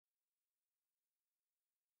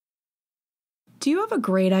Do you have a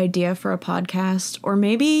great idea for a podcast? Or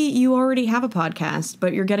maybe you already have a podcast,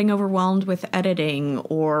 but you're getting overwhelmed with editing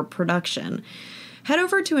or production? Head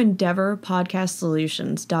over to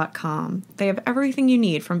EndeavorPodcastSolutions.com. They have everything you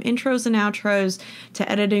need, from intros and outros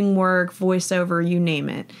to editing work, voiceover, you name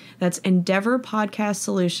it. That's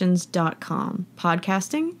EndeavorPodcastSolutions.com.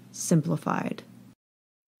 Podcasting simplified.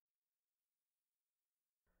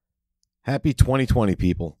 Happy 2020,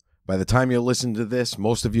 people. By the time you listen to this,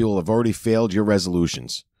 most of you will have already failed your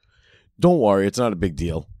resolutions. Don't worry, it's not a big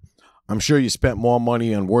deal. I'm sure you spent more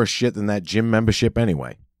money on worse shit than that gym membership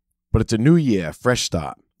anyway. But it's a new year, fresh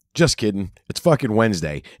start. Just kidding. It's fucking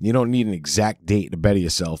Wednesday, and you don't need an exact date to better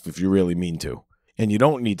yourself if you really mean to. And you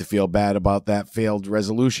don't need to feel bad about that failed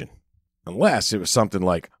resolution. Unless it was something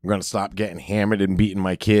like, I'm going to stop getting hammered and beating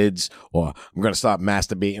my kids, or I'm going to stop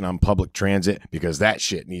masturbating on public transit, because that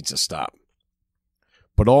shit needs to stop.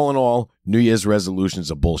 But all in all, New Year's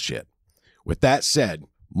resolutions are bullshit. With that said,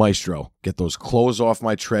 Maestro, get those clothes off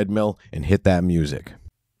my treadmill and hit that music.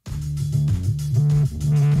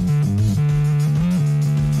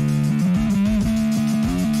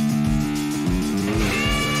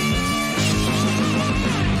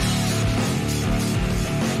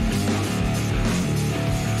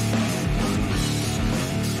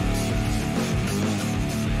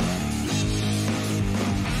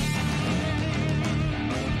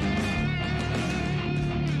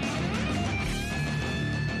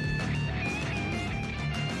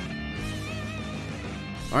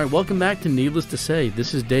 All right, welcome back to Needless to Say.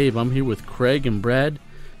 This is Dave. I'm here with Craig and Brad.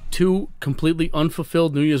 2 completely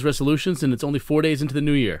unfulfilled New Year's resolutions, and it's only 4 days into the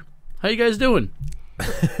new year. How you guys doing?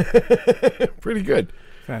 Pretty good.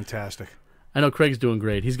 Fantastic. I know Craig's doing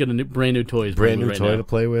great. He's got a brand new toy. Brand new toy to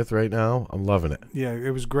play with right now. I'm loving it. Yeah,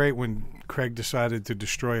 it was great when Craig decided to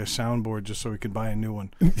destroy a soundboard just so he could buy a new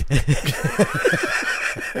one.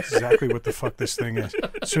 Exactly what the fuck this thing is.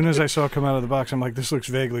 As soon as I saw it come out of the box, I'm like, this looks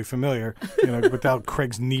vaguely familiar, without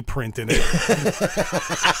Craig's knee print in it.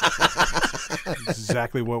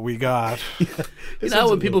 Exactly what we got. You know how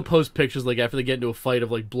when people post pictures, like, after they get into a fight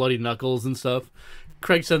of, like, bloody knuckles and stuff?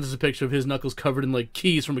 Craig sends us a picture of his knuckles covered in, like,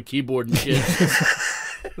 keys from a keyboard and shit.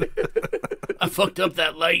 I fucked up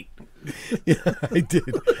that light. Yeah, I did.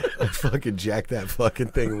 I fucking jacked that fucking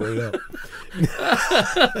thing right up.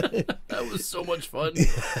 That was so much fun.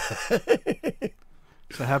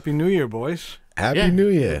 So happy New Year, boys. Happy New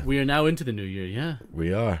Year. We are now into the new year, yeah.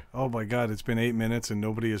 We are. Oh, my God, it's been 8 minutes and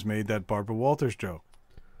nobody has made that Barbara Walters joke.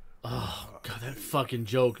 Oh, God, that fucking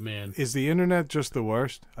joke, man. Is the internet just the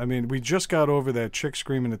worst? I mean, we just got over that chick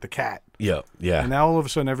screaming at the cat. Yeah. And now all of a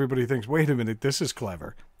sudden everybody thinks, wait a minute, this is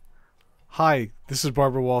clever. Hi, this is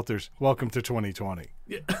Barbara Walters. Welcome to 2020.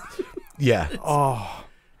 Yeah. Oh.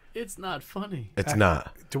 It's not funny. It's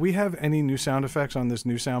not. Do we have any new sound effects on this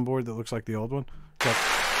new soundboard that looks like the old one?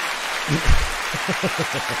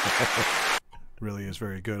 Really is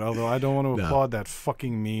very good. Although I don't want to applaud that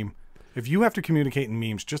fucking meme. If you have to communicate in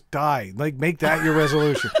memes, just die. Like, make that your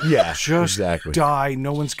resolution. Yeah, just exactly. Die.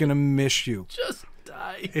 No one's going to miss you. Just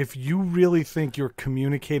die. If you really think you're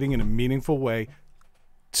communicating in a meaningful way,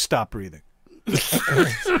 stop breathing.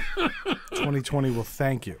 2020 will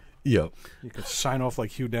thank you. Yep. You could sign off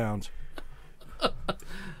like Hugh Downs.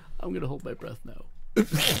 I'm going to hold my breath now.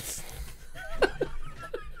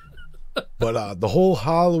 But the whole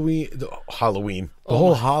the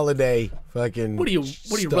whole holiday fucking. What do you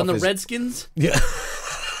run the Redskins? Yeah.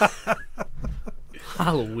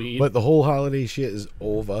 Halloween. But the whole holiday shit is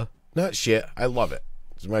over. Not shit. I love it.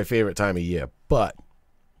 It's my favorite time of year. But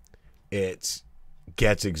it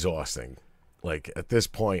gets exhausting. Like, at this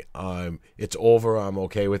point, it's over. I'm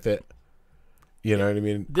okay with it. You know what I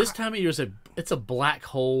mean? This time of year it's a black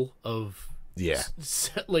hole of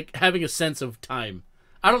like having a sense of time.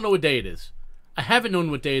 I don't know what day it is. I haven't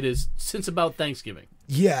known what day it is since about Thanksgiving.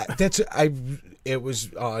 Yeah, it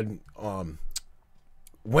was on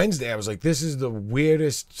Wednesday. I was like, this is the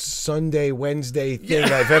weirdest Sunday Wednesday thing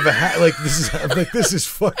I've ever had. Like, this is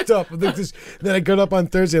fucked up. Like, then I got up on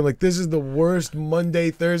Thursday. I'm like, this is the worst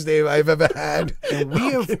Monday Thursday I've ever had. And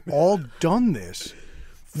we have all done this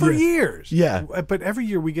for years. Yeah. But every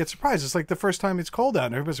year we get surprised. It's like the first time it's cold out,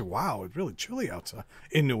 and everybody's like, wow, it's really chilly outside.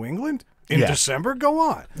 In New England? In December? Go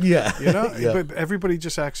on. Yeah. You know? But everybody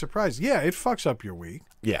just acts surprised. Yeah, it fucks up your week.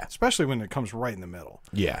 Yeah. Especially when it comes right in the middle.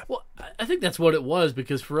 Yeah. Well, I think that's what it was,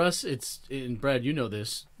 because for us, and Brad, you know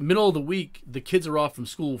this, middle of the week, the kids are off from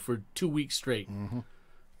school for 2 weeks straight. Mm-hmm.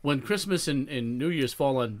 When Christmas and New Year's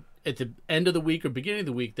fall on at the end of the week or beginning of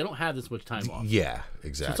the week, they don't have this much time off. Yeah, So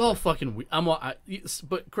exactly. it's all fucking.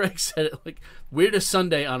 But Craig said it like weirdest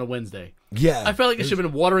Sunday on a Wednesday. Yeah, I felt like I should have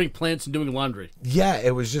been watering plants and doing laundry. yeah,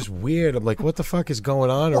 it was just weird. I'm like, what the fuck is going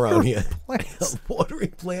on around here?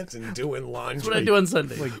 Watering plants and doing laundry. That's what I do on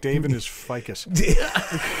Sunday. Like Dave and his ficus.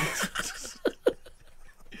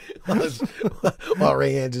 While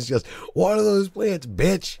Rayanne just goes, water those plants,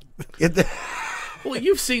 bitch. Get the Well,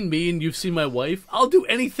 you've seen me and you've seen my wife. I'll do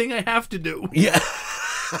anything I have to do. yeah.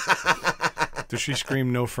 Does she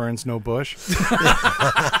scream, no ferns, no bush?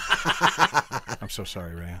 I'm so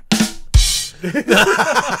sorry, Ryan.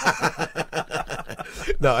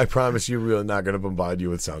 No, I promise you, we're not going to bombard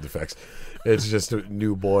you with sound effects. It's just a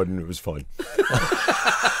new board, and it was fun.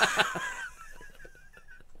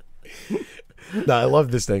 No, I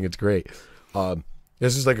love this thing. It's great.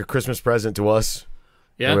 This is like a Christmas present to us.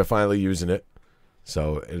 Yeah. And we're finally using it.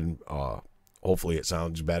 So, and hopefully it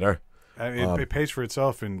sounds better. It pays for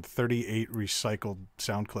itself in 38 recycled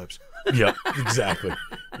sound clips. Yep, exactly.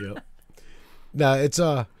 Yep. No, it's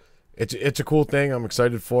a cool thing. I'm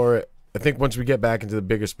excited for it. I think once we get back into the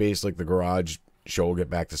bigger space, like the garage, show will get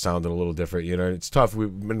back to sounding a little different. You know, it's tough.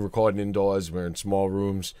 We've been recording indoors. We're in small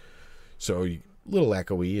rooms, so a little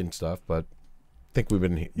echoey and stuff. But I think we've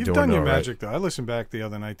been doing You've done your all right. magic, though. I listened back the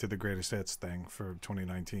other night to the greatest hits thing for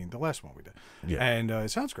 2019, the last one we did. Yeah. And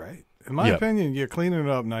it sounds great. In my Yeah. opinion, you're cleaning it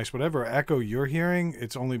up nice. Whatever echo you're hearing,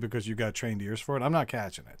 it's only because you got trained ears for it. I'm not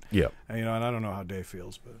catching it. Yeah. And, and I don't know how Dave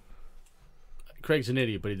feels, but Craig's an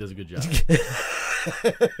idiot, but he does a good job.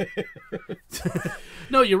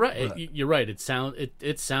 No, you're right. You're right. It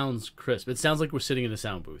sounds crisp. It sounds like we're sitting in a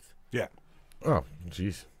sound booth. yeah. Oh,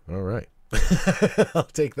 jeez. All right. I'll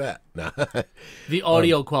take that. No. The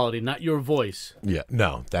audio quality, not your voice. Yeah.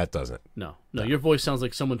 No, that doesn't. No, your voice sounds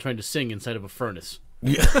like someone trying to sing inside of a furnace.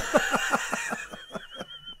 Yeah.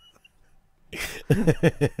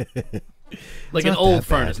 Like an not old that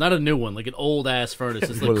furnace, bad. not a new one. Like an old ass furnace.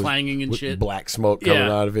 It's like With- clanging and with shit. Black smoke coming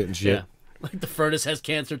Yeah. out of it and shit. Yeah, like the furnace has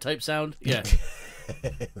cancer type sound. Yeah.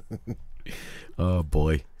 Oh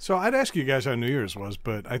boy. So I'd ask you guys how New Year's was,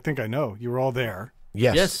 but I think I know. You were all there.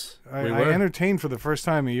 Yes. Yes, I we were. entertained for the first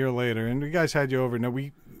time a year later, and you guys had you over. Now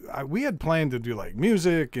we had planned to do like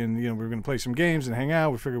music, and we were going to play some games and hang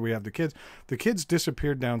out. We figured we have the kids. The kids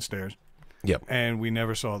disappeared downstairs, Yep. and we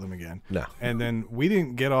never saw them again. No. And then we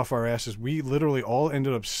didn't get off our asses. We literally all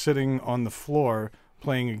ended up sitting on the floor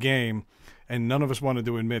playing a game, and none of us wanted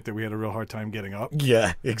to admit that we had a real hard time getting up.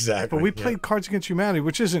 Yeah, exactly. But we played Cards Against Humanity,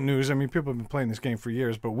 which isn't news. I mean, people have been playing this game for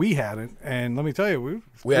years, but we hadn't. And let me tell you,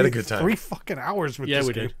 We had a good time. 3 fucking hours with Yeah, this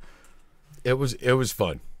we game. did. It was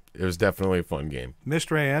fun. It was definitely a fun game. Missed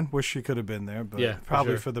Rayanne. Wish she could have been there, but Yeah, for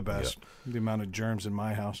probably sure. for the best. The amount of germs in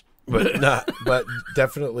my house. But but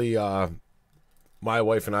definitely my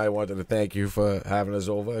wife and I wanted to thank you for having us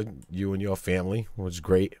over. You and your family. It was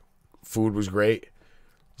great. Food was great. It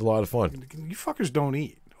was a lot of fun. You fuckers don't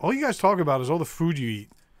eat. All you guys talk about is all the food you eat.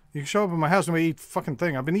 You show up at my house and we eat fucking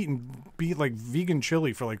thing. I've been eating like vegan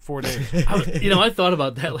chili for like 4 days. I thought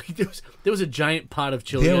about that. Like there was a giant pot of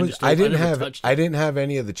chili. on your stove. I didn't never have touched I didn't have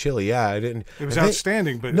any of the chili. Yeah, I didn't. It was I think-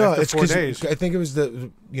 outstanding, but No, after it's 4 because days. I think it was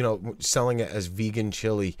the selling it as vegan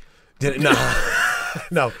chili. Did it? No,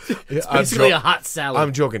 no. Basically a hot salad.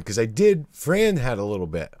 I'm joking because I did. Fran had a little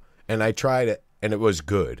bit, and I tried it, and it was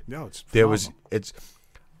good. No, it's There was phenomenal.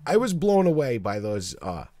 I was blown away by those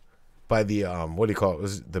by the what do you call it?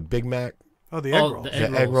 Was it the Big Mac? Oh, the egg Oh, rolls. the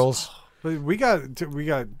The egg rolls. But we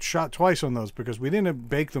got shot twice on those because we didn't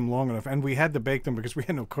bake them long enough, and we had to bake them because we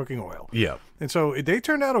had no cooking oil. Yeah. And so they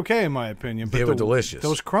turned out okay, in my opinion. But They were delicious.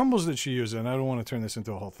 Those crumbles that she used, and I don't want to turn this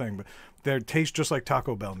into a whole thing, but they taste just like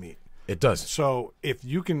Taco Bell meat. It does. So if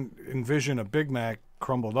you can envision a Big Mac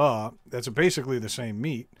crumbled up, that's basically the same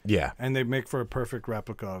meat, Yeah. and they make for a perfect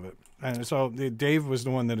replica of it. And so Dave was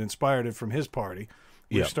the one that inspired it from his party.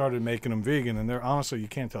 We Yeah. started making them vegan, and they're honestly, you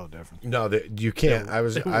can't tell the difference. No, you can't. I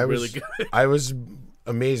was really good. I was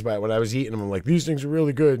amazed by it when I was eating them. I'm like, these things are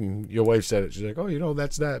really good. And your wife said it. She's like, oh,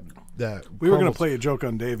 that's that. We were going to crumbles. play a joke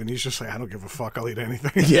on Dave, and he's just like, I don't give a fuck. I'll eat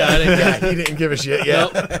anything. Yeah, yeah, he didn't give a shit. Yeah.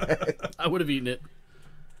 Nope. I would have eaten it.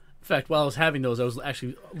 In fact, while I was having those, I was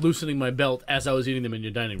actually loosening my belt as I was eating them in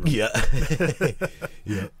your dining room. Yeah.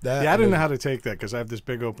 Yeah. That Yeah, I didn't was- know how to take that because I have this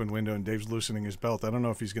big open window and Dave's loosening his belt. I don't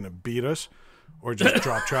know if he's going to beat us or just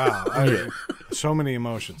drop trow. So many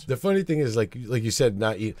emotions. The funny thing is, like you said,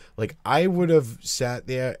 not eat. Like I would have sat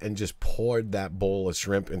there and just poured that bowl of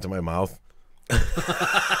shrimp into my mouth,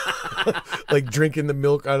 like drinking the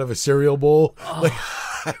milk out of a cereal bowl. Like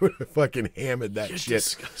I would have fucking hammered that shit.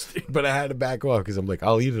 Disgusting. But I had to back off because I'm like,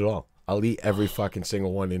 I'll eat it all. I'll eat every fucking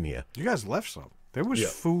single one in here. You guys left some. There was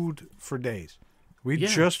food for days. We Yeah.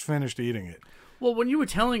 just finished eating it. Well, when you were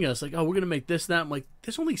telling us, like, oh, we're going to make this, that, I'm like,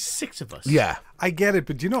 there's only 6 of us. Yeah. I get it,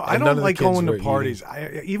 but I And none don't of the like kids going were to parties.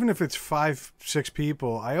 Even if it's 5, 6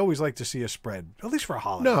 people, I always like to see a spread, at least for a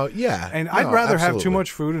holiday. No, yeah. And No, I'd rather have too absolutely.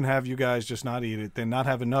 much food and have you guys just not eat it than not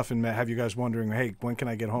have enough and have you guys wondering, hey, when can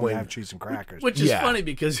I get home and have cheese and crackers? Which is Yeah. funny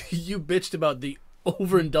because you bitched about the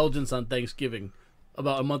overindulgence on Thanksgiving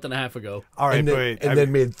about a month and a half ago. All right, And then, wait. and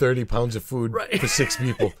then made 30 pounds of food Right. for 6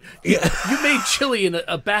 people. Yeah. You made chili in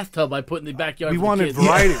a bathtub I put in the backyard we for the wanted kids.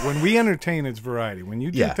 variety. When we entertain, it's variety. When you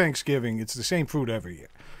do Yeah. Thanksgiving, it's the same food every year.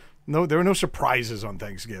 No, there are no surprises on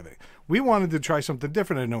Thanksgiving. We wanted to try something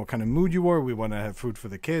different. I didn't know what kind of mood you were. We wanted to have food for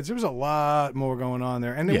the kids. There was a lot more going on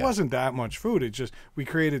there, and it Yeah. wasn't that much food. It's just we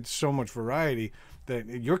created so much variety that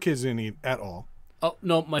your kids didn't eat at all, Oh,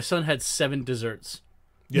 no, my son had 7 desserts.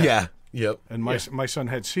 Yeah. Yep. and my son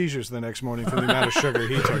had seizures the next morning from the amount of sugar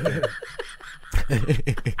he took in.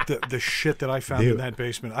 The shit that I found in that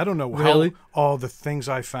basement. I don't know Really? how all the things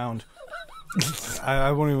I found.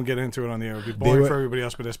 I won't even get into it on the air. It would be boring were- for everybody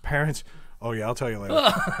else, but as parents, oh yeah, I'll tell you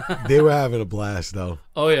later. They were having a blast, though.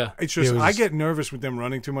 Oh, yeah. It's just It was- I get nervous with them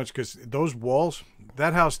running too much because those walls.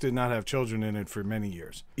 That house did not have children in it for many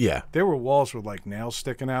years. Yeah. There were walls with like nails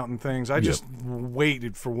sticking out and things. I just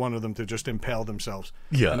waited for one of them to just impale themselves.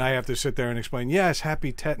 Yeah. And I have to sit there and explain, yes,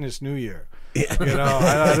 happy tetanus New Year. Yeah.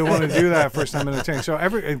 I didn't want to do that first time entertaining. So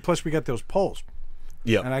and plus we got those poles.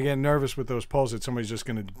 Yep. And I get nervous with those poles that somebody's just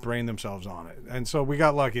going to brain themselves on it. And so we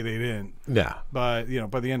got lucky they didn't. Yeah. But,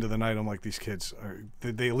 by the end of the night, I'm like, these kids,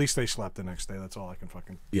 they at least they slept the next day. That's all I can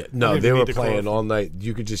fucking... Yeah, I no, didn't they even were need to playing close. all night.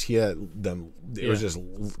 You could just hear them. It was Yeah.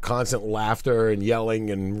 just constant laughter and yelling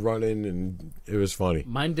and running, and it was funny.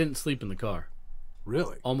 Mine didn't sleep in the car.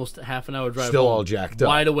 Really? Almost a half an hour drive Still home, all jacked up.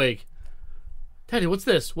 wide awake. Teddy, what's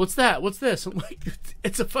this? What's that? What's this? I'm like,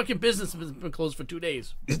 it's a fucking business that's been closed for 2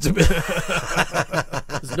 days. It's a bit.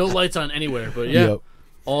 There's no lights on anywhere, but yeah, Yep.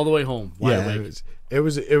 all the way home, wide Yeah, awake. it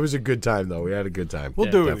was a good time though. We had a good time. We'll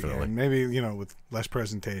Yeah, do it definitely. again. Maybe, with less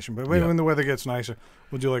presentation. But maybe Yeah. when the weather gets nicer,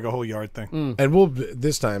 we'll do like a whole yard thing. And we'll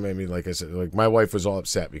this time. I mean, like I said, like my wife was all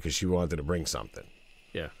upset because she wanted to bring something.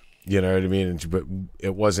 Yeah. You know what I mean? But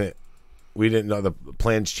it wasn't. We didn't know the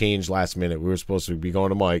plans changed last minute. We were supposed to be going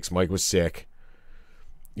to Mike's. Mike was sick.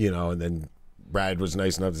 And then Brad was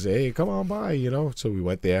nice enough to say, "Hey, come on by." So we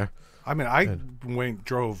went there. I mean, I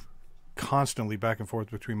drove constantly back and forth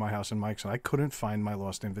between my house and Mike's, and I couldn't find my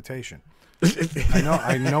lost invitation.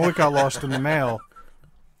 I know it got lost in the mail,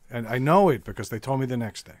 and I know it because they told me the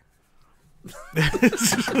next day.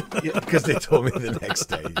 Because they told me the next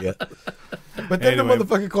day. Yeah. But then Anyway. the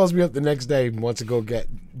motherfucker calls me up the next day and wants to go get.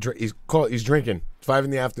 He's drinking. It's 5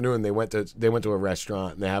 PM. They went to a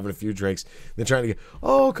restaurant and they're having a few drinks. They're trying to get.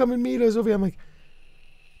 Oh, come and meet us over here. I'm like,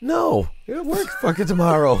 no, you don't work fucking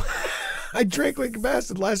tomorrow. I drank like a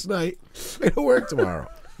bastard last night. I don't work tomorrow.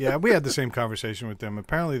 Yeah, we had the same conversation with them.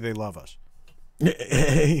 Apparently, they love us.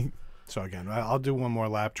 So again, I'll do one more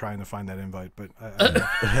lap trying to find that invite, but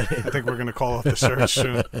I think we're going to call off the search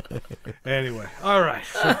soon. Anyway, all right.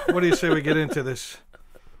 So what do you say we get into this?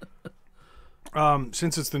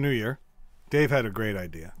 Since it's the new year, Dave had a great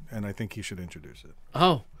idea, and I think he should introduce it.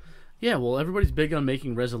 Oh, yeah. Well, everybody's big on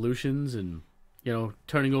making resolutions and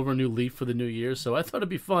turning over a new leaf for the new year. So I thought it'd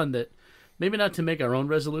be fun that maybe not to make our own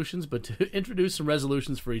resolutions, but to introduce some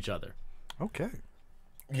resolutions for each other, Okay.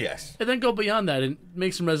 Yes. and then go beyond that and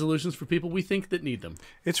make some resolutions for people we think that need them.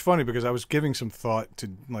 It's funny because I was giving some thought to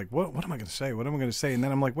like, what am I going to say? What am I going to say? And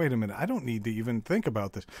then I'm like, wait a minute, I don't need to even think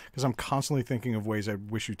about this because I'm constantly thinking of ways I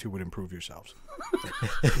wish you two would improve yourselves.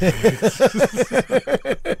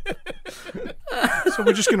 So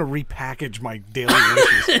we're just going to repackage my daily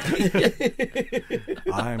wishes.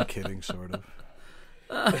 I'm kidding, sort of.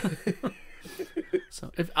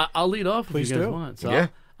 So if I'll lead off if Please you guys do. want. So Yeah.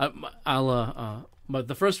 But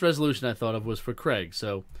the first resolution I thought of was for Craig.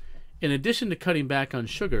 So, in addition to cutting back on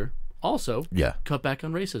sugar, also Yeah. cut back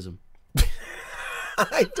on racism.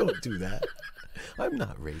 I don't do that. I'm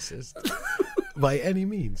not racist by any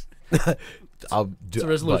means. I'll do It's a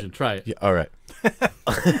resolution. Try it. Yeah, all right.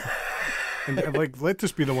 And like, let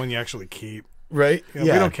this be the one you actually keep. Right? You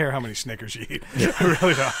know, we don't care how many Snickers you eat. I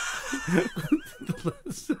really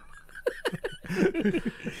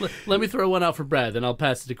don't. Let me throw one out for Brad, then I'll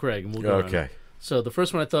pass it to Craig, and we'll go around. Okay. So the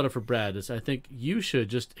first one I thought of for Brad is I think you should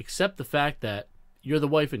just accept the fact that you're the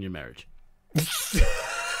wife in your marriage.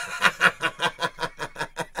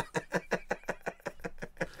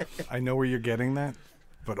 I know where you're getting that,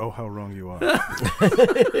 but oh, how wrong you are.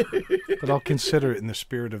 But I'll consider it in the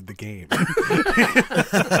spirit of the game.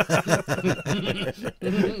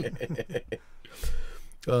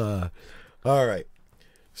 All right.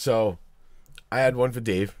 So I had one for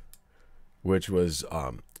Dave, which was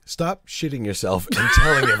stop shitting yourself and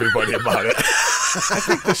telling everybody about it. I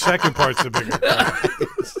think the second part's the bigger part.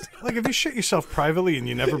 Like, if you shit yourself privately and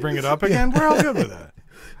you never bring it up again, we're all good with that.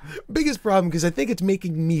 Biggest problem because I think it's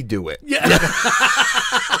making me do it. Yeah.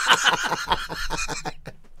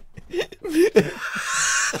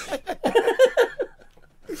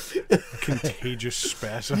 Contagious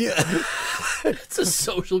spasm. Yeah. It's a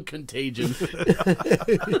social contagion.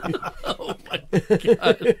 Oh my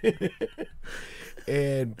god.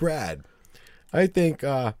 And Brad, I think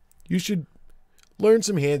you should learn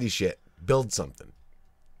some handy shit. Build something.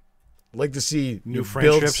 I'd like to see New you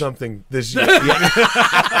friendships? build something this year. Yeah.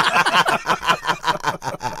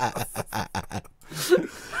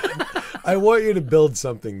 I want you to build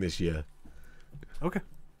something this year. Okay.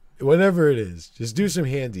 Whatever it is, just do some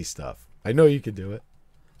handy stuff. I know you can do it.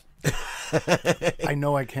 I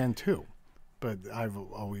know I can too, but I've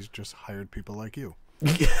always just hired people like you.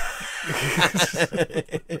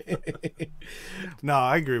 No,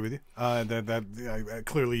 I agree with you.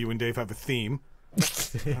 Clearly you and Dave have a theme.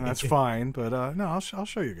 And that's fine, but no, I'll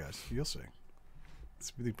show you guys. You'll see.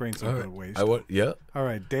 Let's really bring some good ways. Yeah. All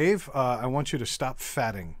right, Dave. I want you to stop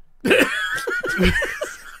fatting.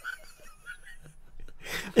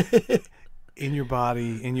 In your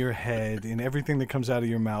body, in your head, in everything that comes out of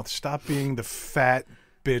your mouth. Stop being the fat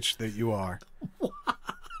bitch that you are.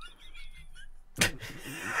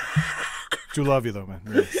 Do love you though, man.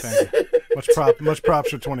 Really, thank you. Much props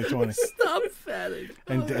for 2020. Stop fatting.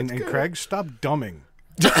 And Craig, stop dumbing.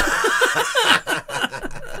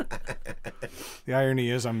 The irony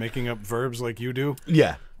is I'm making up verbs like you do.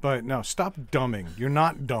 Yeah. But no, stop dumbing. You're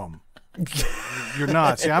not dumb. You're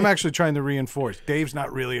not. See, I'm actually trying to reinforce. Dave's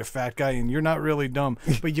not really a fat guy, and you're not really dumb.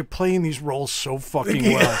 But you're playing these roles so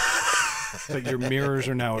fucking well that your mirrors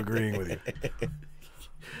are now agreeing with you.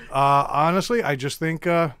 Honestly, I just think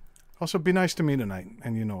also be nice to me tonight,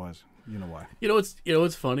 and you know why. You know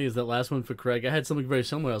what's funny is that last one for Craig. I had something very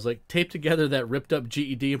similar. I was like, tape together that ripped up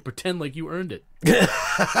GED and pretend like you earned it.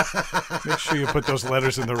 Make sure you put those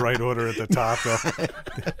letters in the right order at the top, though.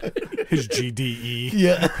 His GDE.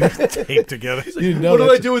 Yeah. Taped together. You know what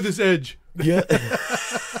do I do with this edge? Yeah.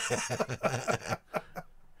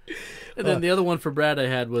 And then the other one for Brad I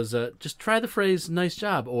had was just try the phrase "nice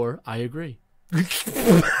job" or "I agree."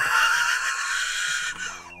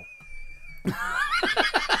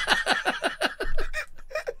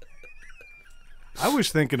 I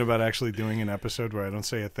was thinking about actually doing an episode where I don't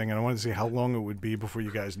say a thing, and I wanted to see how long it would be before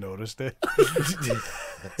you guys noticed it.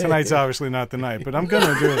 Tonight's obviously not the night, but I'm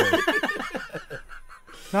gonna do it.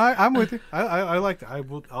 No, I'm with you. I like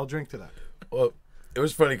that. I'll drink to that. Well, it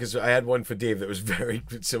was funny because I had one for Dave that was very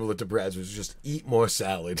similar to Brad's. It was just eat more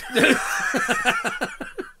salad.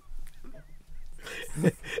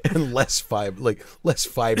 And less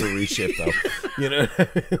fibery shit though. You know?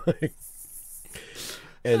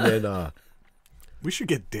 And then We should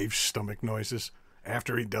get Dave's stomach noises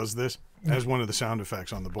after he does this as one of the sound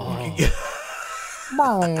effects on the board.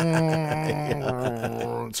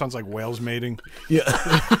 It sounds like whales mating. yeah.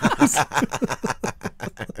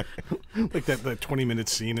 Like that 20-minute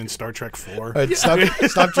scene in Star Trek 4. All right,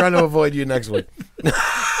 stop trying to avoid you next week.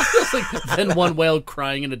 It's like then one whale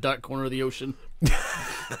crying in a dark corner of the ocean.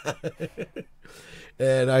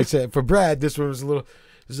 And I said for Brad, this one was a little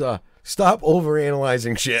stop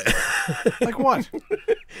overanalyzing shit. Like what?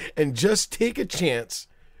 And just take a chance.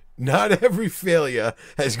 Not every failure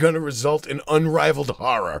is going to result in unrivaled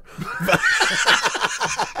horror.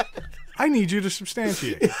 I need you to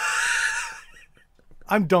substantiate.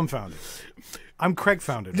 I'm dumbfounded. I'm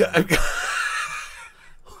Craig-founded.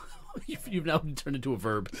 You've now turned into a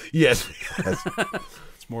verb. Yes.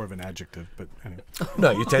 It's more of an adjective, but anyway.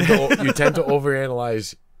 No, you tend to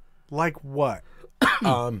overanalyze Like what?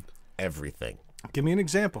 everything. Give me an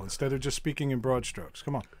example instead of just speaking in broad strokes.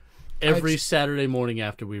 Come on. Every Saturday morning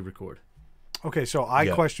after we record. Okay, so I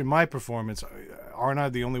Yeah. question my performance. Aren't I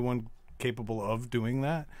the only one capable of doing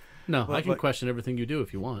that? No, I can but- question everything you do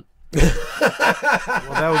if you want. Well,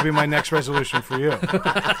 that would be my next resolution for you.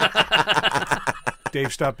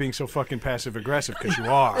 Dave, stop being so fucking passive aggressive because you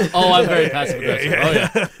are. Oh, I'm very passive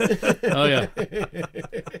aggressive. Oh yeah.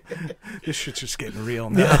 This shit's just getting real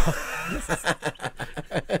now.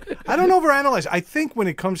 I don't overanalyze. I think when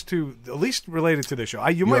it comes to, at least related to this show,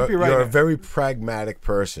 you might be right. You're a very pragmatic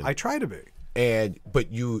person. I try to be.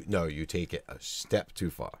 But you take it a step too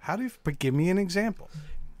far. How do you? But give me an example.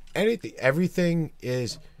 Everything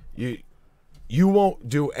is you won't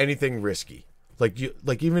do anything risky. Like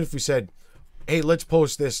even if we said, "Hey, let's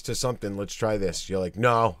post this to something. Let's try this." You're like,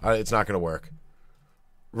 "No, it's not going to work."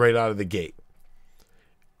 right out of the gate.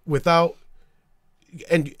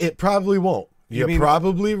 And it probably won't. You're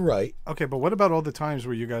probably right. Okay, but what about all the times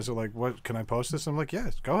where you guys are like, "What, can I post this?" I'm like,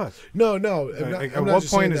 "Yes, go ahead." No. At what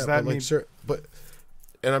point is that mean?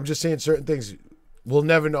 And I'm just saying certain things we'll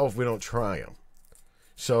never know if we don't try them.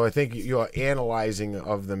 So I think you're analyzing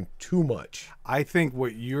of them too much. I think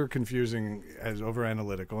what you're confusing as over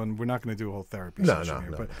analytical, and we're not going to do a whole therapy session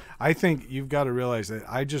here, but I think you've got to realize that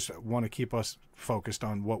I just want to keep us focused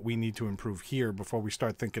on what we need to improve here before we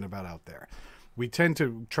start thinking about out there. We tend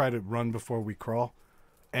to try to run before we crawl,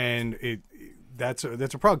 and that's a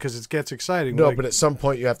problem because it gets exciting. No, but at some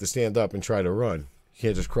point you have to stand up and try to run. You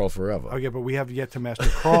can't just crawl forever. Oh, yeah, but we have yet to master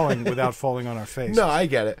crawling without falling on our face. No, I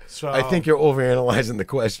get it. So I think you're overanalyzing the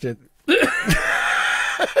question.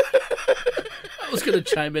 I was going to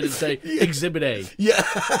chime in and say, Exhibit A. Yeah.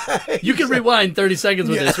 You can rewind 30 seconds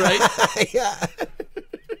with this, right? Yeah.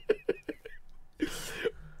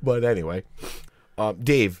 But anyway,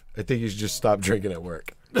 Dave, I think you should just stop drinking at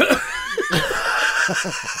work.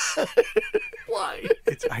 Why?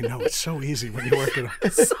 I know, it's so easy when you work it on.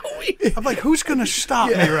 It's so easy. I'm like, who's going to stop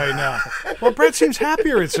me right now? Well, Brett seems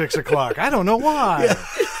happier at 6 o'clock. I don't know why.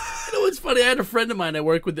 You know what's funny? I had a friend of mine I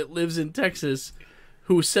work with that lives in Texas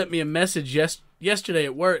who sent me a message yesterday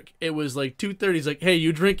at work. It was like 2:30. He's like, "Hey,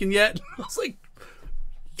 you drinking yet?" I was like,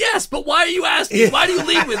 "Yes, but why are you asking? Why do you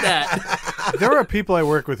lead with that?" There are people I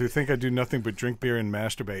work with who think I do nothing but drink beer and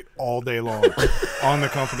masturbate all day long on the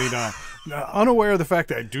company dime. Unaware of the fact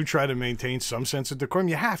that I do try to maintain some sense of decorum.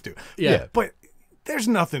 You have to. Yeah. But there's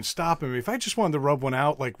nothing stopping me. If I just wanted to rub one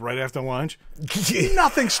out like right after lunch,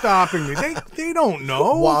 nothing's stopping me. They don't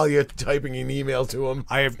know. While you're typing an email to them.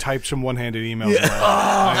 I have typed some one-handed emails.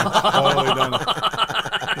 I have totally done it.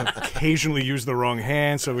 Occasionally use the wrong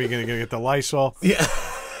hand, so we're going to get the Lysol. Yeah.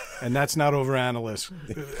 And that's not analyzing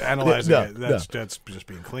it. That's just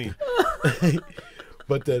being clean.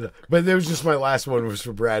 But there was just my last one was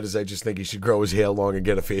for Brad. Is I just think he should grow his hair long and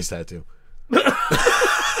get a face tattoo. Nice.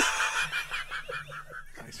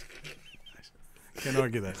 Can't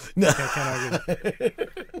argue that. No. Can't argue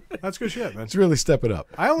that. That's good shit, man. Let's really step it up.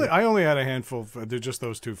 I only had a handful. They're just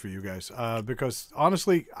those two for you guys. Because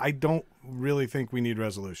honestly, I don't really think we need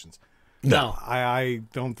resolutions. No. I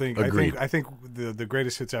don't think. Agreed. I think the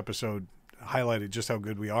greatest hits episode highlighted just how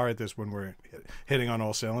good we are at this when we're hitting on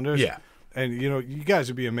all cylinders. Yeah. And, you guys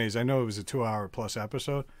would be amazed. I know it was a 2-hour plus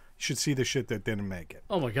episode. You should see the shit that didn't make it.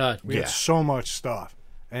 Oh, my God. We had so much stuff.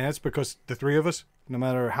 And that's because the three of us, no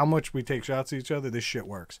matter how much we take shots at each other, this shit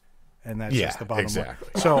works. And that's just the bottom line.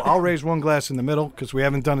 So I'll raise one glass in the middle because we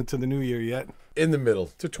haven't done it to the new year yet. In the middle.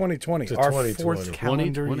 To 2020. To our 2020. fourth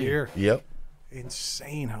calendar 2020. year. Yep.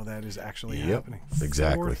 Insane how that is actually happening.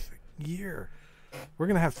 Exactly. Fourth year. We're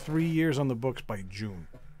going to have 3 years on the books by June.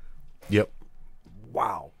 Yep.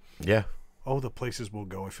 Wow. Yeah. Oh, the places we'll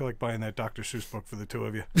go. I feel like buying that Dr. Seuss book for the two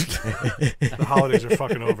of you. The holidays are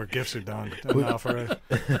fucking over. Gifts are done. I'm going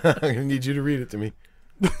to need you to read it to me.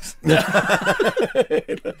 It's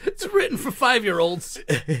written for 5-year-olds.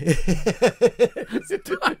 It's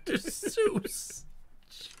Dr. Seuss.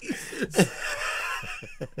 Jesus.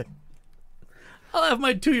 I'll have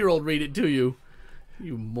my 2-year-old read it to you.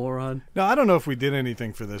 You moron. No, I don't know if we did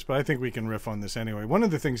anything for this, but I think we can riff on this anyway. One of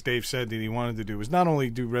the things Dave said that he wanted to do was not only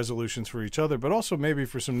do resolutions for each other, but also maybe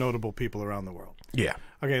for some notable people around the world. Yeah.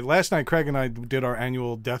 Okay, last night Craig and I did our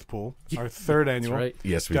annual death pool, our third annual right.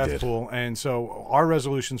 Yes, we death did. pool. And so our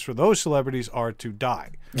resolutions for those celebrities are to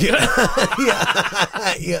die. Yeah.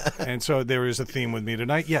 And so there is a theme with me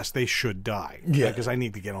tonight. Yes, they should die. Yeah. Because I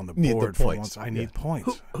need to get on the Need the board for points. once. I need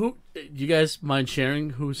points. Who? You guys mind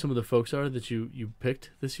sharing who some of the folks are that you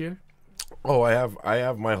picked this year? Oh, I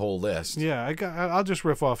have my whole list. Yeah, I'll just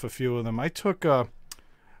riff off a few of them. I took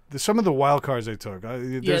some of the wild cards I took.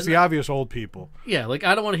 There's the obvious old people. Yeah, like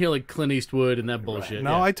I don't want to hear like Clint Eastwood and that bullshit.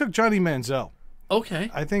 No, yeah. I took Johnny Manziel.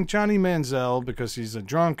 Okay. I think Johnny Manziel, because he's a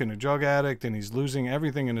drunk and a drug addict and he's losing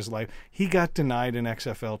everything in his life, he got denied an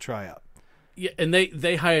XFL tryout. Yeah, and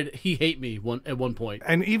they hired He Hate Me at one point.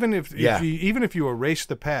 And even if you erase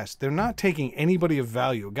the past, they're not taking anybody of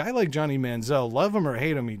value. A guy like Johnny Manziel, love him or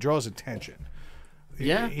hate him, he draws attention.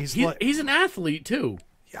 Yeah, he's an athlete too.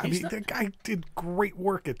 I mean, the guy did great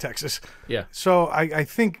work at Texas. Yeah. So I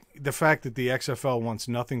think the fact that the XFL wants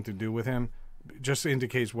nothing to do with him just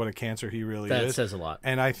indicates what a cancer he really is. That says a lot.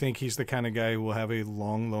 And I think he's the kind of guy who will have a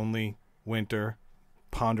long, lonely winter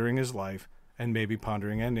pondering his life and maybe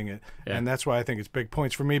pondering ending it. Yeah. And that's why I think it's big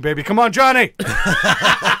points for me, baby. Come on, Johnny!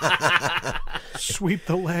 Sweep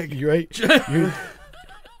the leg. You're right.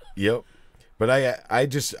 Yep. But I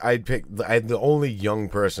picked. The only young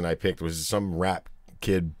person I picked was some rap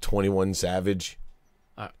kid, 21 Savage.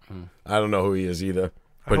 I don't know who he is either.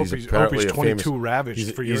 I But hope he's he's apparently a 22 famous.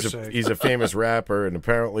 ravaged for your sake. He's a famous rapper, and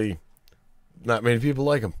apparently, not many people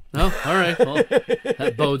like him. Oh, all right. Well,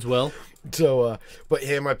 that bodes well. So, but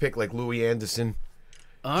him, I pick like Louis Anderson,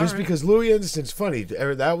 All just right. because Louis Anderson's funny.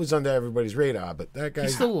 That was under everybody's radar, but that guy.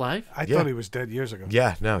 He's still alive. I Yeah. thought he was dead years ago.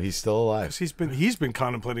 Yeah, no, he's still alive. 'Cause he's been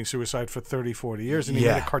contemplating suicide for 30, 40 years, and he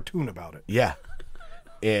Yeah. made a cartoon about it. Yeah,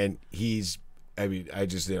 and I mean, I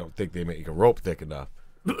just don't think they make a rope thick enough.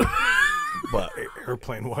 But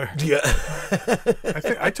Airplane wire. yeah,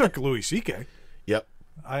 I took Louis C.K. yep,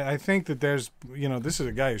 I think that there's, this is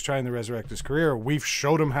a guy who's trying to resurrect his career. We've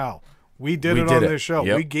showed him how. We did We it did on it. this show.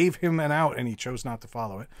 Yep. We gave him an out, and he chose not to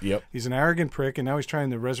follow it. Yep. He's an arrogant prick, and now he's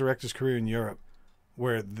trying to resurrect his career in Europe,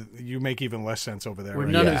 where you make even less sense over there. Where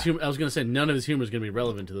right? none of Yeah. his humor, I was going to say none of his humor is going to be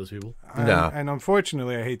relevant to those people. No. And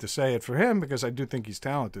unfortunately, I hate to say it for him because I do think he's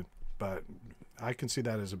talented, but I can see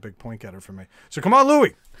that as a big point getter for me. So come on,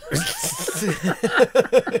 Louis.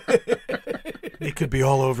 It could be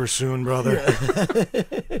all over soon, brother.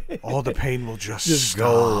 All the pain will just stop.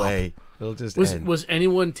 go away. It'll just end. Was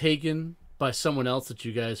anyone taken by someone else that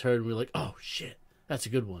you guys heard and were like, oh shit, that's a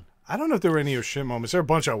good one? I don't know if there were any of shit moments. There are a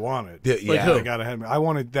bunch I wanted. Yeah, Like yeah. who? They got ahead of me. I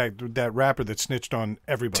wanted that rapper that snitched on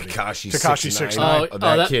everybody. Tekashi Tekashi 6ix9ine. 6ix9ine. Oh,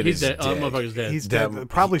 that kid he's is dead. Oh, dead. motherfucker's dead. He's That- dead,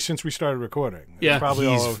 probably since we started recording. Yeah. Probably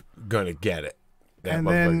all He's of, gonna get it. That and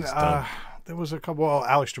then motherfucker's done. there was a couple. Well,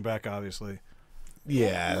 Alex Trebek, obviously.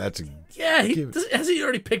 Yeah, that's a. Yeah, has he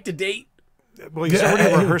already picked a date? Well, he's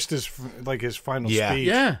already rehearsed his final Yeah. speech.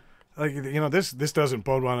 Yeah. Like this doesn't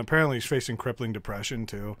bode well. Apparently, he's facing crippling depression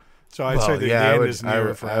too. So I'd Well, say that yeah, the I end would, is I near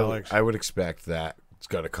would- for I would- Alex. I would expect that it's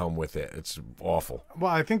got to come with it. It's awful, Well,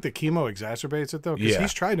 I think the chemo exacerbates it though, because Yeah.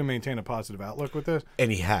 he's tried to maintain a positive outlook with this.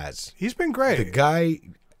 and he has. He's been great. The guy,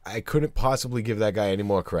 I couldn't possibly give that guy any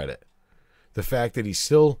more credit. The fact that he's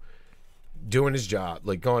still doing his job,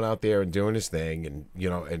 like going out there and doing his thing,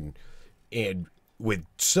 and and with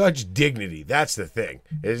such dignity. That's the thing.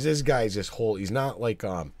 Is this guy's just whole? He's not like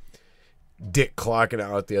Dick Clark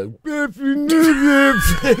out there. You know what I mean?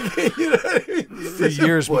 For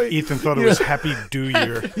years, Ethan thought it was Happy Do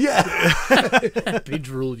Year. Yeah, Happy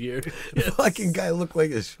drool year. fucking guy looked like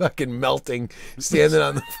he's fucking melting, standing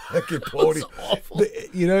on the fucking podium. awful.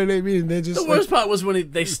 You know what I mean? They're just The worst part was when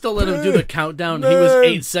they still let him do the countdown. He was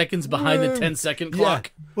 8 seconds behind the 10-second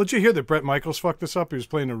clock. Well, did you hear that Bret Michaels fucked this up? He was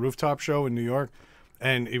playing a rooftop show in New York,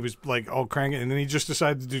 and he was like all cranky, and then he just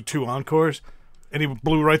decided to do 2 encores. And he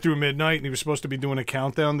blew right through midnight, and he was supposed to be doing a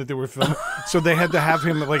countdown that they were filming. So they had to have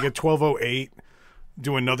him at like at 12:08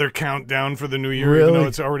 do another countdown for the new year, even Really? though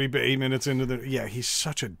it's already 8 minutes into the. Yeah, he's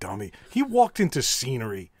such a dummy. He walked into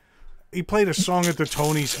scenery. He played a song at the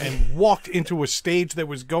Tonys and walked into a stage that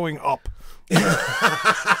was going up.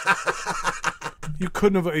 You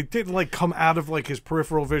couldn't have. It didn't like come out of like his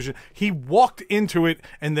peripheral vision. He walked into it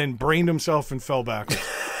and then brained himself and fell backwards.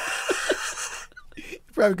 You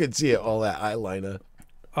probably could see it, all that eyeliner.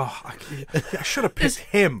 Oh, I should have picked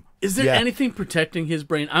him. Is there Yeah. anything protecting his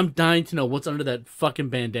brain? I'm dying to know what's under that fucking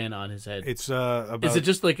bandana on his head. It's about. Is it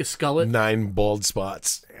just like a skullet? 9 bald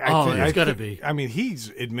spots. It's gotta be. I mean, he's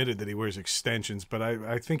admitted that he wears extensions, but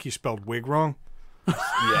I think he spelled wig wrong.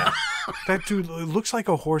 Yeah. That dude looks like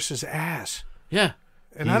a horse's ass. Yeah.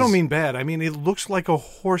 And I don't mean bad. I mean, it looks like a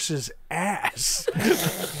horse's ass.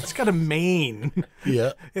 It's got a mane.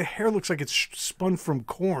 Yeah. The hair looks like it's spun from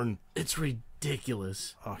corn. It's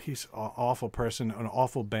ridiculous. Oh, he's an awful person, an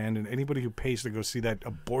awful band, and anybody who pays to go see that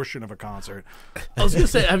abortion of a concert. I was gonna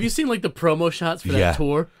say, have you seen like the promo shots for that Yeah.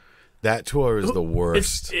 tour? That tour is the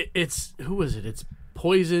worst. It's who is it? It's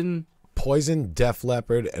Poison. Poison, Def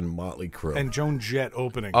Leppard, and Motley Crue. And Joan Jett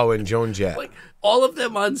opening. oh, and Joan Jett. Like all of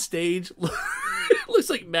them on stage. Looks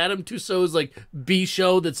like Madame Tussauds like B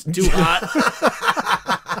show that's too hot.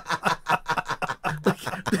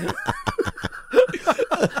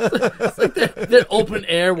 It's like their open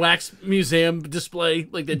air wax museum display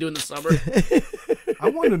like they do in the summer. I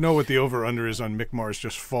want to know what the over-under is on Mick Mars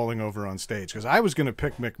just falling over on stage, because I was going to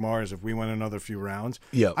pick Mick Mars if we went another few rounds.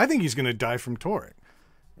 Yeah. I think he's going to die from touring.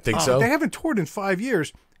 Think so? They haven't toured in 5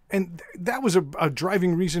 years, and that was a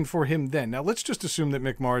driving reason for him then. Now, let's just assume that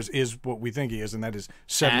Mick Mars is what we think he is, and that is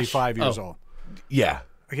 75 years Oh. old. Yeah.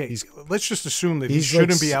 Okay, let's just assume that he He's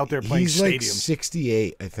shouldn't like, be out there playing he's like stadiums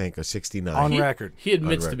 68, I think, or 69. on record. He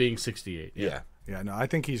admits Right. to being 68. yeah. Yeah, no, I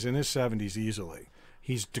think he's in his 70s easily.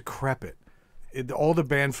 He's decrepit. All the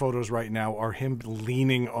band photos right now are him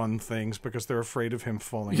leaning on things because they're afraid of him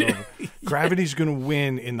falling over. Gravity's going to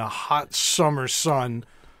win in the hot summer sun.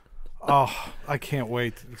 Oh, I can't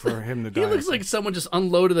wait for him to die. He looks like someone just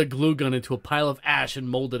unloaded a glue gun into a pile of ash and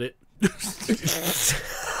molded it.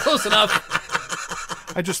 Close enough.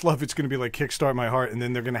 I just love it's going to be like Kickstart My Heart, and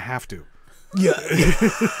then they're going to have to. Yeah.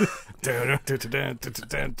 And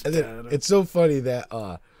And then it's so funny that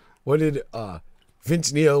what did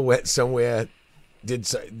Vince Neil went somewhere,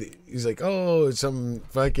 he's like, oh, some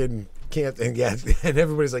fucking camp, and yeah, and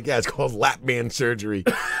everybody's like, yeah, it's called lap band surgery.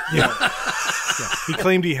 He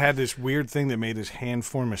claimed he had this weird thing that made his hand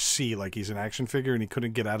form a C, like he's an action figure, and he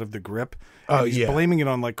couldn't get out of the grip. And he's blaming it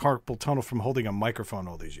on like carpal tunnel from holding a microphone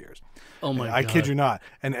all these years. Oh my god! I kid you not.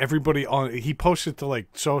 And everybody he posted to like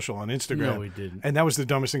social on Instagram. No, he didn't. And that was the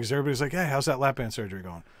dumbest thing because everybody's like, "Hey, how's that lap band surgery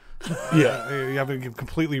going?" Yeah. You have to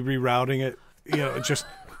completely rerouting it. You know, just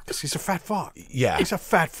because he's a fat fuck. Yeah. He's a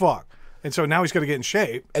fat fuck, and so now he's got to get in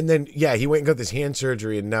shape. And then he went and got this hand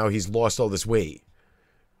surgery, and now he's lost all this weight.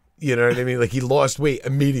 You know what I mean? Like, he lost weight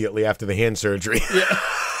immediately after the hand surgery. Yeah.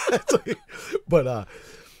 But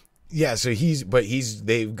yeah, so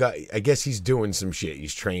they've got, I guess he's doing some shit.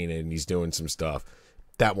 He's training, he's doing some stuff.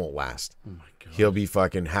 That won't last. Oh my god. He'll be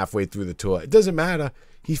fucking halfway through the tour. It doesn't matter.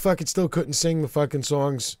 He fucking still couldn't sing the fucking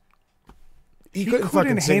songs. He fucking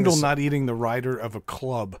couldn't sing handle the not eating the rider of a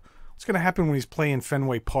club. What's going to happen when he's playing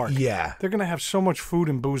Fenway Park? Yeah. They're going to have so much food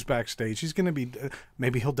and booze backstage. He's going to be,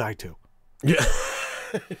 maybe he'll die too. Yeah.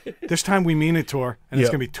 This time we mean it tour, and it's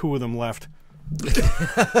Yep. going to be 2 of them left.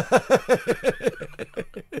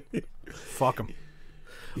 Fuck them.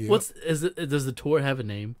 Does the tour have a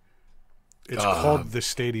name? It's called the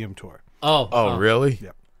Stadium Tour. Oh, really?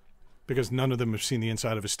 Yep. Because none of them have seen the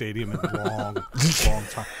inside of a stadium in a long, long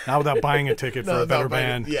time. Not without buying a ticket for a better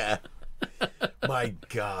band. Yeah. My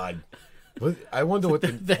God. I wonder what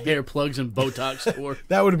The hair plugs and Botox tour.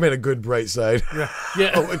 that would have been a good bright side. Yeah.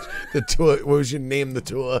 The tour. What was your name? The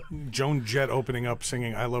tour. Joan Jett opening up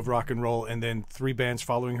singing I Love Rock and Roll, and then 3 bands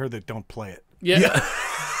following her that don't play it. Yeah.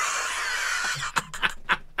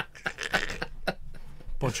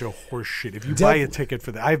 Bunch of horse shit. If you buy a ticket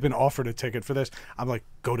for that, I've been offered a ticket for this. I'm like,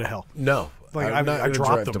 go to hell. No, Like I'm not I gonna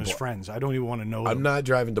dropped drive them to as friends. I don't even want to know I'm them. not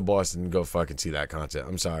driving to Boston and go fucking see that concert.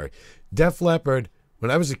 I'm sorry. Def Leppard.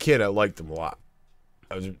 When I was a kid, I liked them a lot.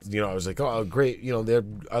 I was like, oh, great.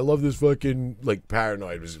 I love this fucking, like,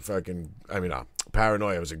 Paranoid was fucking,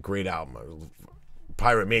 Paranoia was a great album.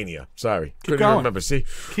 Pyromania. Sorry. Couldn't going. even remember. See?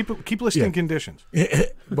 Keep listing conditions.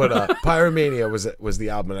 But Pyromania was the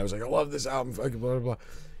album, and I was like, I love this album, fucking blah, blah, blah.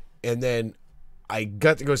 And then I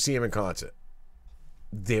got to go see him in concert.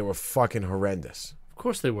 They were fucking horrendous. Of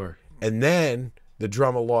course they were. And then the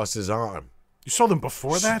drummer lost his arm. You saw them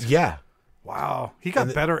before that? Yeah. Wow. He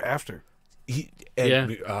got better after.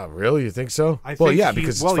 Really? You think so? I well, think yeah, he-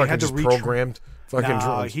 because well, it's he fucking had to just reach- programmed fucking Nah,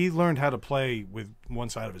 drums. he learned how to play with one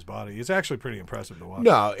side of his body. It's actually pretty impressive to watch.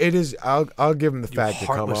 No, it is. I'll give him the fact to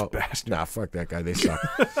come heartless out. bastard. Nah, fuck that guy. They suck.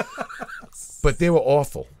 But they were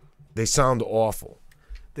awful. They sound awful.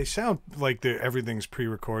 They sound like everything's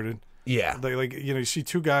pre-recorded. Yeah. You see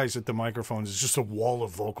 2 guys at the microphones. It's just a wall of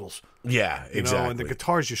vocals. Yeah, You exactly. know, and the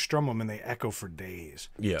guitars, you strum them and they echo for days.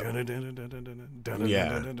 Yeah.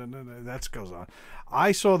 Yeah. That goes on.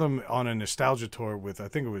 I saw them on a nostalgia tour with, I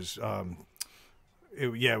think it was, it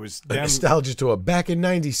was A them. nostalgia tour. Back in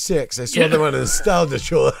 '96, I saw them on a nostalgia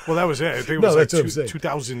tour. Well, that was it. I think it No, was that's what I'm like saying.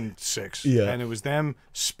 2006. Yeah. And it was them,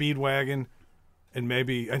 Speedwagon,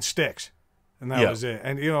 and Styx. And that Yeah. was it.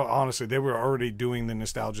 And, honestly, they were already doing the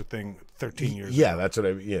nostalgia thing 13 years Yeah, ago. that's what I.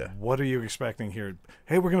 Yeah. What are you expecting here?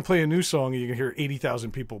 Hey, we're going to play a new song, and you can hear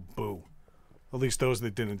 80,000 people boo. At least those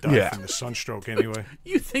that didn't die Yeah. from the sunstroke anyway.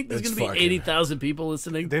 You think there's It's going to be fucking- 80,000 people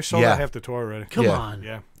listening? They sold Yeah. out half the tour already. Come Yeah. on.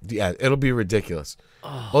 Yeah. Yeah, it'll be ridiculous.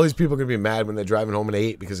 All these people are gonna be mad when they're driving home at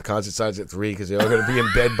 8 because the concert starts at 3 because they're all gonna be in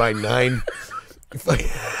bed by 9.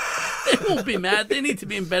 They won't be mad. They need to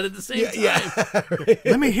be in bed at the same time. Yeah.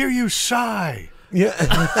 Let me hear you sigh. Yeah.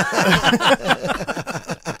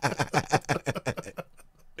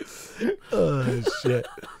 Oh shit.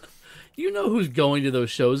 You know who's going to those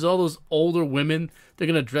shows? All those older women. They're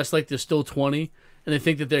going to dress like they're still 20, and they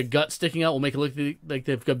think that their gut sticking out will make it look like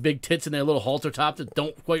they've got big tits and their little halter top that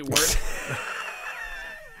don't quite work.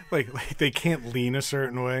 Like they can't lean a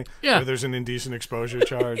certain way. Yeah. Or there's an indecent exposure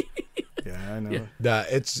charge. Yeah, I know. Yeah. Nah,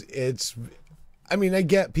 it's. I mean, I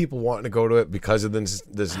get people wanting to go to it because of this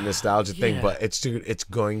nostalgia thing, Yeah. but it's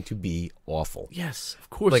going to be awful. Yes, of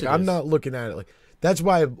course. Like it I'm is. not looking at it like that's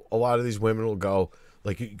why a lot of these women will go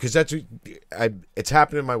like because that's what it's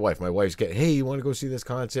happening to my wife. My wife's getting, hey, you want to go see this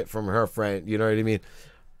concert from her friend? You know what I mean?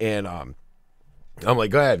 And I'm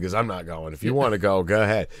like, go ahead, because I'm not going. If you want to go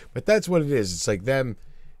ahead. But that's what it is. It's like them.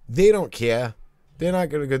 They don't care. They're not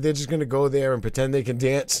gonna go. They're just gonna go there and pretend they can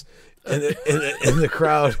dance in the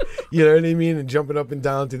crowd. You know what I mean? And jumping up and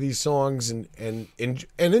down to these songs and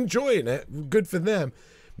enjoying it. Good for them.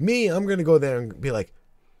 Me, I'm gonna go there and be like,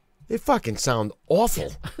 They fucking sound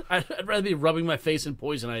awful. I'd rather be rubbing my face in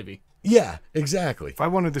poison ivy. Yeah, exactly. If I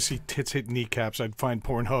wanted to see tits hit kneecaps, I'd find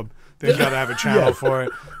Pornhub. They've got to have a channel for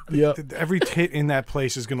it. Yeah. Every tit in that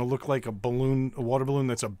place is going to look like a water balloon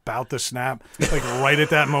that's about to snap, like right at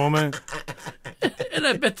that moment. And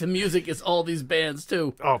I bet the music is all these bands,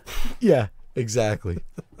 too. Oh, Yeah, exactly.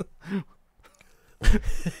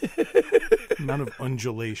 amount of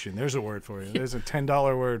undulation. There's a word for you. There's a $10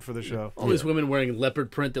 word for the show. All these women wearing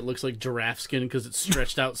leopard print that looks like giraffe skin because it's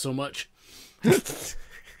stretched out so much. It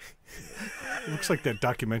looks like that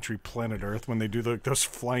documentary Planet Earth when they do those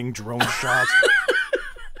flying drone shots.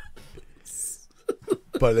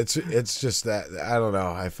 But it's just that I don't know.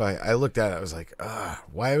 I looked at it, I was like,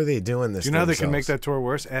 why are they doing this? Do you know how they can make themselves? that tour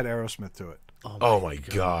worse? Add Aerosmith to it. Oh my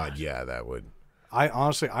god, yeah, that would.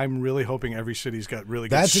 I'm really hoping every city's got really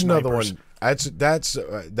good That's snipers. another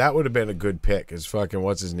one. That would have been a good pick. Is fucking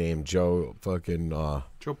what's his name? Joe fucking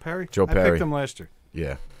Joe Perry? Joe I Perry. picked him last year.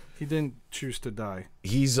 yeah. He didn't choose to die.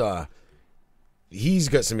 He's got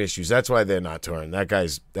some issues. That's why they're not touring. That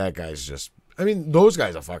guy's just. I mean, those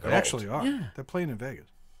guys are fucking. They old. actually are. Yeah. They're playing in Vegas.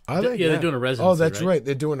 Are they? Yeah, they're doing a residency. Oh, that's right.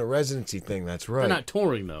 They're doing a residency thing. That's right. They're not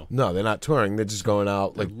touring, though. No, they're not touring. They're just going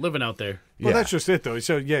out They're like. living out there. Well, Yeah. that's just it, though.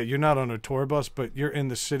 So, yeah, you're not on a tour bus, but you're in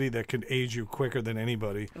the city that could age you quicker than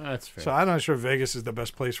anybody. That's fair. So I'm not sure Vegas is the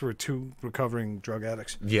best place for two recovering drug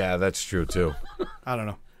addicts. Yeah, that's true too. I don't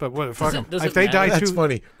know. But what? Fuck them. does If it they die matter? That's too...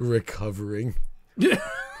 funny. Recovering.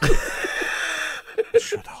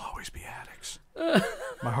 Sure, they'll always be addicts.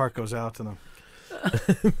 My heart goes out to them.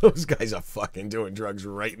 Those guys are fucking doing drugs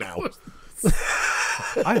right now.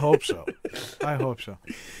 I hope so. I hope so.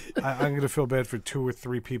 I'm going to feel bad for 2 or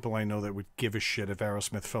 3 people I know that would give a shit if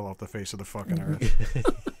Aerosmith fell off the face of the fucking earth.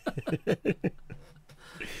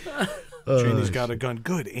 Janie's got a gun.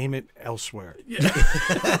 Good. Aim it elsewhere.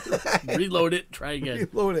 Reload it. Try again.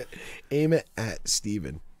 Load it. Aim it at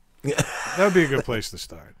Steven. That would be a good place to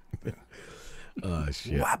start. Oh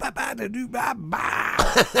shit. Fucking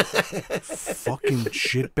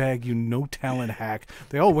shitbag, you no talent hack.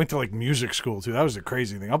 They all went to like music school too. That was the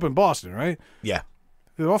crazy thing. Up in Boston, right? Yeah.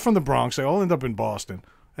 They're all from the Bronx. They all end up in Boston,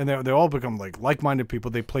 and they all become like-minded people.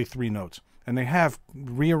 They play 3 notes, and they have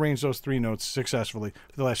rearranged those 3 notes successfully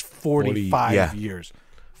for the last 45 yeah. years.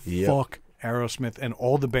 Yep. Fuck Aerosmith and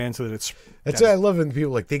all the bands that it's. That's why I love when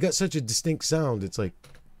people like they got such a distinct sound. It's like,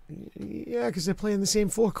 yeah, because they're playing the same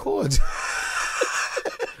 4 chords.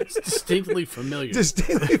 It's distinctly familiar.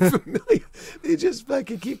 Distinctly familiar. They just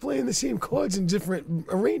fucking keep playing the same chords in different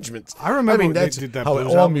arrangements. I remember mean, when they that's did that how blues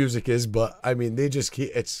all album. music is, but I mean, they just keep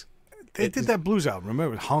it's. They did that blues album.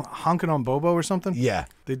 Remember, Honkin' on Bobo or something? Yeah.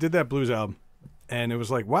 They did that blues album, and it was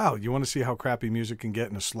like, wow, you want to see how crappy music can get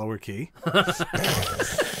in a slower key?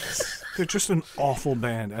 They're just an awful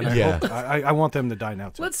band, and Yeah. I want them to die now,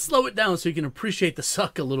 too. Let's slow it down so you can appreciate the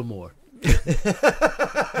suck a little more.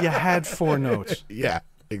 You had 4 notes. Yeah.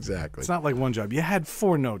 Exactly. It's not like one job. You had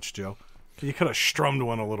 4 notes, Joe. You could have strummed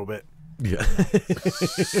one a little bit. Yeah.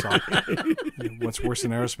 Suck. What's worse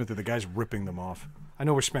than Aerosmith are the guys ripping them off. I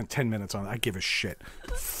know we spent 10 minutes on it. I give a shit.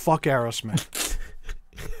 Fuck Aerosmith.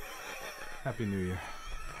 Happy New Year.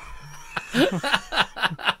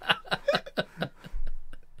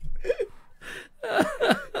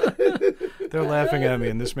 They're laughing at me,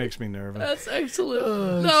 and this makes me nervous. That's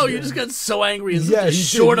excellent. No, you just got so angry in Yeah, such a you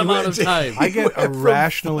short did. You amount went of to- time. I get went from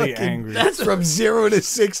irrationally fucking- angry. That's From 0 to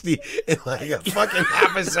 60 in like a fucking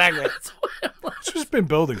half a second. It's just been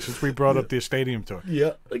building since we brought up the stadium tour.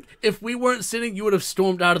 Yeah. like if we weren't sitting, you would have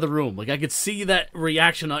stormed out of the room. Like I could see that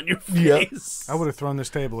reaction on your Yeah. face. I would have thrown this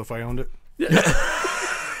table if I owned it.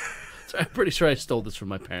 So I'm pretty sure I stole this from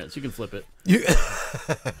my parents. You can flip it.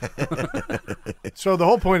 So the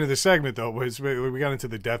whole point of this segment, though, was we got into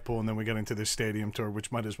the death pool, and then we got into the stadium tour,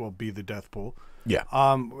 which might as well be the death pool. Yeah.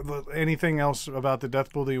 Anything else about the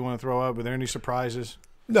death pool that you want to throw out? Were there any surprises?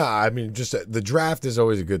 No, I mean, just the draft is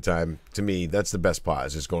always a good time. To me, that's the best part,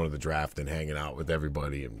 is just going to the draft and hanging out with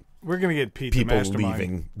everybody and We're gonna get Pete people the mastermind.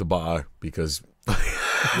 leaving the bar because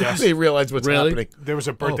Yes. they realize what's Really? happening. There was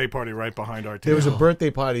a birthday party right behind our There table. was a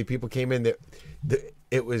birthday party. People came in there.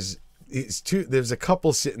 There was a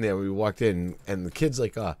couple sitting there. We walked in, and the kid's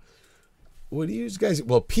like, what do you guys?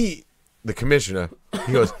 Well, Pete, the commissioner,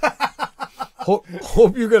 he goes,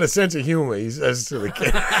 hope you got a sense of humor, he says to the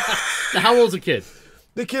kid. Now, how old's a kid?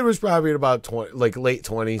 The kid was probably in about 20, like late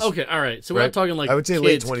 20s. Okay, all right. So we're right? not talking like I would say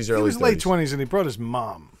late kids. 20s, He early was late 30s. 20s, and he brought his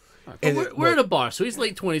mom. But we're at a bar, so he's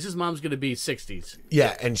late 20s. His mom's going to be 60s.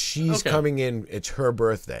 Yeah, and she's Okay. coming in. It's her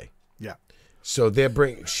birthday. Yeah. So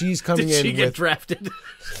she's coming Did in she get with. drafted?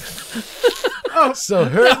 So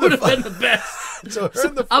her That would have been the best. So her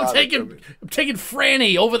and the I'm father taking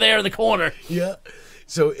Franny over there in the corner. Yeah.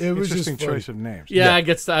 So it was just Interesting funny. choice of names. Yeah,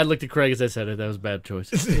 I looked at Craig as I said it. That was a bad choice.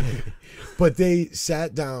 But they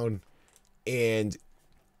sat down and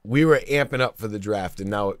we were amping up for the draft, and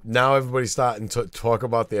now everybody's starting to talk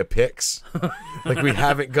about their picks. Like we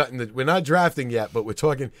haven't we're not drafting yet, but we're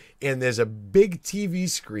talking, and there's a big TV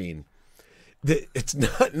screen. It's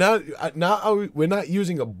we're not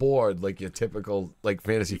using a board like your typical like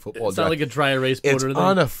fantasy football It's not draft. like a dry erase board It's or anything.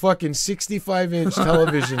 on a fucking 65-inch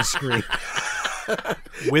television screen.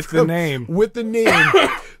 With the name. With the name,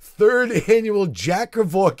 third annual Jack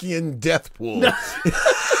Kevorkian Death Pool.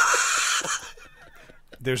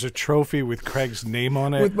 There's a trophy with Craig's name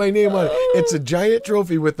on it. With my name on it. It's a giant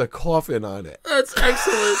trophy with a coffin on it. That's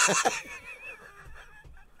excellent.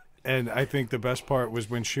 And I think the best part was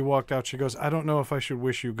when she walked out, she goes, I don't know if I should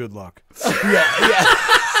wish you good luck.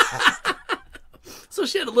 Yeah. So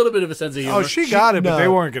she had a little bit of a sense of humor. Oh, she got it, but no. they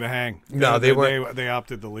weren't going to hang. No, they weren't. They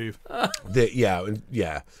opted to leave.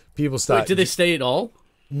 Yeah. People started. Wait, did they stay at all?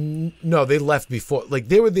 No, they left before. Like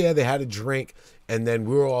they were there, they had a drink, and then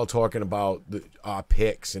we were all talking about our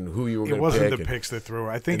picks and who you were It going to wasn't pick. the picks that threw her.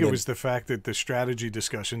 I think and it then- was the fact that the strategy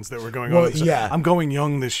discussions that were going Well, on. So yeah. I'm going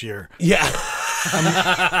young this year. Yeah.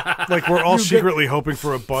 Like we're all secretly hoping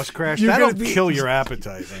for a bus crash. You're That'll gonna be- kill your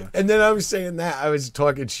appetite, man. And then I was saying that. I was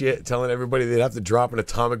talking shit, telling everybody they'd have to drop an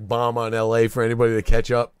atomic bomb on LA for anybody to catch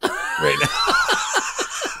up right now.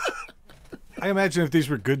 I imagine if these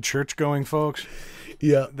were good church-going folks,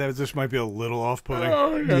 Yeah. that this might be a little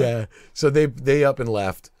off-putting. Yeah. So they up and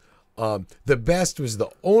left. The best was the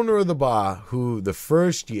owner of the bar who the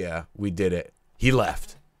first year we did it, he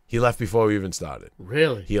left. He left before we even started.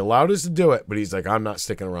 Really? He allowed us to do it, but he's like, I'm not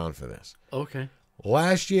sticking around for this. Okay.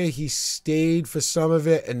 Last year he stayed for some of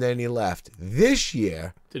it and then he left. This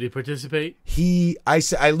year Did he participate?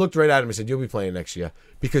 I looked right at him and said, "You'll be playing next year,"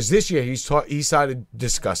 because this year he started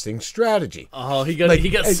discussing strategy. Oh, he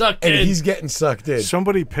got sucked in. And he's getting sucked in.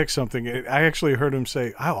 Somebody picked something. I actually heard him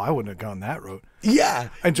say, "Oh, I wouldn't have gone that route." Yeah.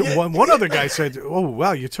 And one other guy said, "Oh,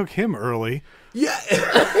 wow, you took him early, Yeah.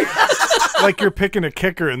 like you're picking a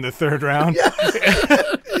kicker in the third round."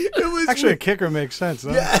 It was Actually, a kicker makes sense.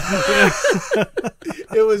 Huh?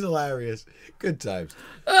 It was hilarious. Good times.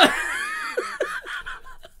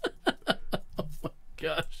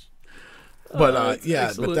 Gosh. But yeah,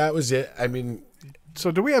 excellent. but that was it. I mean,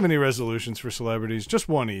 So, do we have any resolutions for celebrities? Just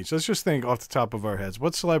one each. Let's just think off the top of our heads.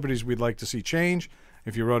 What celebrities we'd like to see change?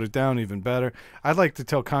 If you wrote it down, even better. I'd like to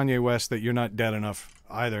tell Kanye West that you're not dead enough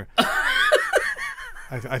either.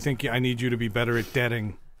 I think I need you to be better at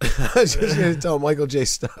deading. I was just going to tell Michael J.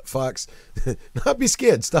 Fox, not be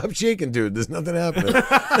scared. Stop shaking, dude. There's nothing happening.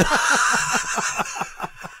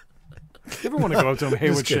 You ever want to go up to him, hey,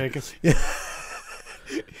 Just what's kidding.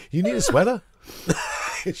 shaking? You need a sweater?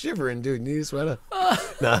 Shivering, dude. You need a sweater?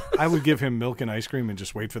 Nah. I would give him milk and ice cream and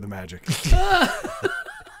just wait for the magic.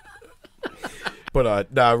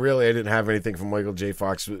 But no, really, I didn't have anything from Michael J.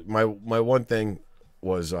 Fox. My one thing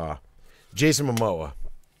was Jason Momoa.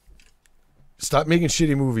 Stop making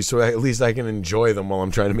shitty movies so at least I can enjoy them while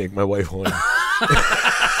I'm trying to make my wife horny.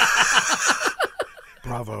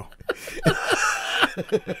 Bravo.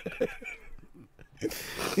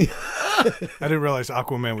 I didn't realize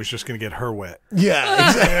Aquaman was just going to get her wet. Yeah,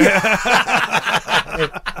 exactly.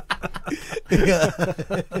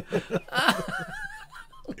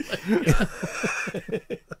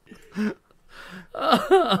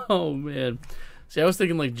 Oh man. See, I was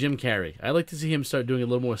thinking like Jim Carrey. I'd like to see him start doing a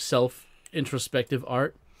little more self-introspective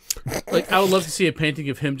art. Like I would love to see a painting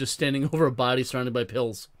of him just standing over a body surrounded by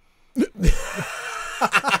pills.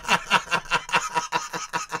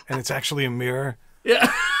 And it's actually a mirror.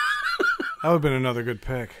 Yeah. Oh, That would have been another good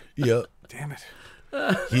pick. Yep. Damn it.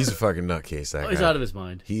 He's a fucking nutcase, that guy. He's out of his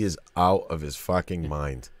mind. He is out of his fucking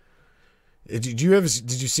mind. Did you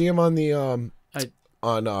see him on the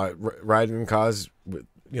riding in cars with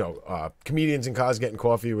comedians in cars getting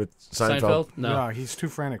coffee with Seinfeld? No. He's too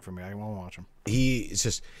frantic for me. I won't watch him. He's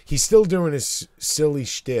still doing his silly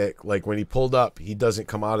shtick. Like when he pulled up, he doesn't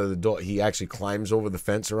come out of the door. He actually climbs over the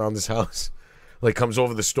fence around his house. Like comes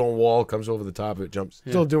over the stone wall, comes over the top of it, jumps.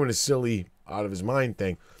 Still doing his silly out of his mind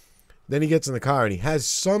thing. Then he gets in the car and he has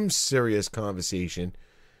some serious conversation.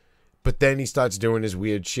 But then he starts doing his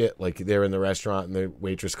weird shit. Like they're in the restaurant and the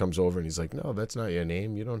waitress comes over and he's like, "No, that's not your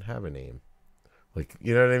name. You don't have a name." Like,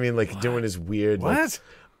 you know what I mean? Like doing his weird. What?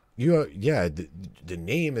 The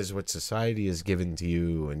name is what society has given to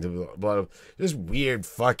you, and a lot of this weird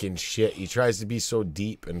fucking shit. He tries to be so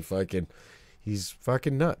deep and fucking, he's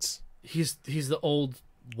fucking nuts. He's the old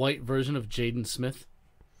white version of Jaden Smith.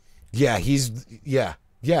 Yeah,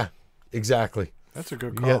 exactly. That's a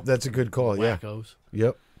good call. Yeah, that's a good call. Yeah. Wackos.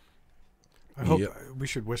 Yep. I hope Yep. we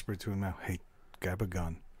should whisper to him now. Hey, grab a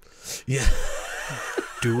gun. Yeah.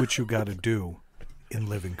 Do what you got to do in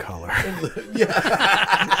living color.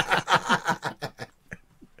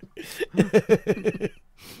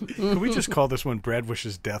 Can we just call this one Brad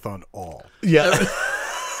wishes death on all? Yeah.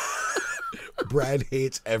 Brad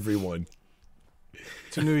hates everyone.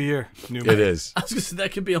 It's a new year. New It is. I was gonna say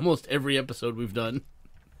that could be almost every episode we've done.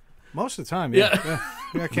 Most of the time, yeah. Yeah.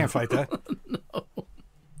 Yeah, I can't fight that. No.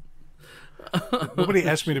 Nobody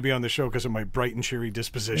asked me to be on the show because of my bright and cheery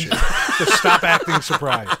disposition. So stop acting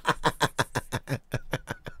surprised.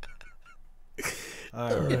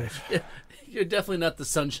 All right. You're definitely not the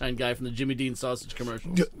sunshine guy from the Jimmy Dean sausage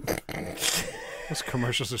commercials. Those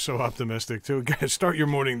commercials are so optimistic, too. Guys, start your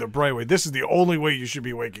morning the bright way. This is the only way you should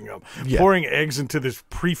be waking up. Yeah. Pouring eggs into this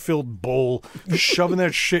pre-filled bowl, shoving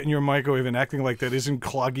that shit in your microwave and acting like that isn't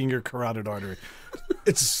clogging your carotid artery.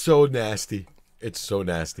 It's so nasty. It's so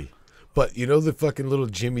nasty. But you know the fucking little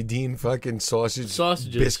Jimmy Dean fucking sausages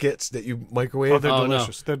biscuits that you microwave? Oh, they're Oh, no.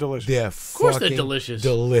 delicious. They're delicious. They're Of course they're fucking delicious.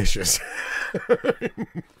 delicious.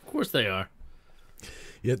 Of course they are.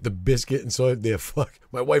 Yeah, the biscuit and soy, they're fuck.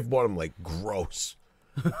 My wife bought them like gross.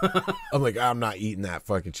 I'm like, I'm not eating that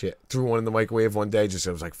fucking shit. Threw one in the microwave one day, just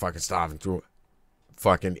I was like fucking starving. Threw it.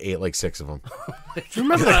 Fucking ate like 6 of them. Do you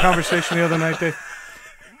remember that conversation the other night, Dave?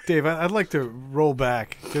 Dave, I'd like to roll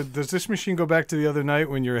back. Does this machine go back to the other night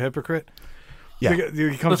when you're a hypocrite? Yeah.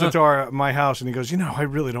 He comes into my house and he goes, I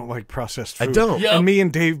really don't like processed food. I don't. Yeah. And me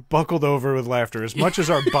and Dave buckled over with laughter. As much as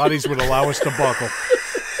our bodies would allow us to buckle,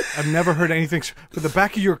 I've never heard anything. But the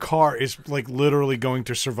back of your car is like literally going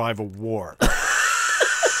to survive a war.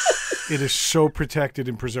 It is so protected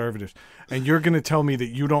in preservatives. And you're going to tell me that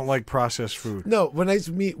you don't like processed food. No, what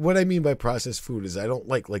I mean by processed food is I don't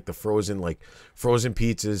like the frozen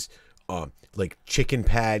pizzas, like chicken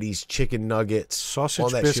patties, chicken nuggets, all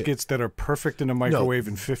Sausage that biscuits that are perfect in a microwave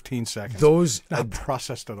in 15 seconds. Those Not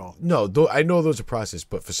processed at all. no, I know those are processed,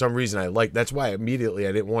 but for some reason that's why immediately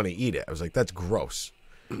I didn't want to eat it. I was like, that's gross,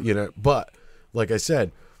 But like I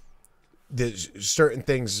said, there's certain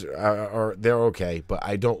things are they're okay, but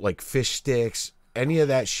I don't like fish sticks, any of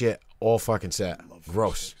that shit. All fucking set.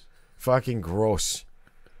 Gross. Fucking gross.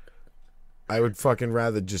 I would fucking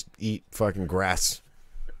rather just eat fucking grass.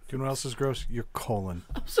 Do you know what else is gross? Your colon.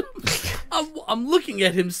 I'm looking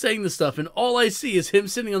at him saying this stuff, and all I see is him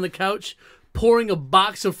sitting on the couch, pouring a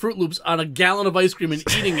box of Fruit Loops on a gallon of ice cream and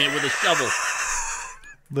eating it with a shovel.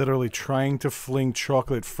 Literally trying to fling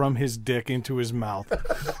chocolate from his dick into his mouth.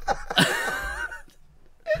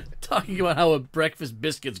 Talking about how a breakfast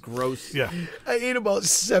biscuit's gross. Yeah. I ate about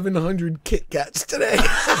 700 Kit Kats today.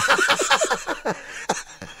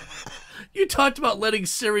 You talked about letting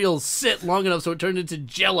cereal sit long enough so it turned into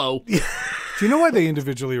Jell-O. Do you know why they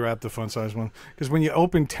individually wrap the fun size one? Because when you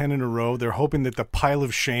open 10 in a row, they're hoping that the pile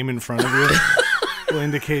of shame in front of you will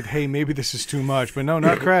indicate, hey, maybe this is too much. But no,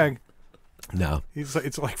 not Craig. No.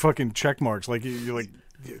 It's like fucking check marks. Like you're like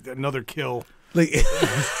another kill. Like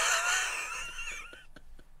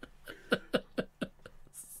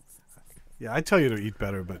Yeah, I tell you to eat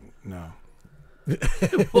better, but no.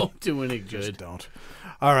 It won't do any Just good. don't.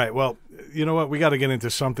 All right. Well, you know what? We got to get into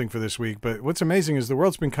something for this week. But what's amazing is the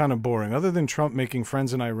world's been kind of boring. Other than Trump making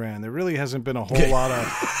friends in Iran, there really hasn't been a whole lot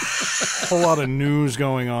of news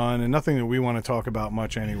going on, and nothing that we want to talk about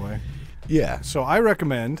much anyway. yeah. So I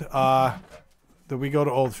recommend that we go to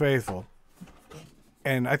Old Faithful,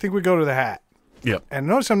 and I think we go to the Hat. Yep. And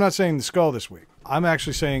notice I'm not saying the Skull this week. I'm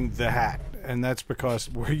actually saying the Hat, and that's because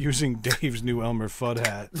we're using Dave's new Elmer Fudd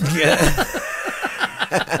hat. Yeah.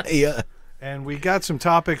 Yeah. And we got some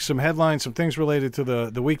topics, some headlines, some things related to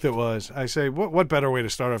the week that was. I say, what better way to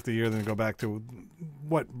start off the year than to go back to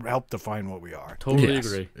what helped define what we are? Totally Yes,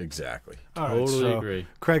 agree. Exactly. All right, Totally so, agree.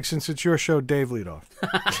 Craig, since it's your show, Dave, lead off.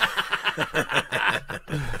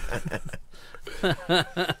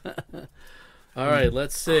 All right,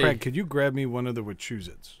 let's see. Craig, could you grab me one of the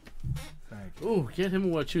Wachusets? Thank you. Ooh, get him a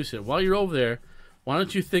Wachusett. While you're over there, why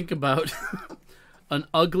don't you think about an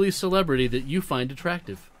ugly celebrity that you find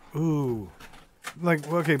attractive? Ooh. Like,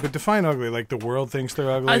 okay, but define ugly. Like the world thinks they're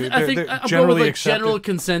ugly. I think They're I'm going generally with like accepted. general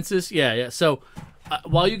consensus. Yeah, yeah. So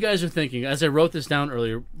while you guys are thinking, as I wrote this down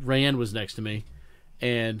earlier, Rayanne was next to me,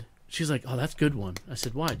 and she's like, "Oh, that's a good one." I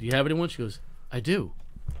said, "Why? Do you have anyone?" She goes, "I do."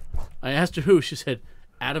 I asked her who. She said,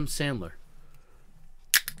 "Adam Sandler."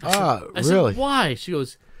 I really? said, "Why?" She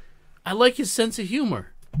goes, "I like his sense of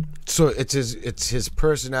humor." So it's his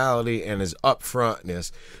personality and his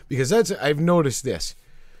upfrontness, because I've noticed this.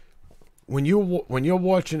 When you're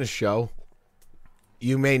watching a show,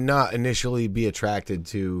 you may not initially be attracted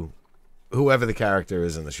to whoever the character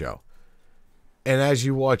is in the show. And as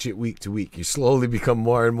you watch it week to week, you slowly become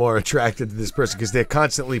more and more attracted to this person because they're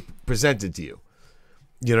constantly presented to you.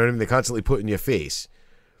 You know what I mean? They're constantly put in your face.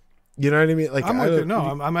 You know what I mean? Like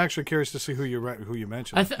I'm actually curious to see who you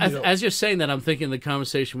mentioned. As you're saying that, I'm thinking the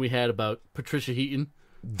conversation we had about Patricia Heaton.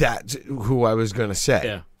 That's who I was going to say.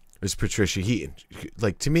 Yeah. Is Patricia Heaton.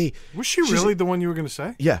 Like, to me... Was she really the one you were going to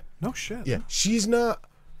say? Yeah. No shit. Yeah. She's not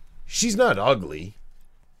ugly.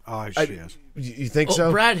 Oh, she is. You think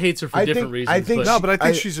so? Brad hates her for different reasons. I think but I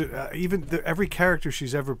think she's every character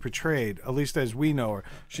she's ever portrayed, at least as we know her,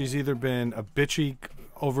 she's either been a bitchy,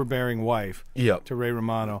 overbearing wife to Ray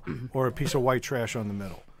Romano or a piece of white trash on the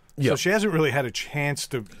middle. So she hasn't really had a chance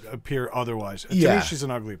to appear otherwise. To me, she's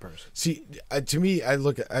an ugly person. See, to me, I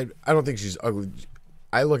don't think she's ugly.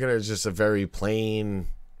 I look at her as just a very plain,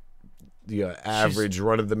 average,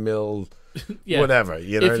 run-of-the-mill, whatever.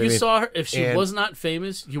 You know what I mean? If you saw her, if she was not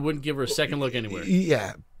famous, you wouldn't give her a second look anywhere.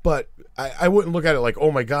 Yeah, but I wouldn't look at it like,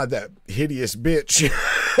 oh my God, that hideous bitch.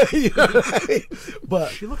 You know what I mean?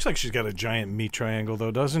 But she looks like she's got a giant meat triangle,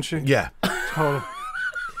 though, doesn't she? Yeah. Totally.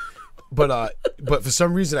 But for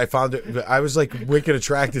some reason I found it. I was like wicked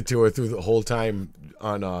attracted to her through the whole time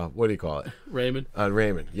on what do you call it? Raymond. On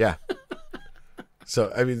Raymond, yeah.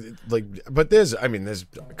 So I mean, like, but there's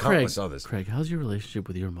countless others. Craig, how's your relationship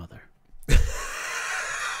with your mother?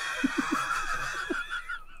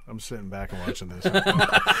 I'm sitting back and watching this.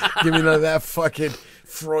 Give me none of that fucking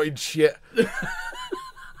Freud shit.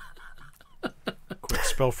 Quick,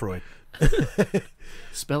 spell Freud.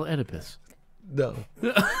 Spell Oedipus. No.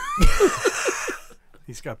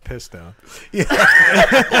 He's got pissed down. Yeah.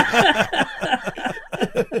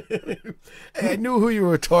 Hey, I knew who you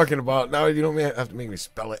were talking about. Now you don't have to make me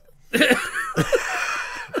spell it. He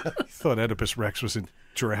thought Oedipus Rex was in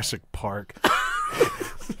Jurassic Park.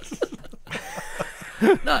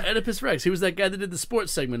 No, Oedipus Rex. He was that guy that did the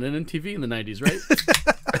sports segment on MTV in the 90s, right?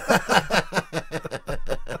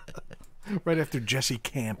 Right after Jesse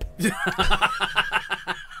Camp.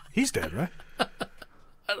 He's dead, right?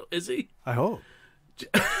 Is he? I hope.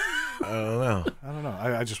 I don't know.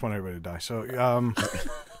 I just want everybody to die. So,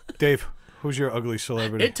 Dave, who's your ugly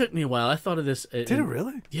celebrity? It took me a while. I thought of this. Did it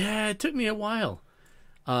really? Yeah, it took me a while.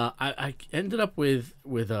 I ended up with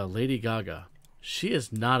Lady Gaga. She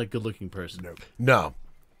is not a good-looking person. No.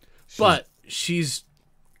 But she's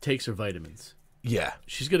takes her vitamins. Yeah.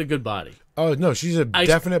 She's got a good body. Oh, no, she's a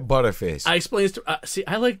definite butterface. I explained to see,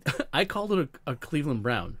 I called it a Cleveland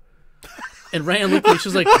Brown. And Ryan looked at me, she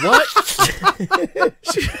was like, what?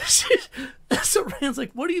 So Ryan's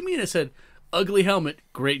like, what do you mean? I said, ugly helmet,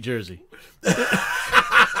 great jersey.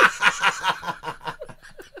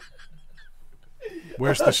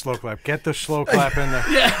 Where's the slow clap? Get the slow clap in there.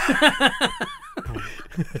 Yeah.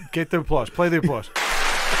 Get the applause. Play the applause.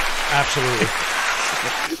 Absolutely.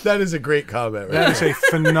 That is a great comment. Right? That is a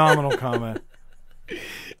phenomenal comment.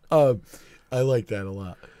 I like that a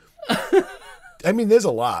lot. I mean, there's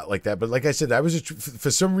a lot like that, but like I said, for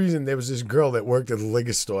some reason there was this girl that worked at the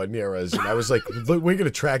liquor store near us, and I was like, we're gonna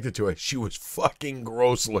attracted to her. She was fucking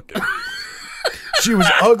gross looking. She was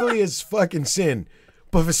ugly as fucking sin,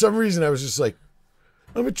 but for some reason I was just like,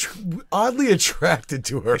 I'm oddly attracted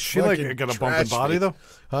to her. Is she like got a bumping body though?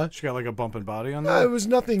 Huh? She got like a bumping body on there. It was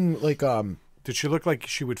nothing like Did she look like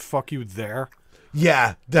she would fuck you there?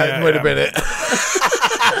 Yeah, that might have been it.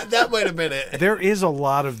 That might have been it. There is a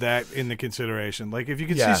lot of that in the consideration. Like, if you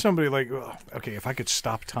could see somebody like, okay, if I could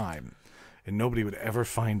stop time and nobody would ever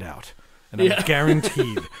find out, and I'm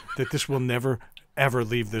guaranteed that this will never, ever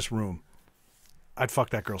leave this room, I'd fuck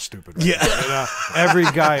that girl stupid. Right? Yeah. Every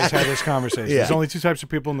guy has had this conversation. Yeah. There's only two types of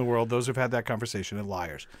people in the world, those who've had that conversation and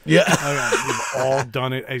liars. Yeah. We've all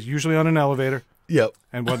done it, usually on an elevator. Yep.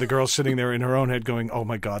 And while the girl's sitting there in her own head going, oh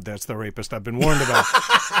my God, that's the rapist I've been warned about.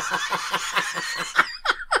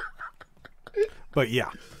 But yeah,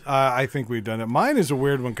 I think we've done it. Mine is a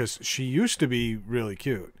weird one because she used to be really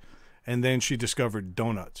cute. And then she discovered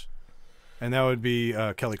donuts. And that would be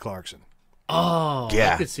Kelly Clarkson. Oh,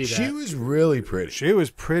 yeah. I could see that. She was really pretty. She was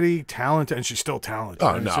pretty talented, and she's still talented.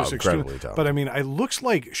 Oh, no, incredibly talented. But I mean, it looks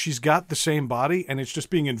like she's got the same body, and it's just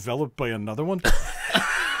being enveloped by another one.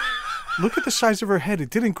 Look at the size of her head. It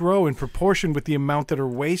didn't grow in proportion with the amount that her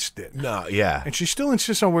waist did. No, yeah. And she still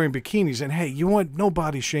insists on wearing bikinis. And hey, you want no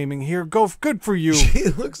body shaming here? Good for you. She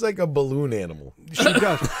looks like a balloon animal. She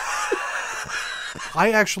does.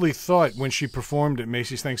 I actually thought when she performed at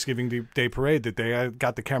Macy's Thanksgiving Day Parade that they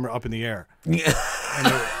got the camera up in the air. Yeah.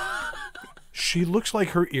 She looks like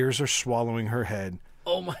her ears are swallowing her head.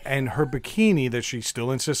 Oh my! And her bikini that she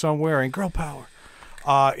still insists on wearing, girl power.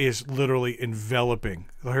 is literally enveloping.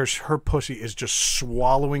 Her pussy is just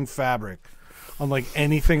swallowing fabric, unlike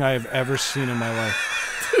anything I have ever seen in my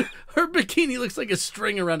life. Her bikini looks like a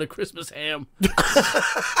string around a Christmas ham.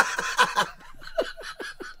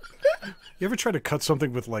 You ever try to cut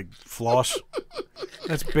something with, like, floss?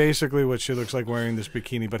 That's basically what she looks like wearing this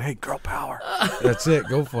bikini. But, hey, girl power. That's it.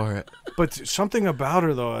 Go for it. But something about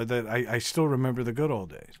her, though, that I still remember the good old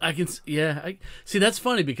days. See, that's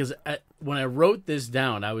funny because when I wrote this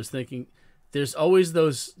down, I was thinking there's always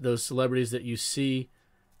those celebrities that you see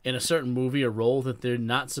in a certain movie or role that they're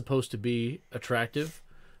not supposed to be attractive,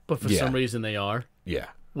 but for some reason they are. Yeah.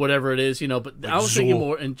 Whatever it is, But Like I was Zool. thinking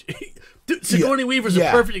more. And Sigourney Weaver's a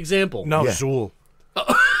perfect example. No, Yeah. Zool.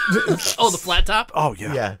 Oh, the flat top. Oh,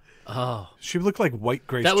 yeah. Yeah. Oh, She looked like white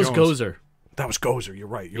Grace that was Jones. Gozer. That was Gozer. You're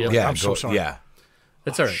right. You're Yeah. right. Yeah. I'm so sorry. Yeah.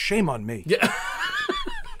 That's all right. Shame on me. Yeah.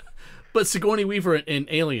 But Sigourney Weaver in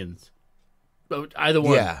Aliens, either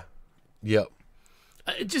one. Yeah. Yep.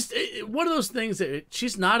 One of those things that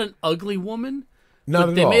she's not an ugly woman. Not But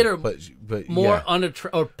at they all. made her but more yeah.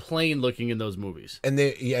 or plain looking in those movies. And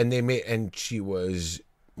they made, and she was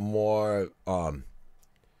more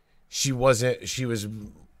she was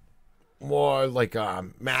more like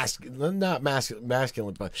masculine, not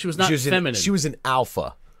masculine, but She was not feminine. She was an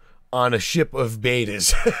alpha on a ship of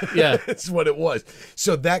betas. Yeah. That's what it was.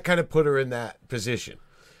 So that kind of put her in that position.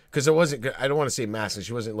 Because it wasn't, I don't want to say masculine.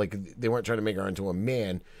 She wasn't like, they weren't trying to make her into a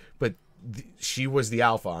man, but she was the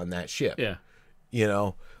alpha on that ship. Yeah.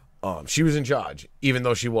 She was in charge, even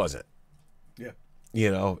though she wasn't.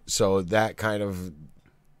 Yeah. So that kind of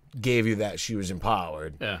gave you that she was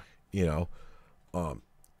empowered. Yeah.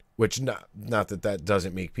 Which not that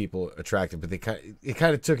doesn't make people attractive, but it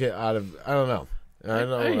kind of took it out of, I don't know. I don't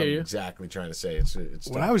know I what hear I'm you. exactly trying to say. It's When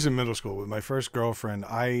tough. I was in middle school with my first girlfriend,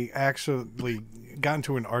 I actually got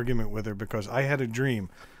into an argument with her because I had a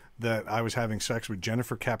dream that I was having sex with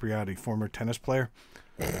Jennifer Capriati, former tennis player.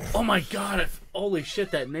 Oh my God! Holy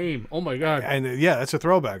shit! That name. Oh my God. And yeah, that's a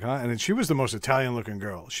throwback, huh? And she was the most Italian-looking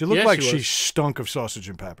girl. She looked Yeah, like she she was. stunk of sausage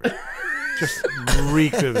and pepper. Just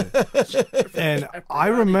reeked of it. And I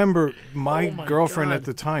remember my Oh my girlfriend God. at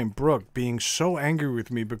the time, Brooke, being so angry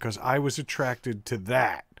with me because I was attracted to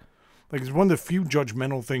that. Like, it's one of the few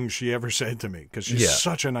judgmental things she ever said to me because she's Yeah.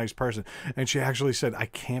 such a nice person. And she actually said, I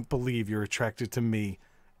can't believe you're attracted to me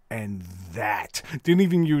and that. Didn't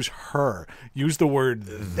even use her. Use the word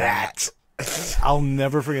that. I'll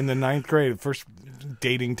never forget in the 9th grade, the first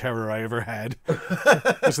dating terror I ever had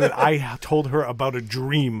was that I told her about a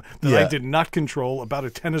dream that I Yeah. did not control about a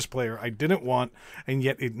tennis player I didn't want, and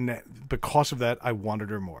yet because of that, I wanted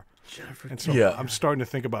her more. And so Yeah. I'm starting to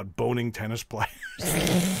think about boning tennis players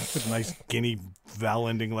with nice Guinea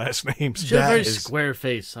vowel-ending last names. She had a very is- square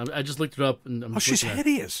face. I just looked it up, and I'm Oh, she's looking at it.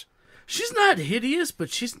 hideous. She's not hideous, but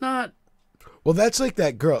she's not. Well, that's like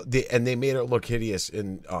that girl, and they made her look hideous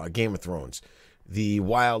in Game of Thrones. The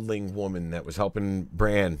wildling woman that was helping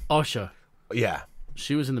Bran. Osha. Yeah,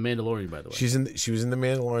 She was in The Mandalorian, by the way. she was in The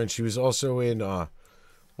Mandalorian. She was also in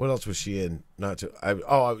what else was she in?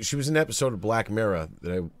 She was in an episode of Black Mirror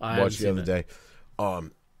that I haven't watched the seen other day.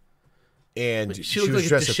 And she she looked was like a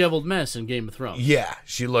dressed up. disheveled mess in Game of Thrones. Yeah,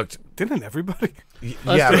 she looked. Didn't everybody?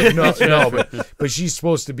 Yeah, but no, but she's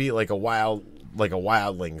supposed to be like a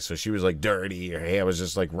wildling. So she was like dirty. Her hair was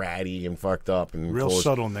just like ratty and fucked up and Real clothes.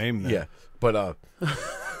 subtle name there. Yeah, but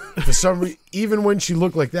for some reason, even when she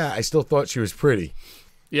looked like that, I still thought she was pretty.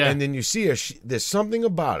 Yeah. And then you see her. There's something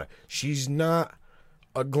about her. She's not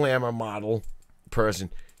a glamour model person.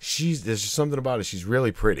 There's just something about her. She's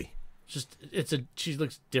really pretty. She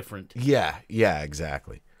looks different. Yeah,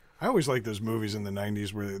 exactly. I always like those movies in the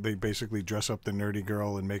 90s where they basically dress up the nerdy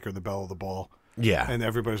girl and make her the belle of the ball. Yeah, And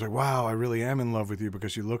everybody's like, wow, I really am in love with you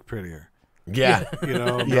because you look prettier. yeah, You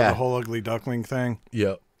know, Yeah. the whole ugly duckling thing.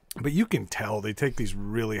 yeah. But you can tell they take these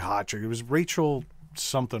really hot chicks. It was Rachel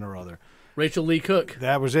something or other. Rachel Lee Cook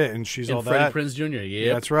That was it. And she's all and Freddie that. Prinze Jr. Yeah,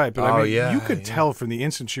 Yeah. that's right. But Oh, I mean, yeah, you could yeah. tell from the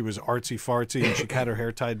instant she was artsy fartsy and she had her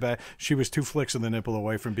hair tied back. She was 2 flicks of the nipple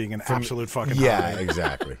away from being an absolute fucking Yeah, hottie.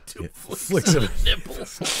 exactly. Yeah. Flicks of of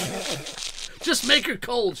nipples. Just make her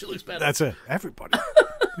cold. She looks better. That's it. Everybody.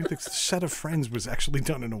 The set of Friends was actually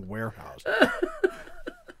done in a warehouse.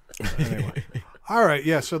 Anyway. All right.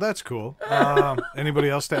 Yeah, so that's cool. Anybody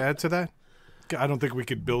else to add to that? I don't think we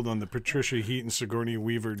could build on the Patricia Heaton, Sigourney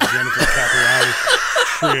Weaver, Jennifer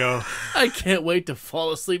Capriati trio. I can't wait to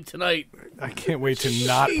fall asleep tonight. I can't wait to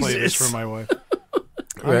not play this Jesus. for my wife.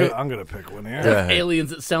 Right. I'm gonna pick one here. Yeah.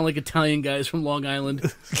 Aliens that sound like Italian guys from Long Island.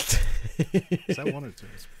 Is that one or two?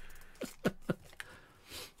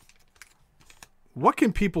 what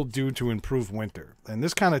can people do to improve winter? And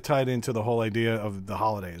this kind of tied into the whole idea of the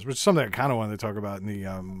holidays, which is something I kind of wanted to talk about in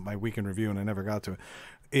the my weekend review, and I never got to it.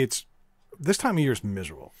 It's this time of year is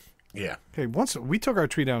miserable. Yeah. Okay, once we took our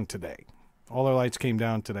tree down today, all our lights came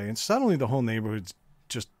down today, and suddenly the whole neighborhood's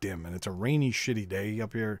just dim, and it's a rainy, shitty day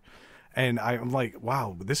up here. And I'm like,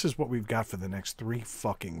 wow, this is what we've got for the next 3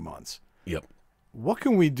 fucking months. Yep. What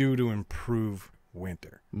can we do to improve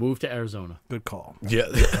winter? Move to Arizona. Good call. Yeah.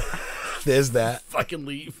 There's that. Fucking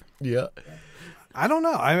leave. Yeah. I don't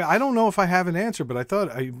know. I don't know if I have an answer, but I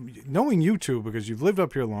thought, knowing you two, because you've lived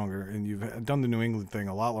up here longer and you've done the New England thing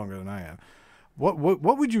a lot longer than I have, what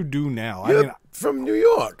would you do now? You're I mean, from New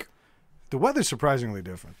York. the weather's surprisingly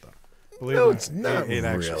different, though. Believe No, it or it's not it really.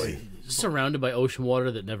 actually. Surrounded by ocean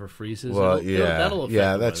water that never freezes. Well, That'll affect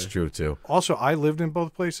yeah, the that's weather. true too. Also, I lived in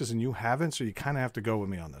both places and you haven't, so you kind of have to go with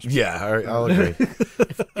me on this one. Yeah, I'll agree.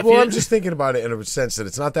 Well, I'm just thinking about it in a sense that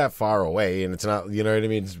it's not that far away, and it's not, you know what I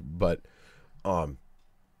mean. But,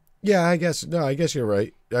 yeah, I guess you're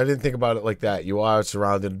right. I didn't think about it like that. You are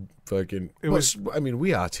surrounded, fucking. I mean,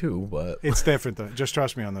 we are too, but It's different, though. Just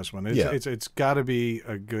trust me on this one. Yeah. It's got to be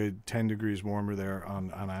a good 10 degrees warmer there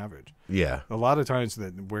on average. yeah, A lot of times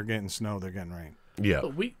that we're getting snow, they're getting rain. yeah,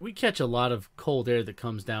 But we catch a lot of cold air that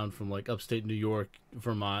comes down from like upstate New York,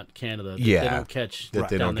 Vermont, Canada. That Yeah, they don't catch that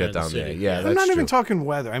they don't get there in the down there. city. Yeah, I'm that's not true. even talking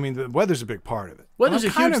weather. I mean, the weather's a big part of it. Weather's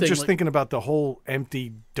I'm a kind huge of thing, just like- thinking about the whole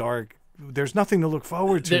empty, dark. There's nothing to look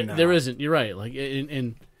forward to now. There isn't. You're right. Like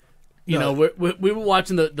in you know, we were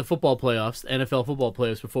watching the football playoffs, NFL football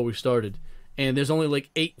playoffs before we started, and there's only like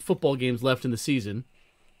 8 football games left in the season,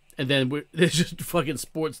 and then there's just fucking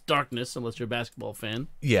sports darkness unless you're a basketball fan.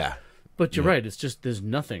 Yeah, But you're right. It's just there's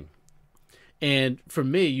nothing. And for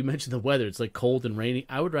me, you mentioned the weather. It's like cold and rainy.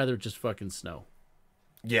 I would rather just fucking snow.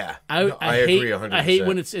 yeah. I agree hate 100%. I hate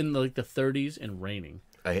when it's in like the 30s and raining.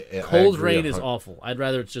 I Cold agree rain is 100%. awful. I'd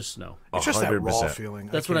rather it's just snow. It's just that raw 100%. feeling.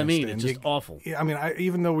 That's what I can't mean. stand. It's just awful. Yeah, I mean,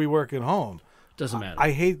 even though we work at home, Doesn't matter.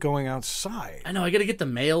 I hate going outside. I know. I got to get the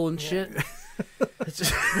mail and shit. It's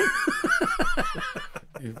just,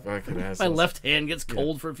 You fucking my assholes. left hand gets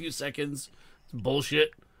cold for a few seconds. It's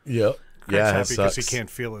bullshit. Yep. Craig's Yeah, it happy because he sucks. can't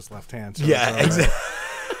feel his left hand. So Yeah, it's all right. exactly.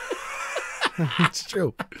 It's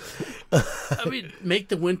true. I mean, make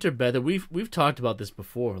the winter better. We've talked about this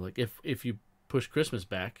before. Like if you push Christmas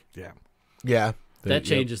back, Yeah. Yeah. That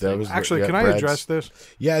changes things. Actually, yeah, can I Brad's- address this?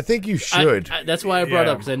 Yeah, I think you should. that's why I brought it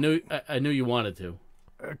Yeah. up because I knew you wanted to.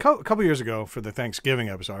 A couple years ago for the Thanksgiving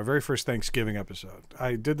episode, our very first Thanksgiving episode,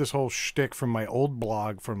 I did this whole shtick from my old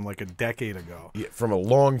blog from like a decade ago. Yeah, from a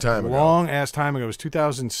long time ago. Long ass time ago. It was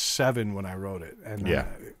 2007 when I wrote it. And Yeah.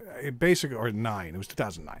 it basically, or 9. It was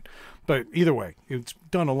 2009. But either way, it's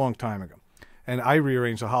done a long time ago. And I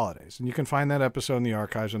rearranged the holidays. And you can find that episode in the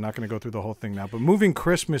archives. I'm not going to go through the whole thing now. But moving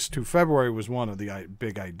Christmas to February was one of the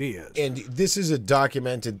big ideas. And this is a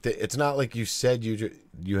documented. It's not like you said you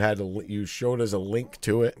showed us a link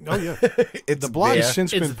to it. Oh yeah, It's the blog's there.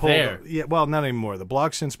 since It's been pulled. there. Yeah, well, not anymore. The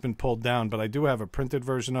blog's since been pulled down, but I do have a printed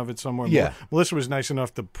version of it somewhere. Yeah. Melissa was nice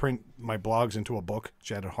enough to print my blogs into a book.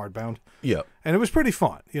 She had it hardbound, Yep. and it was pretty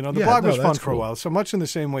fun. You know, the Yeah, blog no, was fun that's for a cool. while. So much in the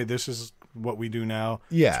same way this is what we do now.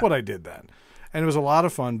 Yeah. It's what I did then, and it was a lot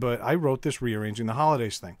of fun. But I wrote this rearranging the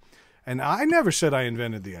holidays thing, and I never said I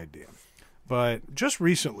invented the idea, but just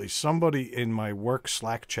recently somebody in my work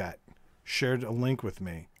Slack chat shared a link with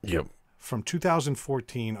me Yep. from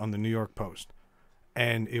 2014 on the New York Post.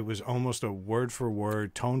 And it was almost a word for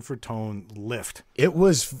word, tone for tone lift. It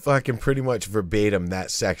was fucking pretty much verbatim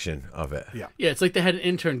that section of it. Yeah. Yeah, it's like they had an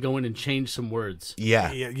intern go in and change some words.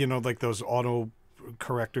 Yeah. Yeah, you know, like those auto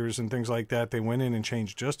correctors and things like that. They went in and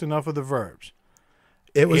changed just enough of the verbs.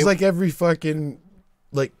 It was It- like every fucking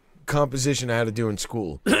like composition I had to do in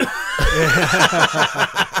school.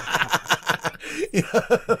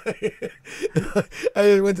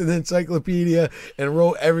 I went to the encyclopedia and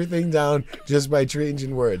wrote everything down just by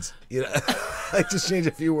changing words. You know, I just change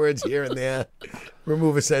a few words here and there,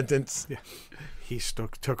 remove a sentence. He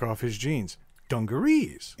took off his jeans.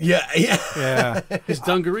 Dungarees. Yeah, yeah. Yeah. His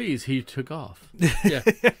dungarees he took off. Yeah.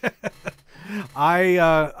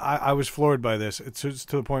 I was floored by this. It's to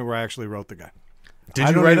the point where I actually wrote the guy. Did I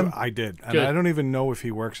you don't write even- him? I did, and Good. I don't even know if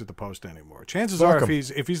he works at the Post anymore. Chances Fuck are, him.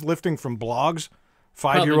 if he's lifting from blogs,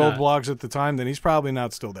 5-year-old not. blogs at the time, then he's probably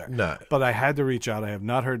not still there. No. But I had to reach out. I have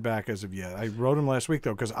not heard back as of yet. I wrote him last week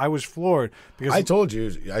though because I was floored because I told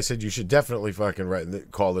you. I said you should definitely fucking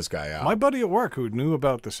call this guy out. my buddy at work who knew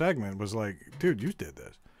about the segment was like, "Dude, you did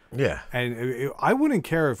this." Yeah. And I wouldn't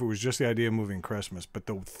care if it was just the idea of moving Christmas, but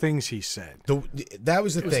the things he said. That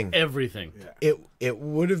was the It was thing. everything. It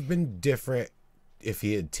would have been different if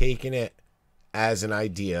he had taken it as an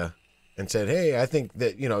idea and said, "Hey, I think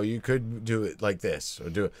that you could do it like this or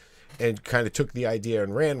do it," and kind of took the idea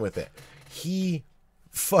and ran with it. He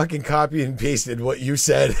fucking copied and pasted what you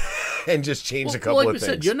said and just changed a couple like of we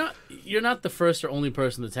things. said, you're not the first or only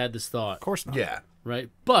person that's had this thought. Of course not. Yeah. Right?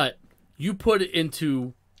 But you put it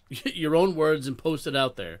into your own words and posted it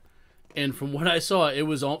out there. And from what I saw, it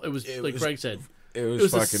was like Greg said, It it was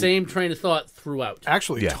was the fucking same train of thought throughout.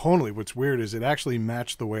 Actually, Yeah. totally. What's weird is it actually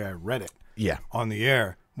matched the way I read it yeah. on the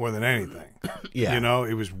air more than anything. Yeah.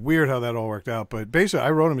 It was weird how that all worked out. But basically,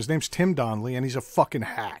 I wrote him. His name's Tim Donnelly, and he's a fucking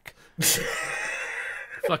hack.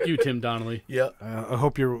 Fuck you, Tim Donnelly. Yeah. I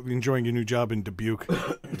hope you're enjoying your new job in Dubuque.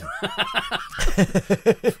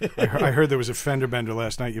 I heard there was a fender bender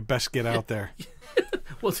last night. You best get out there.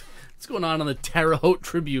 What's going on the Terre Haute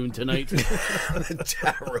Tribune tonight? The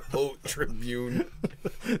Terre Haute Tribune.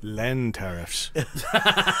 Len tariffs.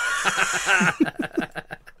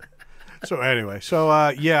 So anyway,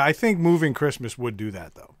 yeah, I think moving Christmas would do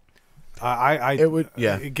that though. It would,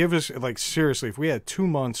 yeah. It give us like seriously, if we had 2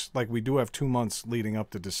 months, like we do have 2 months leading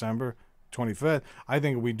up to December 25th, I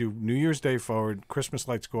think if we do New Year's Day forward, Christmas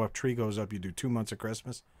lights go up, tree goes up, you do 2 months of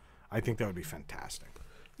Christmas. I think that would be fantastic.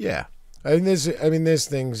 Yeah. I mean, there's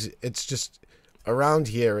things. It's just around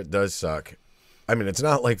here. It does suck. I mean, it's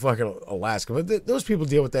not like fucking Alaska, but those people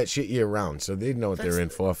deal with that shit year round, so they know what they're in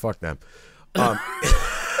for. Fuck them.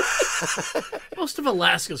 Most of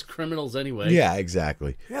Alaska's criminals anyway. Yeah,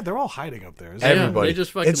 exactly. Yeah, they're all hiding up there. Everybody. they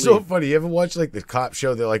just fucking it's so leave. funny. You ever watch like the cop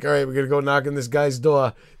show? They're like, "All right, we're gonna go knock on this guy's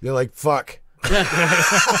door." They're like, "Fuck."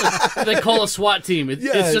 They call a SWAT team. It's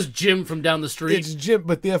just Jim from down the street. It's Jim,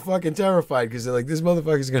 but they're fucking terrified because they're like, "This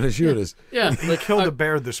motherfucker's gonna shoot us." Yeah, They killed a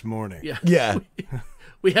bear this morning. yeah. Yeah.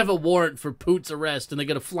 We have a warrant for Poot's arrest, and they're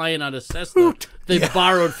going to fly in on a Cessna they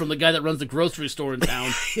borrowed from the guy that runs the grocery store in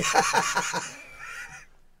town.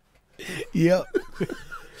 Yep.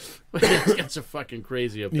 These guys are fucking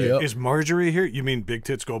crazy up there. Yep. Is Marjorie here? You mean Big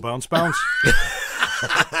Tits Go Bounce Bounce?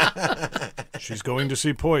 She's going to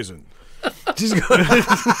see Poison. Just go.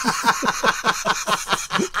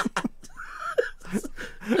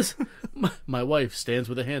 My wife stands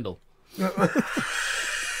with a handle.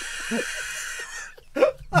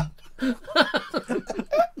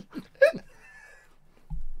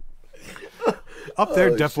 Up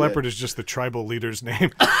there, Def Leppard is just the tribal leader's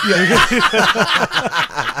name. Let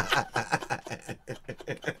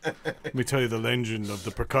me tell you the legend of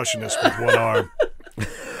the percussionist with one arm.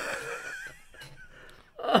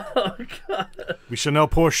 Oh, God. We shall now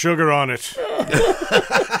pour sugar on it.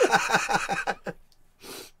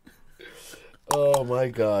 Oh my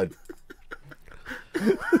God.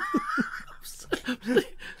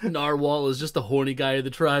 Narwhal is just the horny guy of the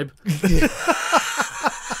tribe.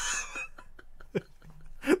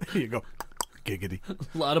 There you go. Giggity.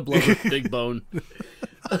 A lot of blood with big bone.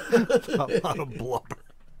 A lot of blubber.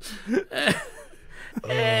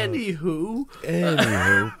 Anywho.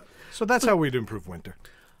 So that's how we'd improve winter.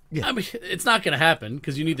 I mean, it's not going to happen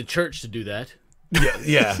because you need the church to do that.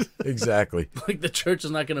 Yeah, exactly. Like, the church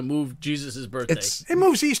is not going to move Jesus' birthday. It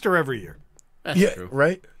moves Easter every year. That's Yeah, true.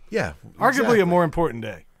 right? Yeah. Arguably exactly. a more important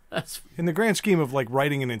day. That's In the grand scheme of like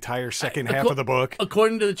writing an entire second half of the book.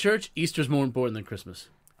 According to the church, Easter's more important than Christmas.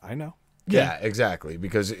 I know. Yeah, exactly.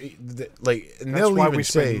 Because, and That's they'll why even we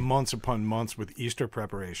say, spend months upon months with Easter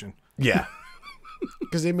preparation. yeah.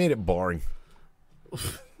 Because they made it boring.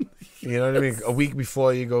 You know what I mean? A week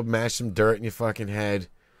before, you go mash some dirt in your fucking head.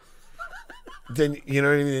 Then, you know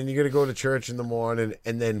what I mean? Then you got to go to church in the morning,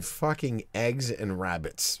 and then fucking eggs and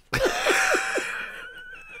rabbits.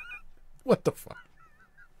 What the fuck?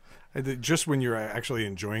 Just when you're actually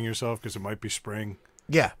enjoying yourself, because it might be spring.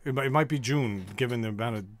 Yeah. It might be June, given the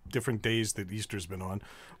amount of different days that Easter's been on.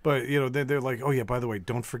 But, they're like, oh, yeah, by the way,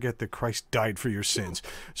 don't forget that Christ died for your sins.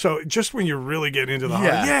 So just when you're really getting into the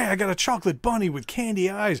heart, yeah, I got a chocolate bunny with candy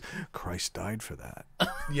eyes. Christ died for that.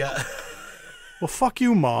 Yeah. Well, fuck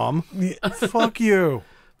you, Mom. Fuck you.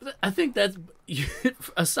 I think that's,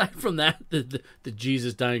 aside from that, the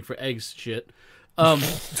Jesus dying for eggs shit, I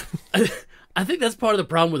think that's part of the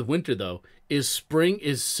problem with winter, though, is spring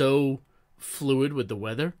is so fluid with the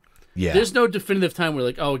weather. Yeah. There's no definitive time where,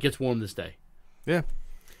 like, oh, it gets warm this day. Yeah.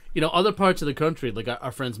 Other parts of the country, like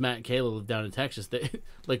our friends Matt and Kayla live down in Texas,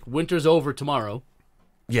 like, winter's over tomorrow,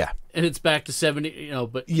 Yeah. and it's back to 70,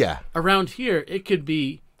 but Yeah. around here, it could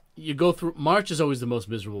be, you go through, March is always the most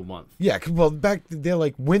miserable month. Yeah. Well, back there,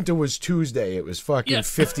 like, winter was Tuesday. It was fucking Yeah.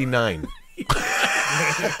 59.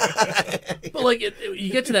 But, like,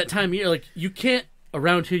 you get to that time of year, like,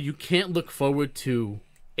 around here, you can't look forward to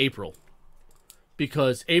April.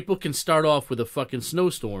 Because April can start off with a fucking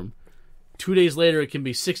snowstorm. 2 days later, it can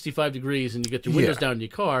be 65 degrees, and you get your windows Yeah. down in your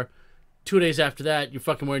car. 2 days after that, you're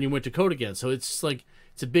fucking wearing your winter coat again. So it's just like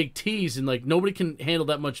it's a big tease, and like nobody can handle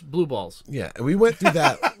that much blue balls. Yeah, and we went through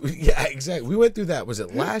that. Yeah, exactly. We went through that. Was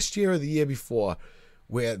it last year or the year before?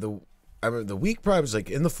 Where I remember the week prior was like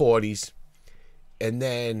in the 40s, and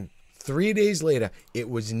then 3 days later it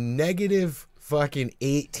was negative fucking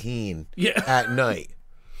 18 at night,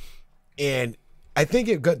 and I think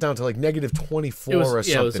it got down to like negative 24 or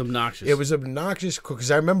something. Yeah, it was obnoxious. It was obnoxious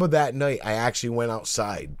because I remember that night I actually went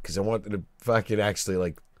outside because I wanted to fucking actually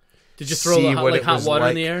like. Did you throw hot water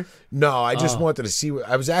in the air? No, I just wanted to see.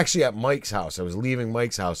 I was actually at Mike's house. I was leaving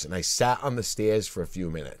Mike's house, and I sat on the stairs for a few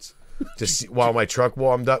minutes to see, while my truck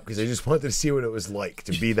warmed up because I just wanted to see what it was like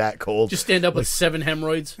to be that cold. Just stand up with 7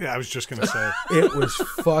 hemorrhoids. Yeah, I was just gonna say It was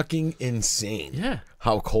fucking insane. Yeah.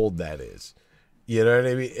 How cold that is. You know what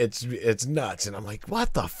I mean? It's nuts, and I'm like,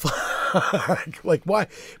 what the fuck? Like, why?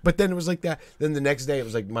 But then it was like that. Then the next day it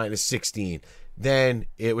was like minus 16. Then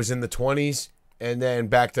it was in the 20s. And then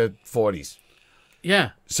back to 40s.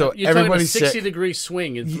 Yeah. So you're talking a everybody's 60-degree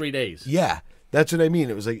swing in 3 days. Yeah, that's what I mean.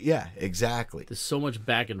 It was like, yeah, exactly. There's so much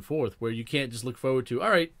back and forth where you can't just look forward to, all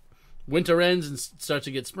right, winter ends and starts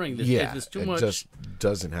to get spring. There's too much. It just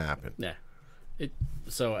doesn't happen. Yeah.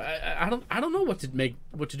 So I don't know what to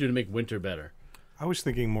do to make winter better. I was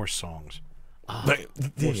thinking more songs. But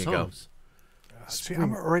there More you songs. See,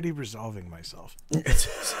 I'm already resolving myself.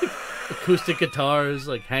 Acoustic guitars,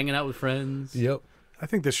 like hanging out with friends. go. Yep. I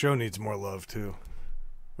think this show needs more love too.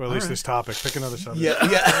 Or at least this topic. Pick another subject.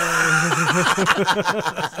 Yeah.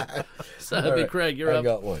 So that'd be Craig. You're I up.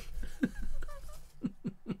 got one.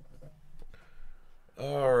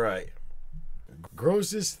 All right.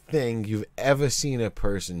 Grossest thing you've ever seen a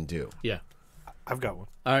person do. Yeah. I've got one.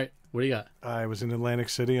 All right. What do you got? I was in Atlantic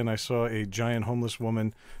City and I saw a giant homeless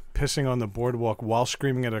woman pissing on the boardwalk while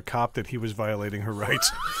screaming at a cop that he was violating her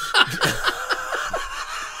rights.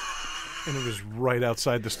 And it was right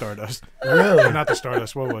outside the Stardust. Really? Not the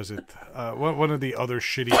Stardust. What was it? One of the other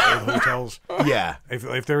shitty old hotels. Yeah.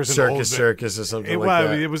 If there was an Circus or something like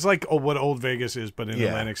that. It was like what Old Vegas is, but in Yeah.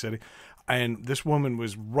 Atlantic City. And this woman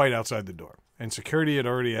was right outside the door. And security had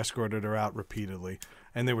already escorted her out repeatedly.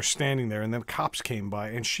 And they were standing there. And then cops came by.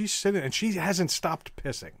 And she's sitting. And she hasn't stopped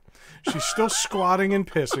pissing. She's still squatting and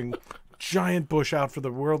pissing. Giant bush out for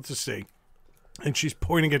the world to see. And she's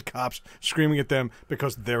pointing at cops, screaming at them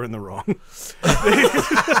because they're in the wrong.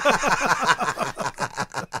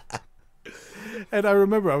 And I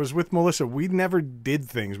remember I was with Melissa. We never did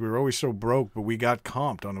things. We were always so broke, but we got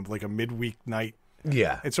comped on like a midweek night.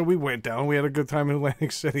 Yeah. And so we went down. We had a good time in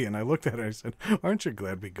Atlantic City. And I looked at her and I said, aren't you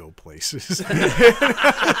glad we go places?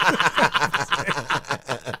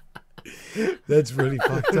 That's really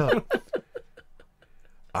fucked up.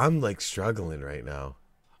 I'm like struggling right now.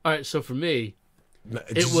 All right. So for me,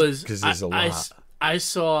 Just it was because there's a lot. I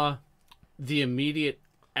saw the immediate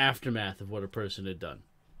aftermath of what a person had done.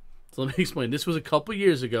 So let me explain. This was a couple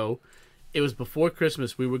years ago. It was before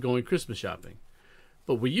Christmas. We were going Christmas shopping.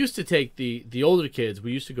 But we used to take the older kids.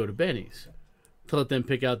 We used to go to Benny's to let them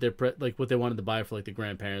pick out their like what they wanted to buy for like the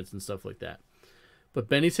grandparents and stuff like that. But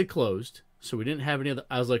Benny's had closed, so we didn't have any other.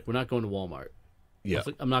 I was like, we're not going to Walmart. I Yeah. was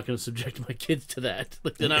like, I'm not going to subject my kids to that.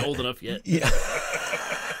 Like they're not old enough yet. Yeah.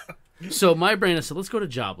 So my brain, I said, let's go to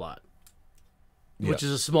Job Lot, which Yeah.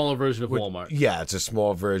 is a smaller version of Walmart. Yeah, it's a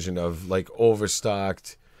small version of like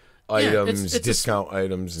overstocked items, discount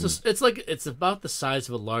items. It's about the size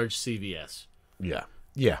of a large CVS, Yeah.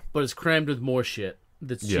 Yeah. but it's crammed with more shit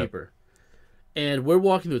that's Yeah. cheaper. And we're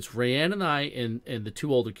walking through. It's Rayanne and I and the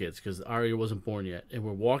two older kids because Aria wasn't born yet. And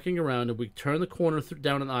we're walking around and we turn the corner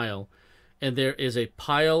down an aisle, and there is a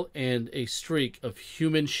pile and a streak of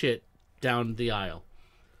human shit down the aisle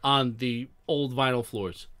on the old vinyl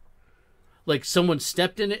floors. Like someone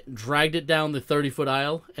stepped in it, dragged it down the 30-foot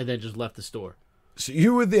aisle, and then just left the store. So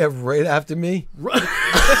you were there right after me?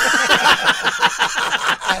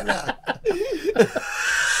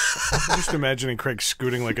 I'm just imagining Craig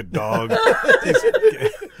scooting like a dog.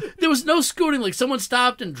 There was no scooting. Like someone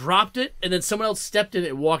stopped and dropped it, and then someone else stepped in it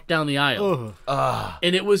and walked down the aisle.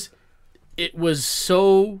 And it was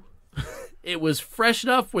so, it was fresh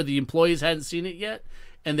enough where the employees hadn't seen it yet,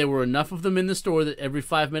 and there were enough of them in the store that every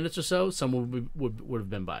 5 minutes or so, someone would have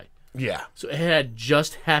been by. Yeah. So it had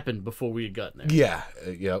just happened before we had gotten there, Yeah.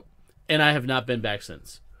 Yep. and I have not been back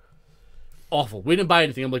since. Awful. We didn't buy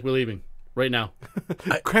anything. I'm like, we're leaving right now.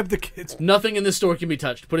 Grab the kids. Nothing in this store can be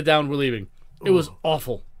touched. Put it down. We're leaving. It was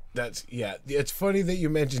awful. That's yeah. It's funny that you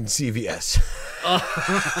mentioned CVS.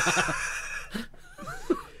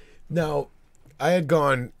 Now, I had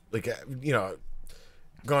gone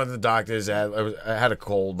gone to the doctors. I had a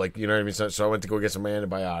cold, like you know what I mean. So I went to go get some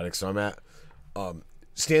antibiotics. So I'm at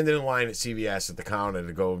standing in line at CVS at the counter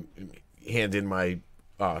to go hand in my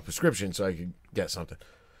prescription so I could get something.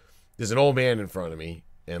 There's an old man in front of me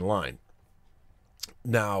in line.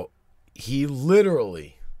 Now, he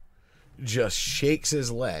literally just shakes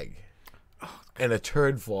his leg and a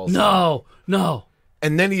turd falls out. No.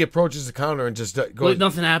 And then he approaches the counter and just goes, Wait,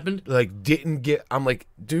 nothing happened? like, didn't get, I'm like,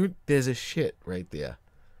 dude, there's a shit right there.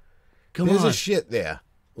 Come There's on. a shit there.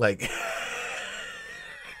 Like,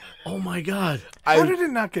 Oh, my God. How did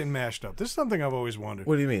it not get mashed up? This is something I've always wondered.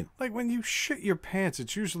 what do you mean? Like when you shit your pants,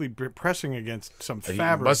 it's usually pressing against some He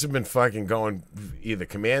fabric. must have been fucking going either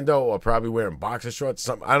commando or probably wearing boxer shorts.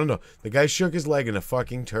 Something, I don't know. The guy shook his leg and a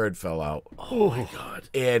fucking turd fell out. Oh, my God.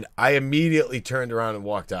 And I immediately turned around and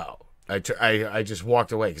walked out. I just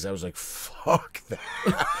walked away because I was like, fuck that.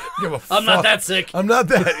 Give a fuck. I'm not that sick. I'm not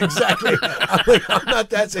that, exactly. I'm not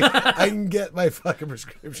that sick. I can get my fucking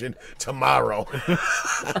prescription tomorrow.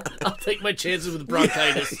 I'll take my chances with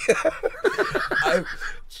bronchitis.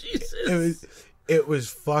 Jesus. It was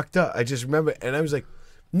fucked up. I just remember, and I was like,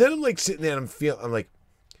 then I'm like sitting there and I'm like,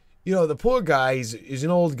 you know, the poor guy, he's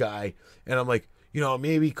an old guy, and I'm like, you know,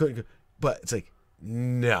 maybe he couldn't, but it's like,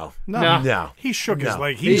 no. He shook his No.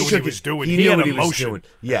 leg. He knew what he was doing. He knew had what he was emotion. doing.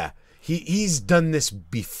 Yeah. He's done this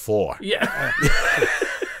before. Yeah.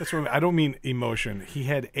 That's what I don't mean emotion. He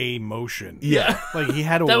had a motion. Yeah. Like he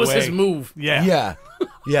had a That was way. his move. Yeah. Yeah.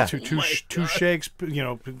 Yeah. Two shakes, you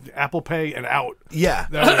know, Apple Pay and out. Yeah.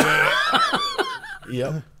 That was it.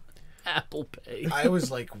 Yep. Apple Pay. I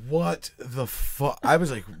was like, what the fuck? I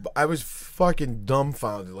was fucking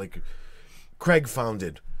dumbfounded. Like, Craig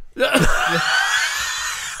founded.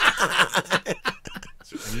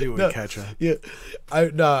 I knew it would catch on. Yeah.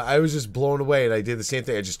 I was just blown away, and I did the same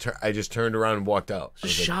thing. I just turned around and walked out. I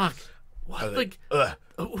was like, Shock. What? Like, ugh,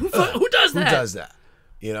 who does that? who does that?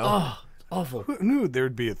 You know? Oh, awful. Who knew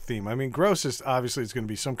there'd be a theme? I mean, grossest, obviously, it's going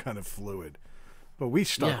to be some kind of fluid. But we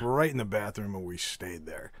stuck Yeah. right in the bathroom and we stayed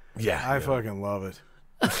there. Yeah. I fucking love it.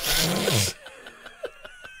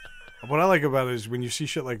 What I like about it is when you see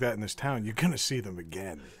shit like that in this town, you're going to see them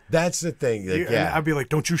again. That's the thing. Like, And yeah. I'd be like,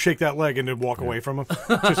 don't you shake that leg, and then walk away from them.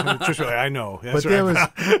 just like, I know. That's But there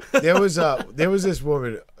right. was there was this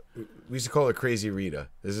woman. We used to call her Crazy Rita.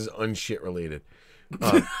 This is unshit related.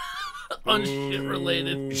 Unshit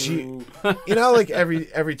related. She, you know, like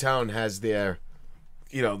every town has their,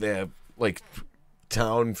 you know, their like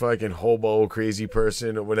town fucking hobo crazy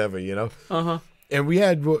person or whatever, you know. And we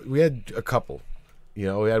had a couple. You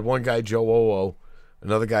know, we had one guy, Joe O,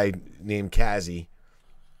 another guy named Kazzy,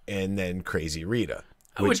 and then Crazy Rita.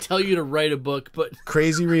 I would tell you to write a book, but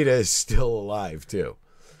Crazy Rita is still alive too.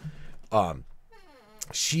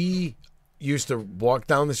 She used to walk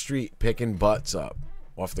down the street picking butts up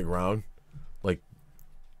off the ground, like,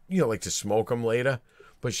 you know, like to smoke them later.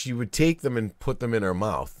 But she would take them and put them in her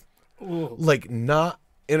mouth, like not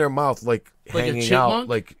in her mouth, like a hanging chipmunk? out,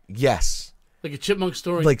 like yes. like a chipmunk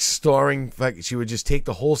story. Like storing, like she would just take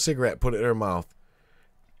the whole cigarette, put it in her mouth,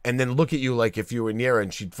 and then look at you like if you were near her,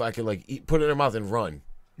 and she'd fucking like put it in her mouth and run,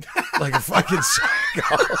 like a fucking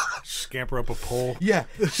psycho. Scamper up a pole. Yeah,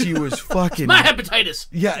 she was fucking. my hepatitis.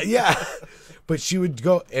 Yeah. But she would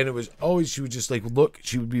go, and it was always she would just like look.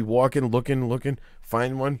 She would be walking, looking,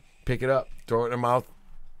 find one, pick it up, throw it in her mouth,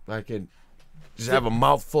 fucking just have a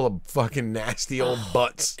mouthful of fucking nasty old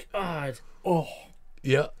butts. God.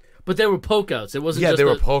 Yeah. But they were poke outs. It wasn't. Yeah, just they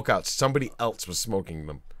were poke outs. Somebody else was smoking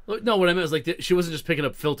them. No, what I meant was like she wasn't just picking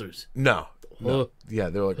up filters. No. Uh, Yeah,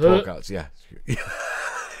 they were like poke outs. Yeah.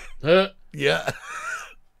 Yeah.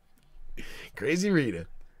 Crazy Rita.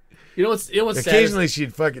 You know what's sad is- Occasionally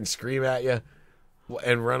she'd fucking scream at you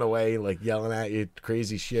and run away, like yelling at you,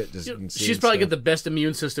 crazy shit. Just insane she's probably stuff. got the best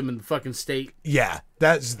immune system in the fucking state. Yeah,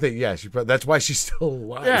 that's the thing. Yeah, that's why she's still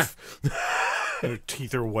alive. Yeah. And her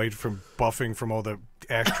teeth are white from buffing from all the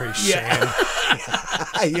ashtray sand.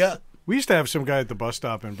 Yeah. We used to have some guy at the bus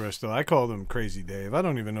stop in Bristol. I called him Crazy Dave. I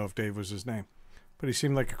don't even know if Dave was his name, but he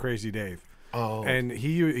seemed like a Crazy Dave. Oh. And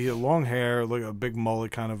he had long hair, like a big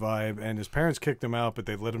mullet kind of vibe. And his parents kicked him out, but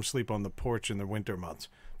they let him sleep on the porch in the winter months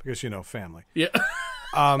because, you know, family. Yeah.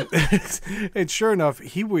 And sure enough,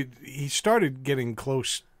 he started getting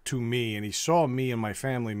close to me, and he saw me and my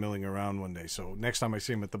family milling around one day. So next time I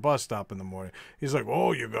see him at the bus stop in the morning, he's like,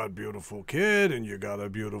 "Oh, you got a beautiful kid, and you got a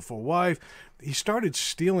beautiful wife." He started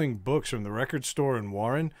stealing books from the record store in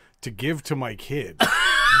Warren to give to my kid.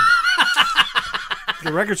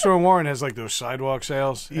 The record store in Warren has like those sidewalk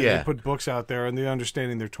sales. And Yeah. They put books out there, and the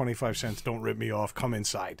understanding they're 25 cents. Don't rip me off. Come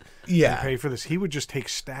inside. Yeah. And pay for this. He would just take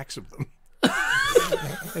stacks of them.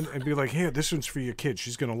 and be like, "Here, this one's for your kid.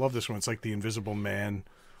 She's gonna love this one. It's like The Invisible Man."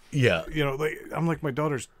 Yeah. You know, like I'm like, my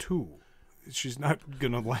daughter's 2. she's not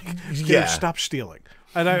gonna like. Yeah. Stop stealing.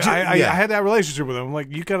 And I had that relationship with him. I'm like,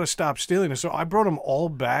 you gotta stop stealing. And so I brought them all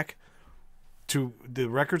back to the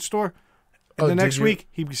record store. And the next week,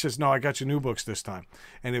 he says, no, I got you new books this time.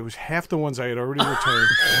 And it was half the ones I had already returned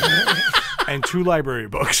and 2 library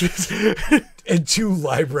books. And 2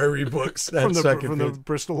 library books. That's from the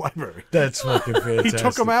Bristol Library. That's fucking fantastic. He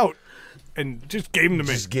took them out and just gave them to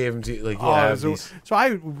me. Just gave them to you. Like, yeah, so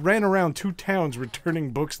I ran around 2 towns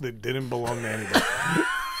returning books that didn't belong to anybody.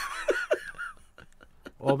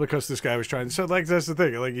 All because this guy was trying. So, like, that's the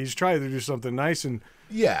thing. Like, he's trying to do something nice.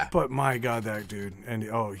 But my God, that dude. And,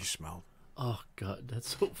 he smelled. Oh God,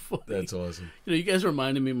 that's so funny. That's awesome. You know, you guys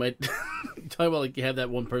reminded me. Talking about like you have that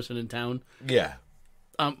one person in town. Yeah.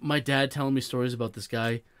 My dad telling me stories about this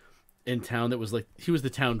guy in town that was like he was the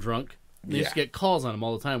town drunk. They used to get calls on him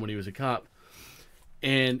all the time when he was a cop.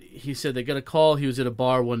 And he said they got a call. He was at a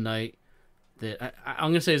bar one night. That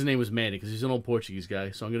I'm gonna say his name was Manny because he's an old Portuguese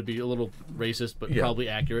guy. So I'm gonna be a little racist, but probably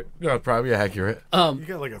accurate. Yeah, probably accurate. You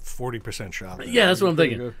got like a 40% shot. Yeah, that's what I'm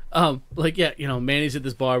thinking. Manny's at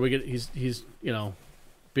this bar. He's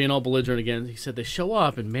being all belligerent again. He said they show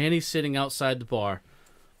up and Manny's sitting outside the bar,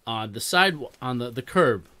 on the side on the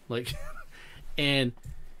curb, like, and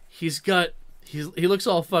he looks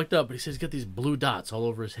all fucked up, but he says he's got these blue dots all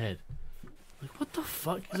over his head. Like, what the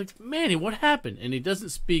fuck? He's like, Manny, what happened? And he doesn't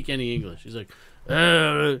speak any English. He's like,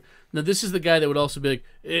 now this is the guy that would also be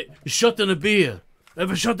like, shut in a beer.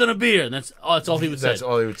 Ever shut in a beer? And that's all he would say. That's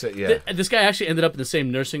all he would say, yeah. This guy actually ended up in the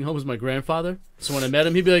same nursing home as my grandfather. So when I met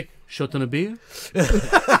him, he'd be like, shut in a beer? But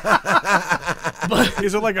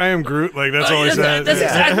is it like I am Groot? Like, that's all he said? That's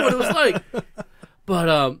exactly what it was like.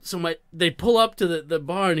 But, they pull up to the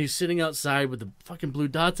bar, and he's sitting outside with the fucking blue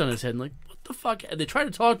dots on his head. And like, what the fuck? And they try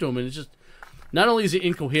to talk to him, and it's just... Not only is he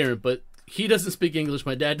incoherent, but he doesn't speak English.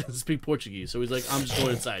 My dad doesn't speak Portuguese, so he's like, "I'm just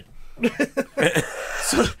going inside."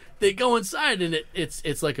 So they go inside, and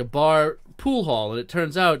it's like a bar pool hall, and it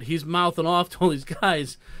turns out he's mouthing off to all these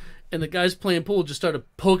guys, and the guys playing pool just started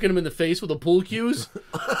poking him in the face with the pool cues.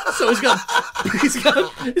 So he's got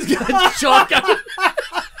chalk out.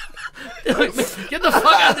 They're like, get the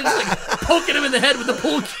fuck out! They're just like poking him in the head with the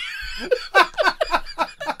pool cue.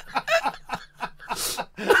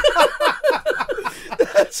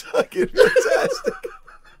 That's fucking fantastic.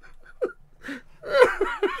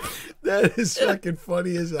 That is fucking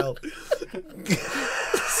funny as hell.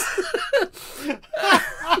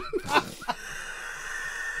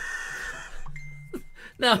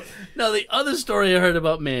 Now the other story I heard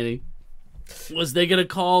about Manny was they get a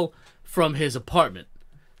call from his apartment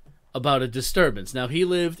about a disturbance. Now, he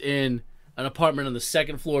lived in an apartment on the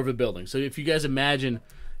second floor of a building. So if you guys imagine,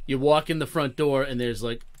 you walk in the front door and there's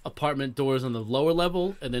like apartment doors on the lower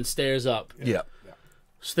level and then stairs up. Yeah.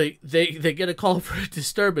 So they get a call for a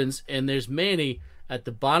disturbance, and there's Manny at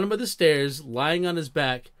the bottom of the stairs lying on his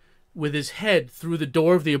back with his head through the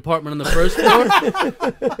door of the apartment on the first floor.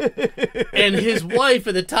 And his wife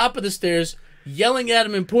at the top of the stairs yelling at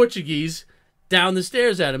him in Portuguese down the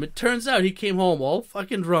stairs at him. It turns out he came home all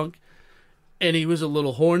fucking drunk, and he was a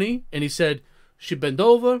little horny, and he said, she bent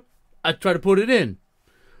over, I tried to put it in.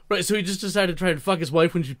 Right, so he just decided to try and fuck his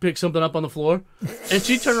wife when she picked something up on the floor. And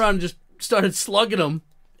she turned around and just started slugging him,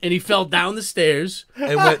 and he fell down the stairs,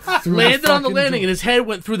 And went through landed on the fucking landing, door. and his head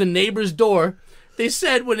went through the neighbor's door. They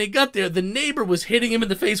said when he got there, the neighbor was hitting him in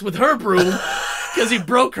the face with her broom because he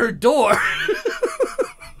broke her door.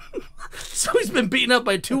 So he's been beaten up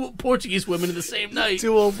by 2 Portuguese women in the same night.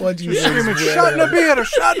 2 old Portuguese. Screaming, shut in a beer,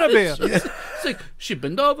 shut in a beer. It's like, she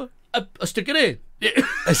bent over, I stick it in.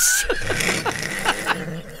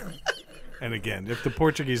 And again, if the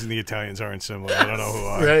Portuguese and the Italians aren't similar, I don't know who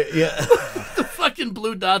are. Right, yeah. The fucking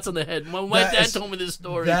blue dots on the head. My dad told me this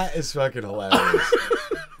story. That is fucking hilarious.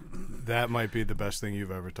 That might be the best thing you've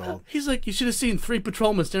ever told. He's like, you should have seen 3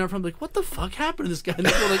 patrolmen standing up front. I'm like, what the fuck happened to this guy? And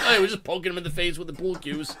they were like, oh, we're just poking him in the face with the pool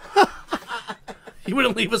cues. He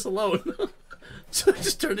wouldn't leave us alone. So he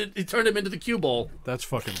turned him into the cue ball. That's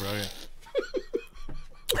fucking brilliant.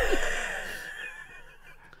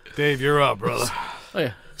 Dave, you're up, brother. Oh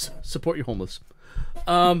yeah, support your homeless.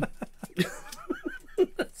 Let's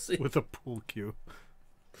see. With a pool cue.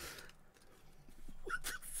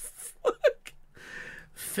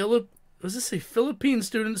 Does this say Philippine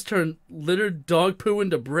students turn littered dog poo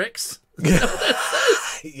into bricks?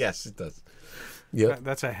 Yes, it does. Yep.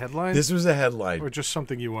 That's a headline? This was a headline. Or just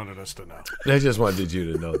something you wanted us to know? I just wanted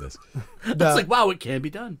you to know this. It's like, wow, it can be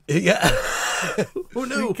done. Yeah. Who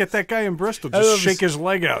knew? Get that guy in Bristol. I Just love shake this- his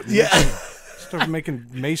leg out. And Yeah. start making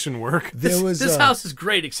mason work. There was This house is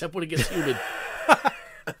great, except when it gets humid. no,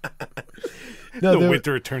 In the there,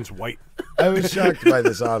 winter, it turns white. I was shocked by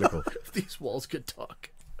this article. If these walls could talk.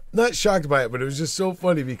 Not shocked by it, but it was just so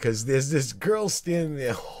funny because there's this girl standing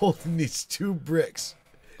there holding these 2 bricks.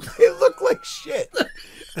 They look like shit.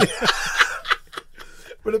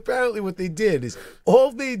 But apparently what they did is,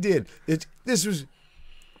 this was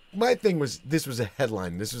a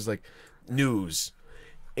headline. This was like news.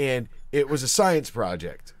 And it was a science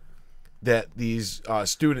project that these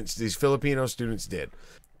students, these Filipino students did.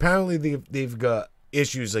 Apparently they've got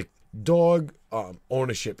issues like dog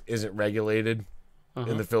ownership isn't regulated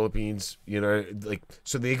in the Philippines. You know, like,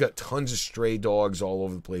 so they got tons of stray dogs all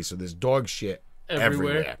over the place. So there's dog shit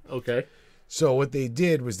everywhere. Okay. So what they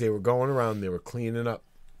did was they were going around, they were cleaning up,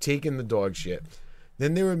 taking the dog shit.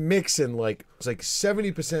 Then they were mixing it was like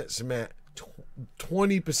 70% cement,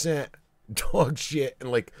 20% dog shit,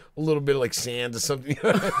 and like a little bit of like sand or something. You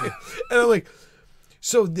know what I mean? And I'm like,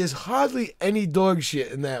 so there's hardly any dog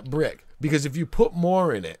shit in that brick, because if you put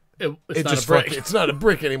more in it, it's not a brick. It's not a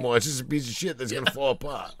brick anymore. It's just a piece of shit that's gonna fall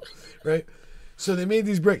apart, right? So they made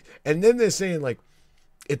these bricks, and then they're saying like,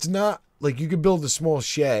 it's not like you could build a small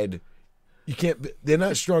shed. You can't. They're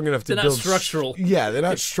not strong enough to They're build. not structural. Yeah, they're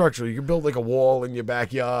not structural. You can build like a wall in your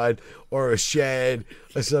backyard or a shed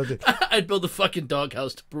or something. I'd build a fucking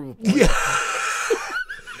doghouse to prove a point. Yeah.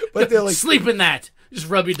 But they're like, sleep in that. Just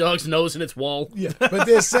rub your dog's nose in its wall. yeah. But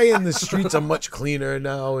they're saying the streets are much cleaner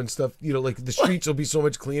now and stuff. You know, like the streets will be so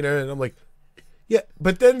much cleaner. And I'm like, yeah.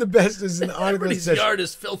 But then the best is an article that Everybody's says yard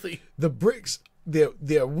is filthy. the bricks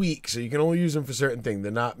they're weak, so you can only use them for certain things.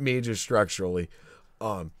 They're not major structurally.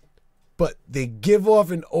 But they give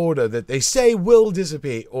off an odor that they say will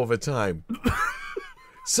dissipate over time.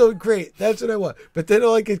 So great, that's what I want. But then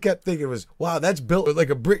all I kept thinking was, wow, that's built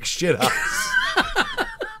like a brick shit house.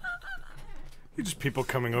 You just people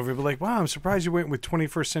coming over, be like, wow, I'm surprised you went with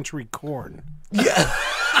 21st century corn. Yeah.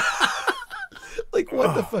 Like,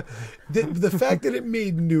 what the fuck? The fact that it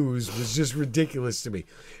made news was just ridiculous to me.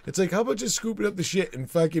 It's like, how about just scooping up the shit and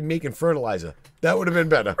fucking making fertilizer? That would have been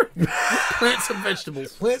better. Plant some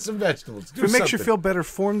vegetables. Plant some vegetables. Do If it makes you something. feel better,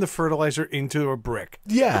 form the fertilizer into a brick.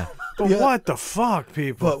 Yeah. But Yeah. what the fuck,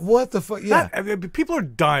 people? But what the fuck? Yeah. I mean, people are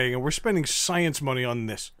dying, and we're spending science money on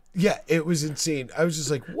this. Yeah, it was insane. I was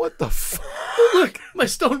just like, what the fuck? Look, my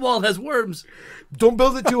stone wall has worms. Don't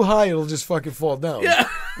build it too high, it'll just fucking fall down. Yeah.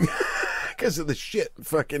 Because of the shit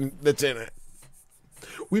fucking that's in it.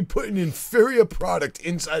 We put an inferior product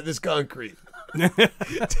inside this concrete.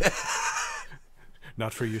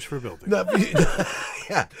 Not for use for building. Not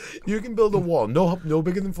yeah, you can build a wall no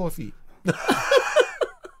bigger than 4 feet.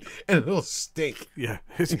 And it'll stink. Yeah.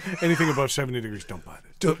 Anything above 70 degrees, don't buy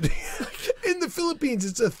this. Don't- In the Philippines,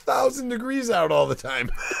 it's 1,000 degrees out all the time.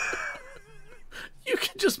 You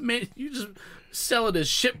can just sell it as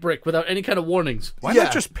shit brick without any kind of warnings. Why Yeah.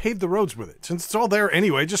 not just pave the roads with it? Since it's all there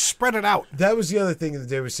anyway, just spread it out. That was the other thing that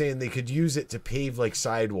they were saying. They could use it to pave like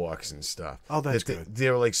sidewalks and stuff. Oh, that's That good. They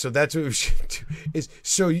were like, so that's what we should do. Is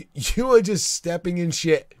so you are just stepping in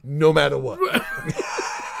shit no matter what.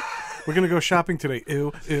 We're going to go shopping today.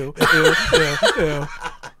 Ew, ew, ew, ew, ew.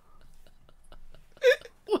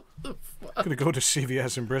 Going to go to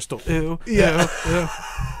CVS in Bristol. Ew, Yeah. ew, ew.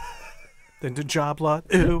 Then to Job Lot.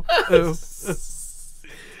 Ew, ew.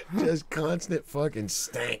 Just constant fucking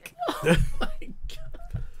stank.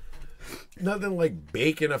 Nothing like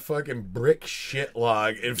baking a fucking brick shit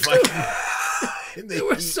log and fucking. There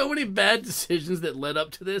were so many bad decisions that led up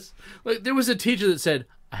to this. Like, there was a teacher that said,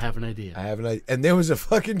 I have an idea. I have an idea. And there was a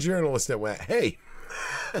fucking journalist that went, hey,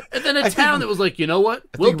 And then a town that was like, you know what?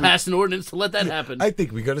 We'll think we- pass an ordinance to let that happen. I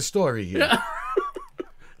think we got a story here.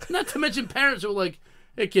 Not to mention parents who were like,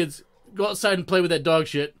 hey, kids, go outside and play with that dog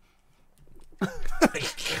shit.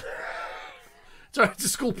 It's all right. It's a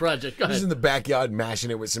school project. Go Just ahead. in the backyard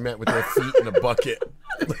mashing it with cement with their feet in a bucket.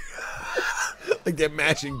 Like they're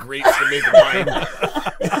mashing grapes to make wine.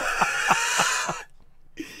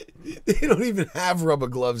 They don't even have rubber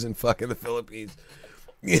gloves in fucking the Philippines.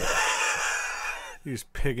 Use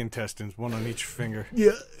pig intestines, one on each finger.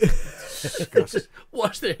 Yeah. Disgusting.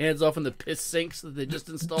 Wash their hands off in the piss sinks that they just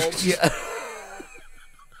installed. Yeah.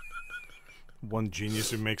 One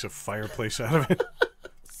genius who makes a fireplace out of it.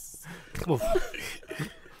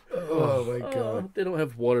 Oh my god. They don't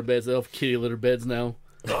have water beds. They have kitty litter beds now.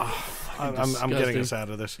 I'm getting us out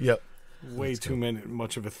of this. Yep. Way too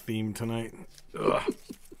much of a theme tonight.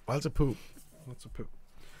 Lots of poop. Lots of poop.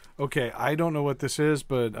 Okay, I don't know what this is,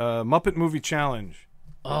 but Muppet Movie Challenge.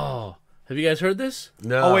 Oh, have you guys heard this?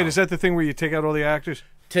 No. Oh wait, is that the thing where you take out all the actors?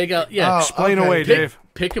 Take out, yeah. Oh, Explain okay. away, pick, Dave.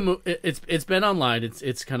 Pick a It's been online.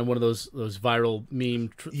 It's kind of one of those viral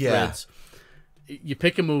meme Yeah. threads. You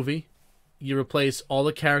pick a movie, you replace all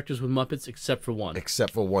the characters with Muppets except for one.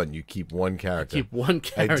 Except for one. You keep one character. Keep one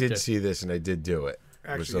character. I did see this, and I did do it.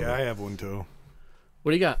 Actually, yeah, I have one too.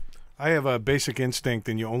 What do you got? I have a Basic Instinct,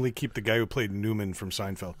 and you only keep the guy who played Newman from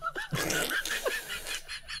Seinfeld.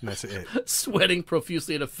 And that's it. Sweating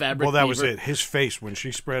profusely in a fabric. Well, that was beaver. it. His face when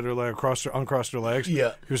she spread her leg, uncrossed her legs.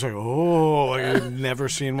 Yeah. He was like, "Oh, like I've never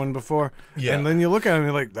seen one before." Yeah. And then you look at him, and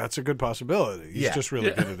you're like, "That's a good possibility." He's Yeah. just really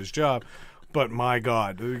good at his job. But my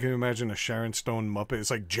God, can you imagine a Sharon Stone Muppet? It's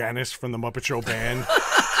like Janice from the Muppet Show Band.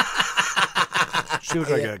 She looked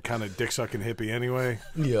like a kind of dick-sucking hippie anyway.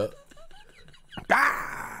 Yeah.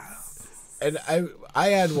 And I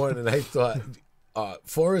had one, and I thought,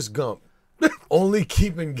 Forrest Gump, only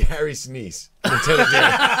keeping Gary Sinise, Lieutenant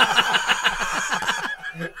Dan.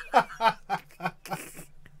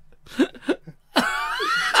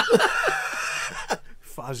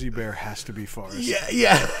 Fozzie Bear has to be Forrest.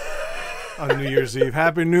 Yeah. On New Year's Eve.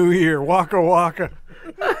 Happy New Year. Waka waka.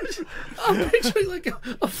 I'm picturing like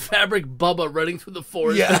a fabric Bubba running through the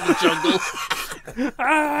forest Yeah. in the jungle.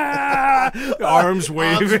 Arms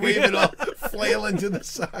waving. Arms waving off, flailing to the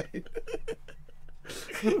side.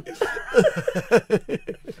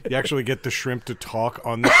 You actually get the shrimp to talk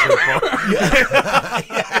on the shrimp boat.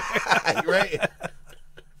 Right.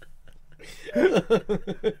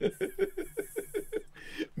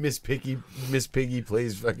 Miss Piggy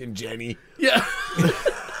plays fucking Jenny. Yeah.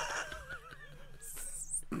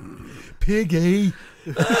 Piggy.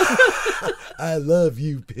 I love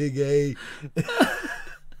you, Piggy.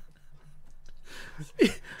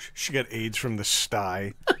 She got AIDS from the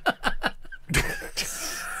sty.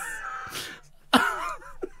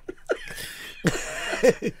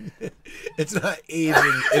 It's not AIDS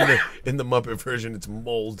in the Muppet version. It's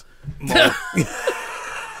mold.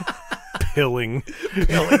 Pilling. Can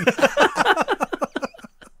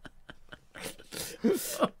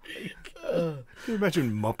you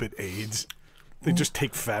imagine Muppet AIDS? They just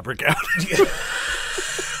take fabric out.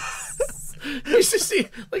 You used to see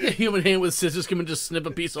like a human hand with scissors come and just snip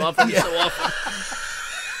a piece off every so often.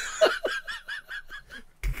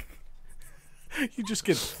 You just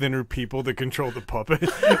get thinner people that control the puppet.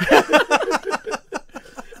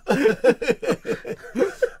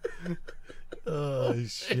 Oh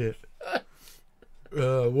shit!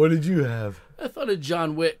 What did you have? I thought of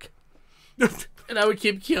John Wick. And I would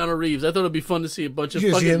keep Keanu Reeves. I thought it'd be fun to see a bunch of You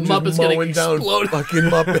see fucking him just Muppets getting mowing down exploded. fucking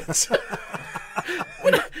Muppets.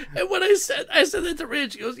 And when I said that to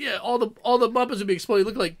Rich, he goes, "Yeah, all the Muppets would be exploding.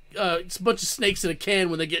 Look like it's a bunch of snakes in a can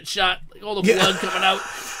when they get shot. Like all the blood coming out."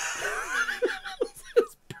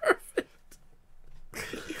 It's perfect.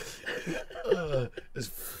 There's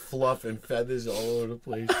fluff and feathers all over the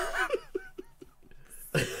place.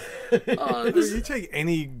 You take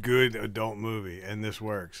any good adult movie and this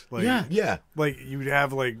works. Like, Yeah. Yeah. Like you'd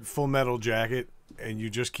have like Full Metal Jacket and you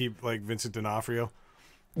just keep like Vincent D'Onofrio.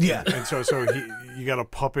 Yeah. And so you got a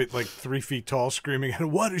puppet like 3 feet tall screaming,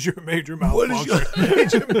 "What is your major What malfunction?"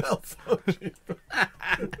 is your major malfunction?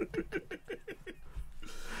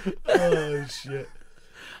 Oh shit!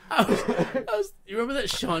 You remember that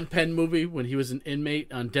Sean Penn movie when he was an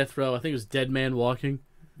inmate on death row? I think it was Dead Man Walking.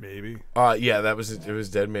 Maybe. Yeah, it was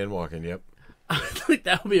Dead Man Walking. Yep. I think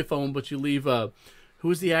that would be a fun one, but you leave who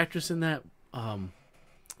was the actress in that?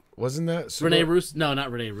 Wasn't that Renee Russo? No,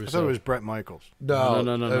 not Renee Russo. I thought it was Brett Michaels. No.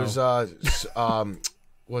 It was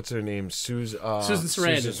what's her name? Susan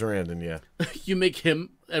Sarandon. Susan Sarandon. Yeah. You make him,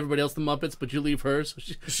 everybody else, the Muppets, but you leave her. So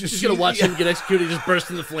she's gonna watch him get executed, just burst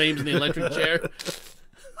into flames in the electric chair.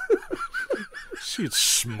 See it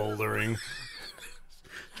smoldering.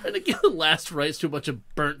 Trying to get the last rites to a bunch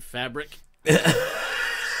of burnt fabric. Get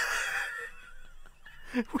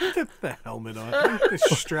the helmet on. They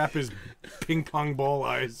strap his ping pong ball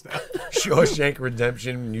eyes down. Shawshank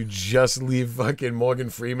Redemption. You just leave fucking Morgan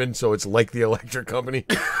Freeman, so it's like the electric company.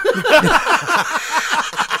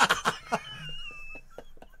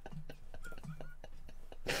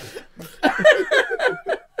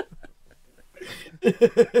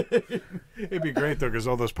 It'd be great though, because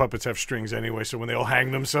all those puppets have strings anyway. So when they all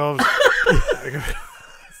hang themselves,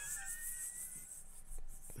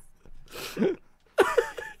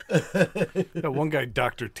 that one guy,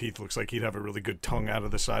 Dr. Teeth, looks like he'd have a really good tongue out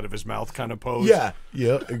of the side of his mouth kind of pose. Yeah.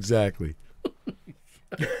 Exactly.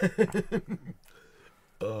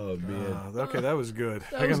 Oh man. Okay, that was good.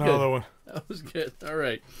 I was got good. another one. That was good. All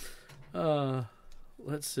right.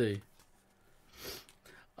 Let's see.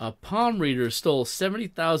 A palm reader stole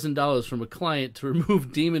 $70,000 from a client to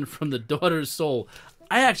remove demon from the daughter's soul.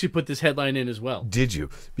 I actually put this headline in as well. Did you?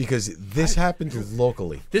 Because this happened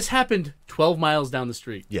locally. This happened 12 miles down the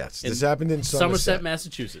street. Yes, this happened in Somerset,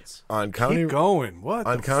 Massachusetts. on County Keep going. What?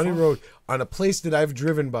 on the County fuck? Road, on a place that I've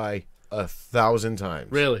driven by 1,000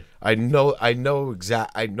 times. Really? I know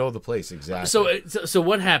the place exactly. So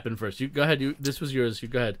what happened first? You go ahead. This was yours. You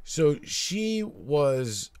go ahead. So she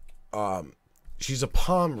was, she's a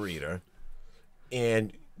palm reader,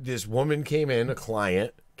 and this woman came in, a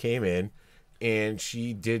client came in, and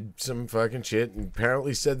she did some fucking shit, and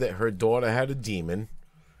apparently said that her daughter had a demon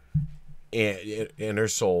in her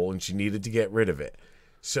soul, and she needed to get rid of it.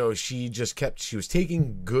 So she was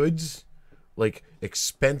taking goods, like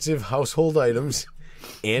expensive household items,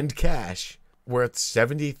 and cash worth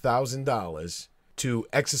 $70,000 to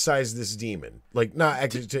exorcise this demon. Like, not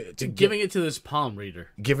Giving it to this palm reader.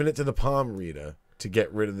 giving it to the palm reader to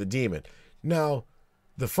get rid of the demon. Now,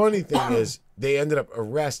 the funny thing is, they ended up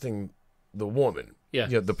arresting the woman. Yeah.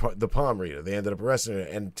 The palm reader. They ended up arresting her.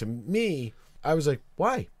 And to me, I was like,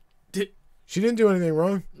 why? Did She didn't do anything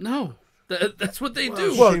wrong. no? That's what they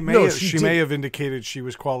do. Well, She she may did- have indicated she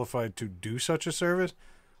was qualified to do such a service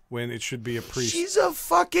when it should be a priest. She's a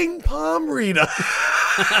fucking palm reader.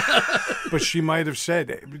 But she might have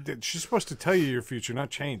said she's supposed to tell you your future, not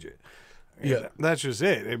change it. And Yeah. that's just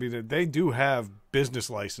it. I mean, they do have business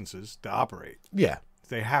licenses to operate. Yeah.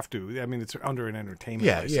 They have to. I mean, it's under an entertainment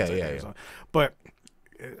Yeah, license. yeah, I think, yeah, or yeah. something. But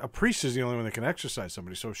a priest is the only one that can exorcise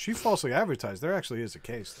somebody. So if she falsely advertised, there actually is a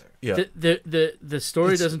case there. Yeah. The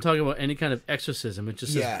story doesn't talk about any kind of exorcism. It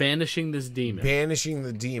just Yeah. says banishing this demon. Banishing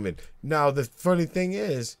the demon. Now, the funny thing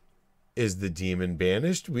is the demon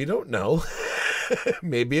banished? We don't know.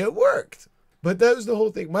 Maybe it worked. But that was the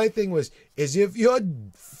whole thing. My thing was, is if you're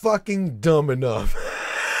fucking dumb enough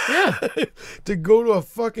Yeah. to go to a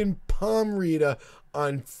fucking palm reader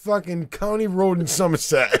on fucking County Road in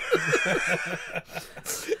Somerset.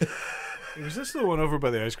 Was this the one over by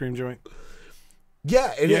the ice cream joint?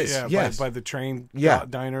 Yeah, it is. Yeah, Yes. by the train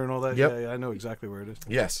diner and all that. Yep. Yeah, I know exactly where it is.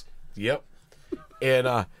 Yes. Yep.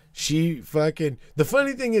 And she fucking, the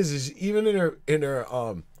funny thing is even in her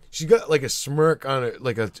she got like a smirk on her,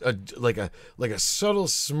 like a subtle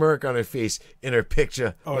smirk on her face in her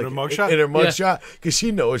picture. Oh, like, in her mugshot? In her mugshot, because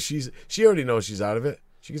she already knows she's out of it.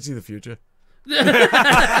 She can see the future.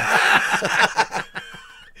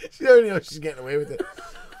 She already knows she's getting away with it.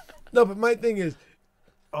 No, but my thing is,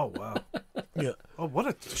 Oh wow. yeah,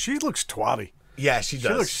 Oh, she looks twatty. yeah, she does.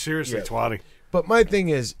 She looks seriously Yeah. twatty. But my thing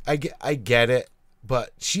is, I get it,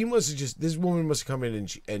 but she must have this woman must have come in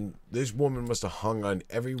and this woman must have hung on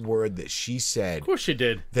every word that she said. Of course she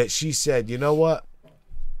did. That she said, you know what?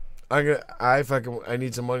 I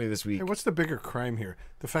need some money this week. Hey, what's the bigger crime here?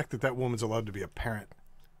 The fact that woman's allowed to be a parent.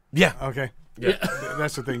 Yeah. Okay. Yeah.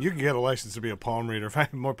 That's the thing. You can get a license to be a palm reader.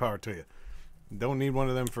 More power to you. Don't need one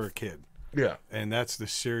of them for a kid. Yeah. And that's the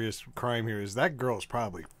serious crime here. Is that girl's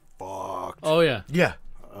probably fucked. Oh yeah. Yeah.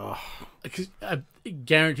 'Cause I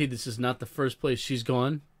guarantee this is not the first place she's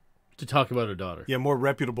gone to talk about her daughter. Yeah, more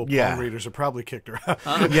reputable palm Yeah. readers have probably kicked her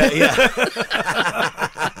out. Yeah.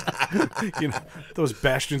 You know, those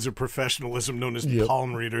bastions of professionalism known as Yep.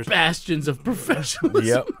 palm readers. Bastions of professionalism.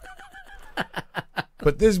 Yep.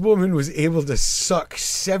 But this woman was able to suck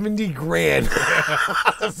 70 grand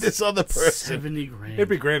out of this other person. 70 grand. It'd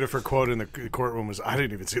be great if her quote in the courtroom was, "I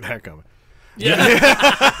didn't even see that coming." Yeah.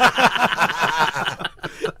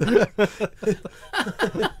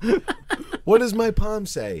 What does my palm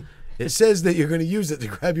say? It says that you're going to use it to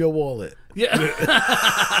grab your wallet.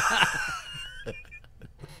 Yeah.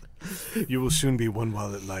 You will soon be one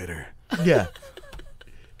wallet lighter. Yeah.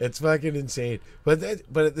 It's fucking insane. But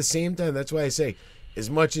at the same time, that's why I say, as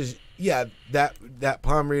much as, yeah, that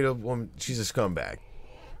palm reader woman, she's a scumbag.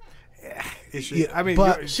 Is she? Yeah, I mean,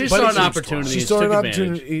 but- She but saw it's- an opportunity. She and saw took an advantage.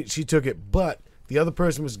 opportunity. She took it. But the other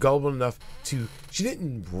person was gullible enough to, she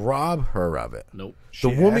didn't rob her of it. Nope. she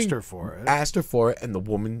The woman asked her for it. Asked her for it, and the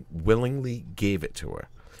woman willingly gave it to her.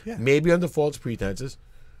 Yeah. Maybe under false pretenses.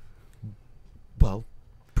 Well,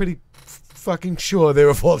 pretty fucking sure they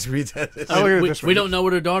were false pretenses. I look at it We, this way. we don't know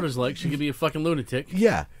what her daughter's like. She could be a fucking lunatic.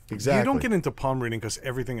 Yeah, exactly. You don't get into palm reading because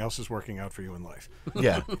everything else is working out for you in life.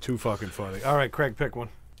 Yeah. Too fucking funny. All right, Craig, pick one.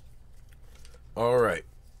 All right.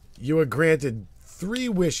 You are granted 3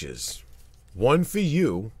 wishes. One for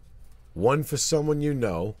you, one for someone you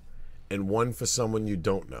know, and one for someone you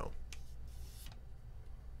don't know.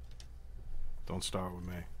 Don't start with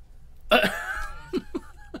me.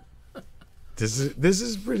 This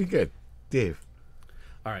is pretty good. Dave.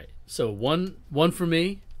 All right. So one for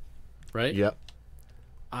me, right? Yep.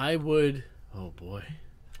 I would. Oh boy.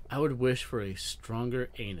 I would wish for a stronger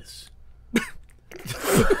anus.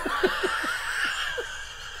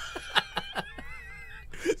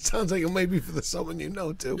 sounds like it might be for someone you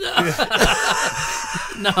know too.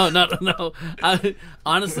 No.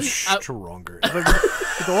 Honestly, Stronger. Like,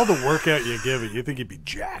 with all the workout you give it, you think you'd be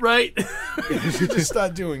jacked. right? You should just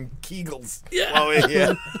start doing Kegels. Yeah. Oh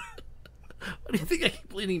yeah. What do you think I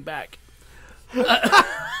keep leaning back? I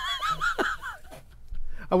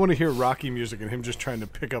want to hear Rocky music and him just trying to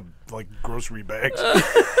pick up like grocery bags.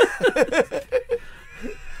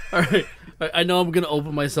 All right. I know I'm gonna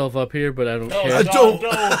open myself up here, but I don't care. I don't.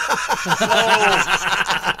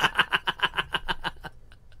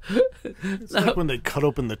 It's like when they cut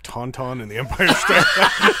open the Tauntaun in the Empire State.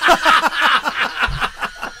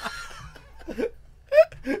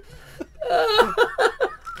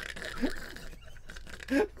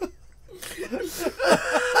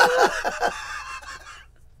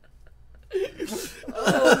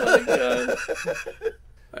 Oh my god!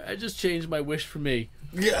 I just changed my wish for me.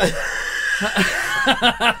 Yeah.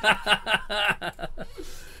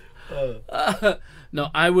 No,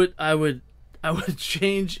 I would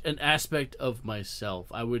change an aspect of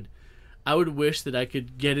myself. I would wish that I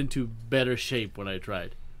could get into better shape when I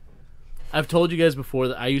tried. I've told you guys before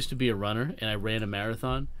that I used to be a runner and I ran a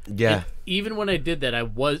marathon. Yeah. And even when I did that, I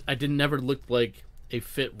never look like a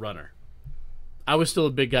fit runner. I was still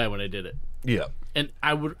a big guy when I did it. Yeah. And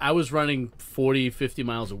I was running 40, 50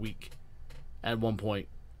 miles a week at one point.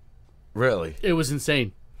 Really? It was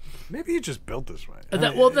insane. Maybe you just built this way.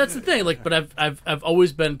 That's the thing. Like, but I've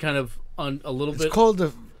always been kind of on a little bit. It's called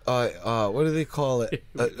the what do they call it?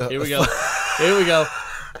 Here we go. Here we go.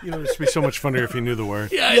 You know, it'd be so much funnier if you knew the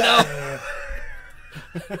word. Yeah, I know.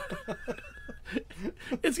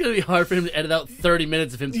 It's gonna be hard for him to edit out 30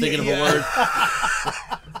 minutes of him thinking of a word.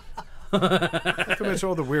 Not to mention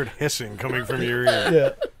all the weird hissing coming from your ear. Yeah.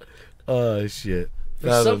 Oh shit.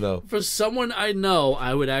 I don't know. For someone I know,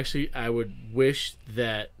 I would wish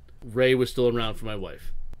that Ray was still around for my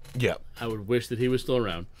wife. Yeah. I would wish that he was still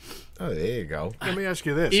around. Oh, there you go. Let me ask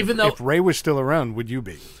you this: If Ray was still around, would you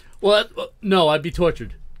be? Well, no, I'd be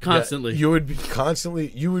tortured constantly. Yeah, you would be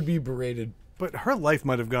constantly. You would be berated. But her life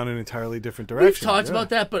might have gone in an entirely different direction. We've talked about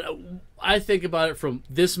that, but I think about it from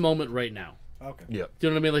this moment right now. Okay. Yeah. Do you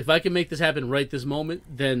know what I mean? Like, if I can make this happen right this moment,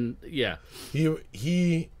 then yeah.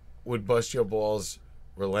 He would bust your balls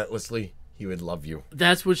relentlessly. He would love you.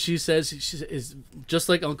 That's what she says. She is just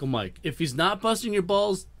like Uncle Mike. If he's not busting your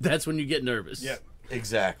balls, that's when you get nervous. Yeah.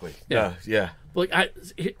 Exactly. Yeah. Yeah. Like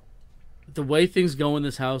the way things go in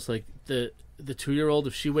this house, like the 2-year-old,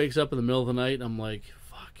 if she wakes up in the middle of the night, I'm like,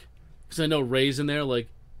 fuck, because I know Ray's in there. Like,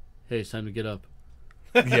 hey, it's time to get up.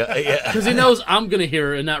 Yeah. Because he knows I'm gonna hear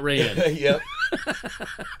her and not Ray in. Yep.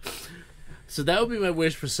 So that would be my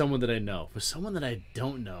wish for someone that I know. For someone that I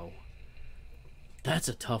don't know, that's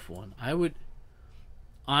a tough one. I would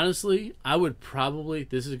probably,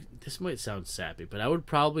 this might sound sappy, but I would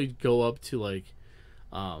probably go up to like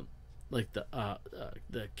the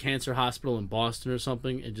cancer hospital in Boston or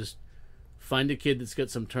something, and just find a kid that's got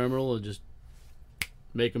some terminal and just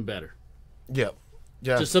make him better. Yep.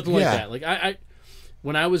 Yeah. Just something like that. Like I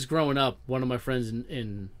when I was growing up, one of my friends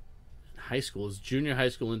in high school, is junior high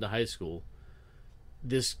school into high school,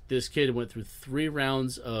 this kid went through 3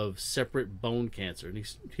 rounds of separate bone cancer, and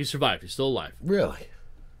he survived. He's still alive. Really?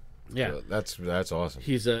 Yeah. That's awesome.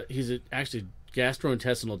 He's actually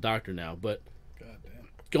gastrointestinal doctor now, but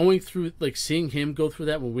going through, like, seeing him go through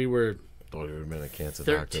that when we were Thought he would have been a cancer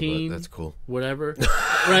 13, doctor, but that's cool. Whatever.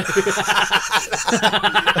 Right.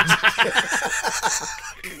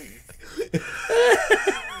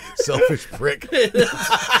 Selfish prick.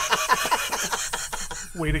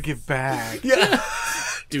 Way to give back. Yeah.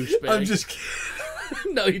 Douchebag. I'm just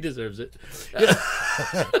kidding. No, he deserves it.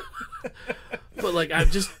 But like, I'm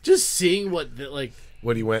just seeing what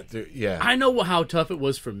he went through. Yeah. I know how tough it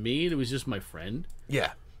was for me, and it was just my friend.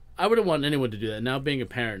 Yeah. I wouldn't want anyone to do that. Now being a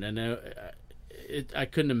parent, I know I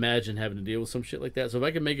couldn't imagine having to deal with some shit like that. So if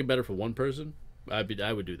I could make it better for one person, I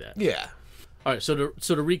would do that. Yeah. All right. So to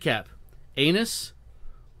recap, anus,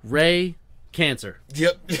 Ray, cancer.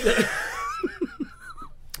 Yep.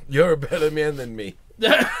 You're a better man than me.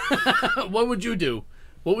 What would you do?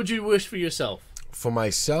 What would you wish for yourself? For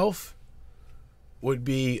myself, would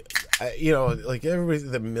be, like everybody,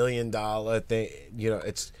 the $1 million thing.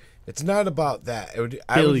 It's not about that.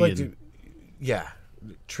 I would like to,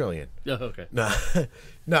 trillion. Oh, okay. No,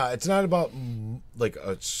 it's not about like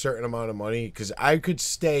a certain amount of money, because I could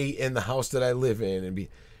stay in the house that I live in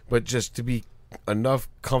but just to be enough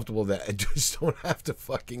comfortable that I just don't have to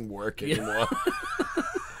fucking work anymore.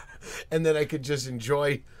 And then I could just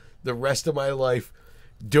enjoy the rest of my life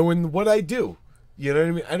doing what I do. You know what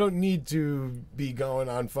I mean? I don't need to be going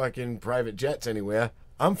on fucking private jets anywhere.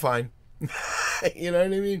 I'm fine. You know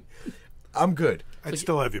what I mean? I'm good. I'd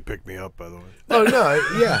still have you pick me up, by the way. Oh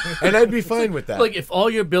no, yeah, and I'd be fine with that. Like if all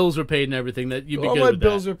your bills were paid and everything, that you'd be all good my with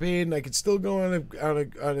bills that. are paid, and I could still go on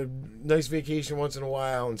a nice vacation once in a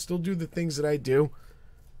while, and still do the things that I do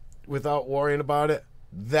without worrying about it.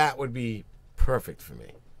 That would be perfect for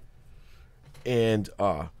me. And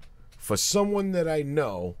for someone that I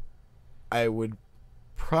know, I would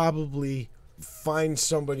probably find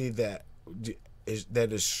somebody that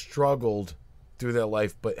has struggled through their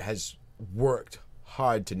life, but has worked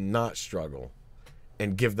hard to not struggle,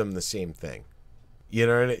 and give them the same thing. You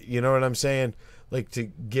know what I'm saying? Like, to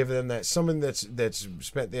give them that, someone that's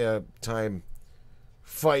spent their time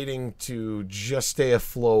fighting to just stay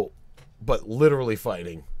afloat, but literally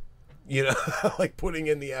fighting. You know, like putting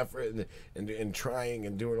in the effort and trying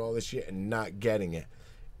and doing all this shit and not getting it,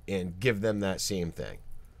 and give them that same thing.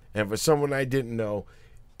 And for someone I didn't know,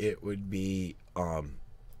 it would be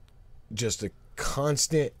just a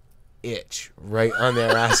constant itch right on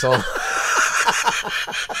their asshole.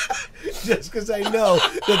 Just because I know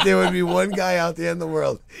that there would be one guy out there in the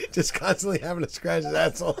world just constantly having to scratch his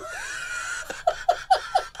asshole.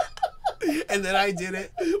 And then I did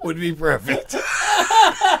it would be perfect.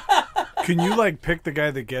 Can you like pick the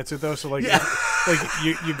guy that gets it though? So like, Yeah.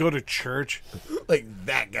 you go to church, Like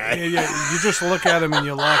that guy. yeah. You just look at him and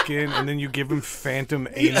you lock in, and then you give him phantom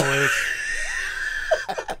anal itch,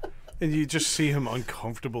 and you just see him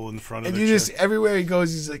uncomfortable in front of And the you church. just, everywhere he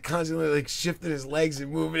goes, he's like constantly like shifting his legs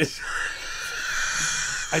and moving his.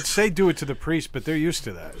 I'd say do it to the priest, but they're used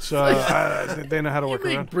to that, so they know how to work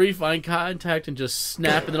Make around. brief eye contact and just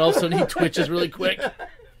snap, and then all of a sudden he twitches really quick,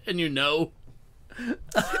 and you know.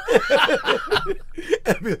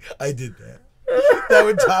 I did that. That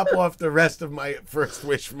would top off the rest of my first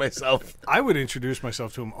wish for myself. I would introduce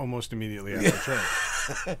myself to him almost immediately after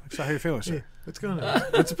church. So how you feeling, sir? What's going on?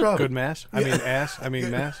 What's the problem? Good mass? I mean ass? I mean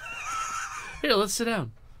mass? Here, let's sit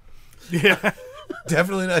down. Yeah.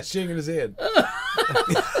 Definitely not shaking his hand.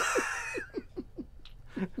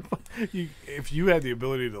 If you had the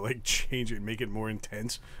ability to like change it and make it more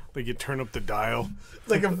intense, like you turn up the dial.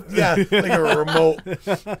 Like a remote.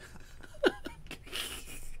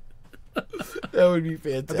 That would be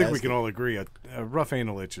fantastic. I think we can all agree a rough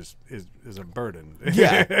anal itch is a burden.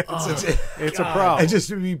 Yeah, It's a problem. I just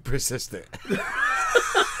would be persistent.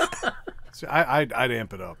 So I'd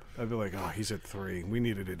amp it up. I'd be like, oh, he's at 3. We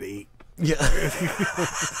need it at 8. Yeah.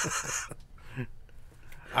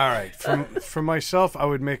 All right. For myself, I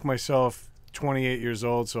would make myself 28 years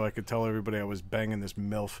old so I could tell everybody I was banging this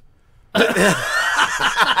MILF.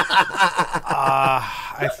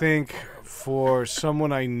 I think for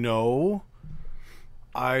someone I know,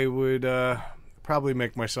 I would probably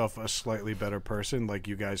make myself a slightly better person, like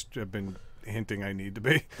you guys have been hinting I need to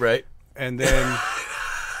be. Right. And then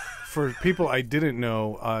for people I didn't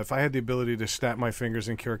know, if I had the ability to snap my fingers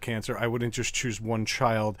and cure cancer, I wouldn't just choose one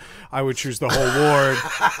child. I would choose the whole ward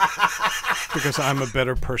because I'm a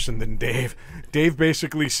better person than Dave. Dave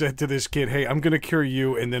basically said to this kid, hey, I'm going to cure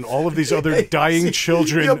you, and then all of these other dying See,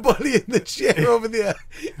 children. Your buddy in the chair over there.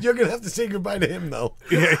 You're going to have to say goodbye to him, though.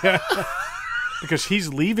 Yeah. Because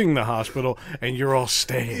he's leaving the hospital, and you're all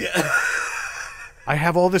staying. Yeah. I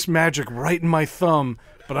have all this magic right in my thumb,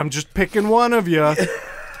 but I'm just picking one of you.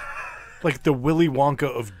 Like the Willy Wonka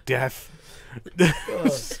of death.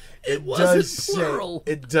 It wasn't plural.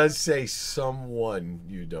 It does say someone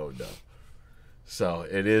you don't know. So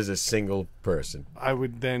it is a single person. I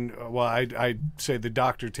would then, I'd say the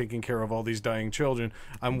doctor taking care of all these dying children.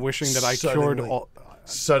 I'm wishing that I cured all.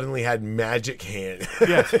 Suddenly had magic hand.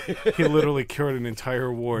 Yeah, he literally cured an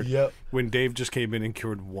entire ward. Yep. When Dave just came in and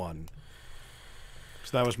cured one.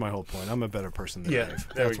 So that was my whole point. I'm a better person than Dave.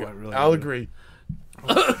 There That's we go. what really I'll matters. agree.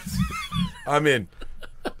 I'm in.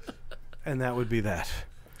 And that would be that.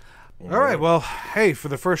 All right, well, hey, for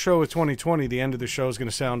the first show of 2020, the end of the show is going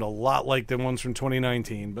to sound a lot like the ones from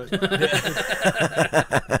 2019, but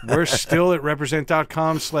we're still at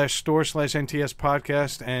represent.com/store/NTS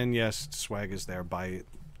podcast, and yes, swag is there. Buy it,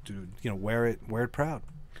 dude. Wear it proud.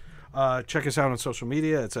 Check us out on social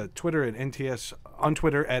media. It's at Twitter at NTS, on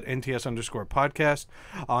Twitter at NTS_podcast,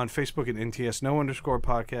 on Facebook at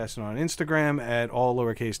NTS_podcast, and on Instagram at all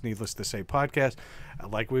lowercase needless to say podcast.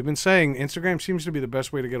 Like we've been saying, Instagram seems to be the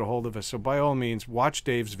best way to get a hold of us. So by all means, watch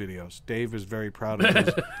Dave's videos. Dave is very proud of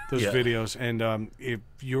those videos. And if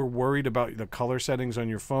you're worried about the color settings on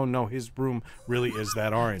your phone, no, his room really is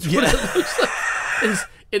that orange. Yeah.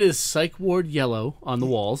 It is psych ward yellow on the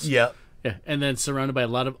walls. Yep. Yeah, and then surrounded by a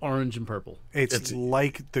lot of orange and purple. It's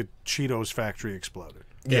like the Cheetos factory exploded.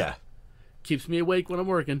 Yeah. Keeps me awake when I'm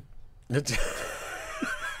working.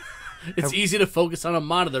 It's easy to focus on a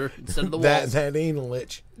monitor instead of the walls. That anal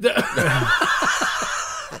itch.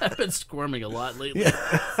 I've been squirming a lot lately.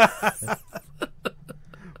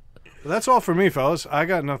 That's all for me, fellas. I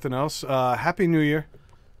got nothing else. Happy New Year.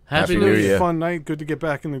 Happy New New Year. Year. Fun night. Good to get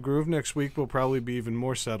back in the groove. Next week we'll probably be even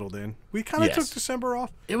more settled in. We kind of Yes. took December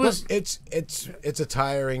off. It was. It's a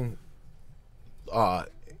tiring,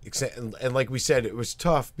 and like we said, it was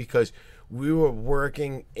tough because we were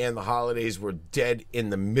working and the holidays were dead in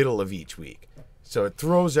the middle of each week, so it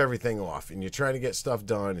throws everything off. And you're trying to get stuff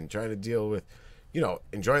done and trying to deal with,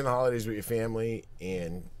 enjoying the holidays with your family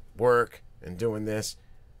and work and doing this.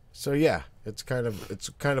 So yeah, it's kind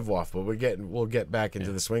of off, but we'll get back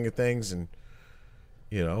into the swing of things, and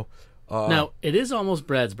Now, it is almost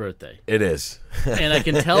Brad's birthday. it is. And I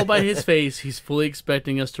can tell by his face he's fully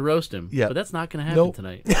expecting us to roast him. Yeah. But that's not going to happen Nope.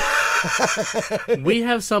 tonight. We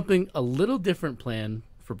have something a little different planned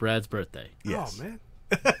for Brad's birthday. Yes. Oh man.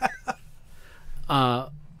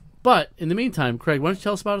 But in the meantime, Craig, why don't you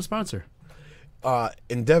tell us about a sponsor?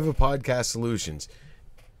 Endeavor Podcast Solutions.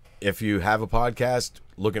 If you have a podcast,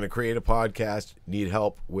 looking to create a podcast, need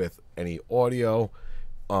help with any audio,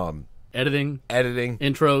 Editing, editing,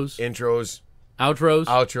 intros, intros, outros,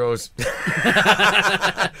 outros,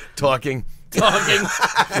 talking, Cue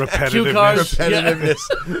cards.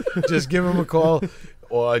 repetitiveness, just give them a call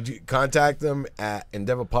or contact them at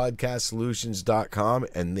EndeavorPodcastSolutions.com,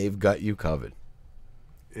 and they've got you covered.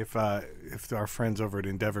 If our friends over at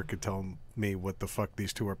Endeavor could tell me what the fuck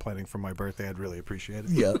these two are planning for my birthday, I'd really appreciate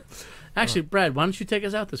it. Yeah. Actually, Brad, why don't you take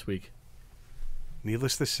us out this week?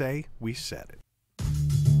 Needless to say, we said it.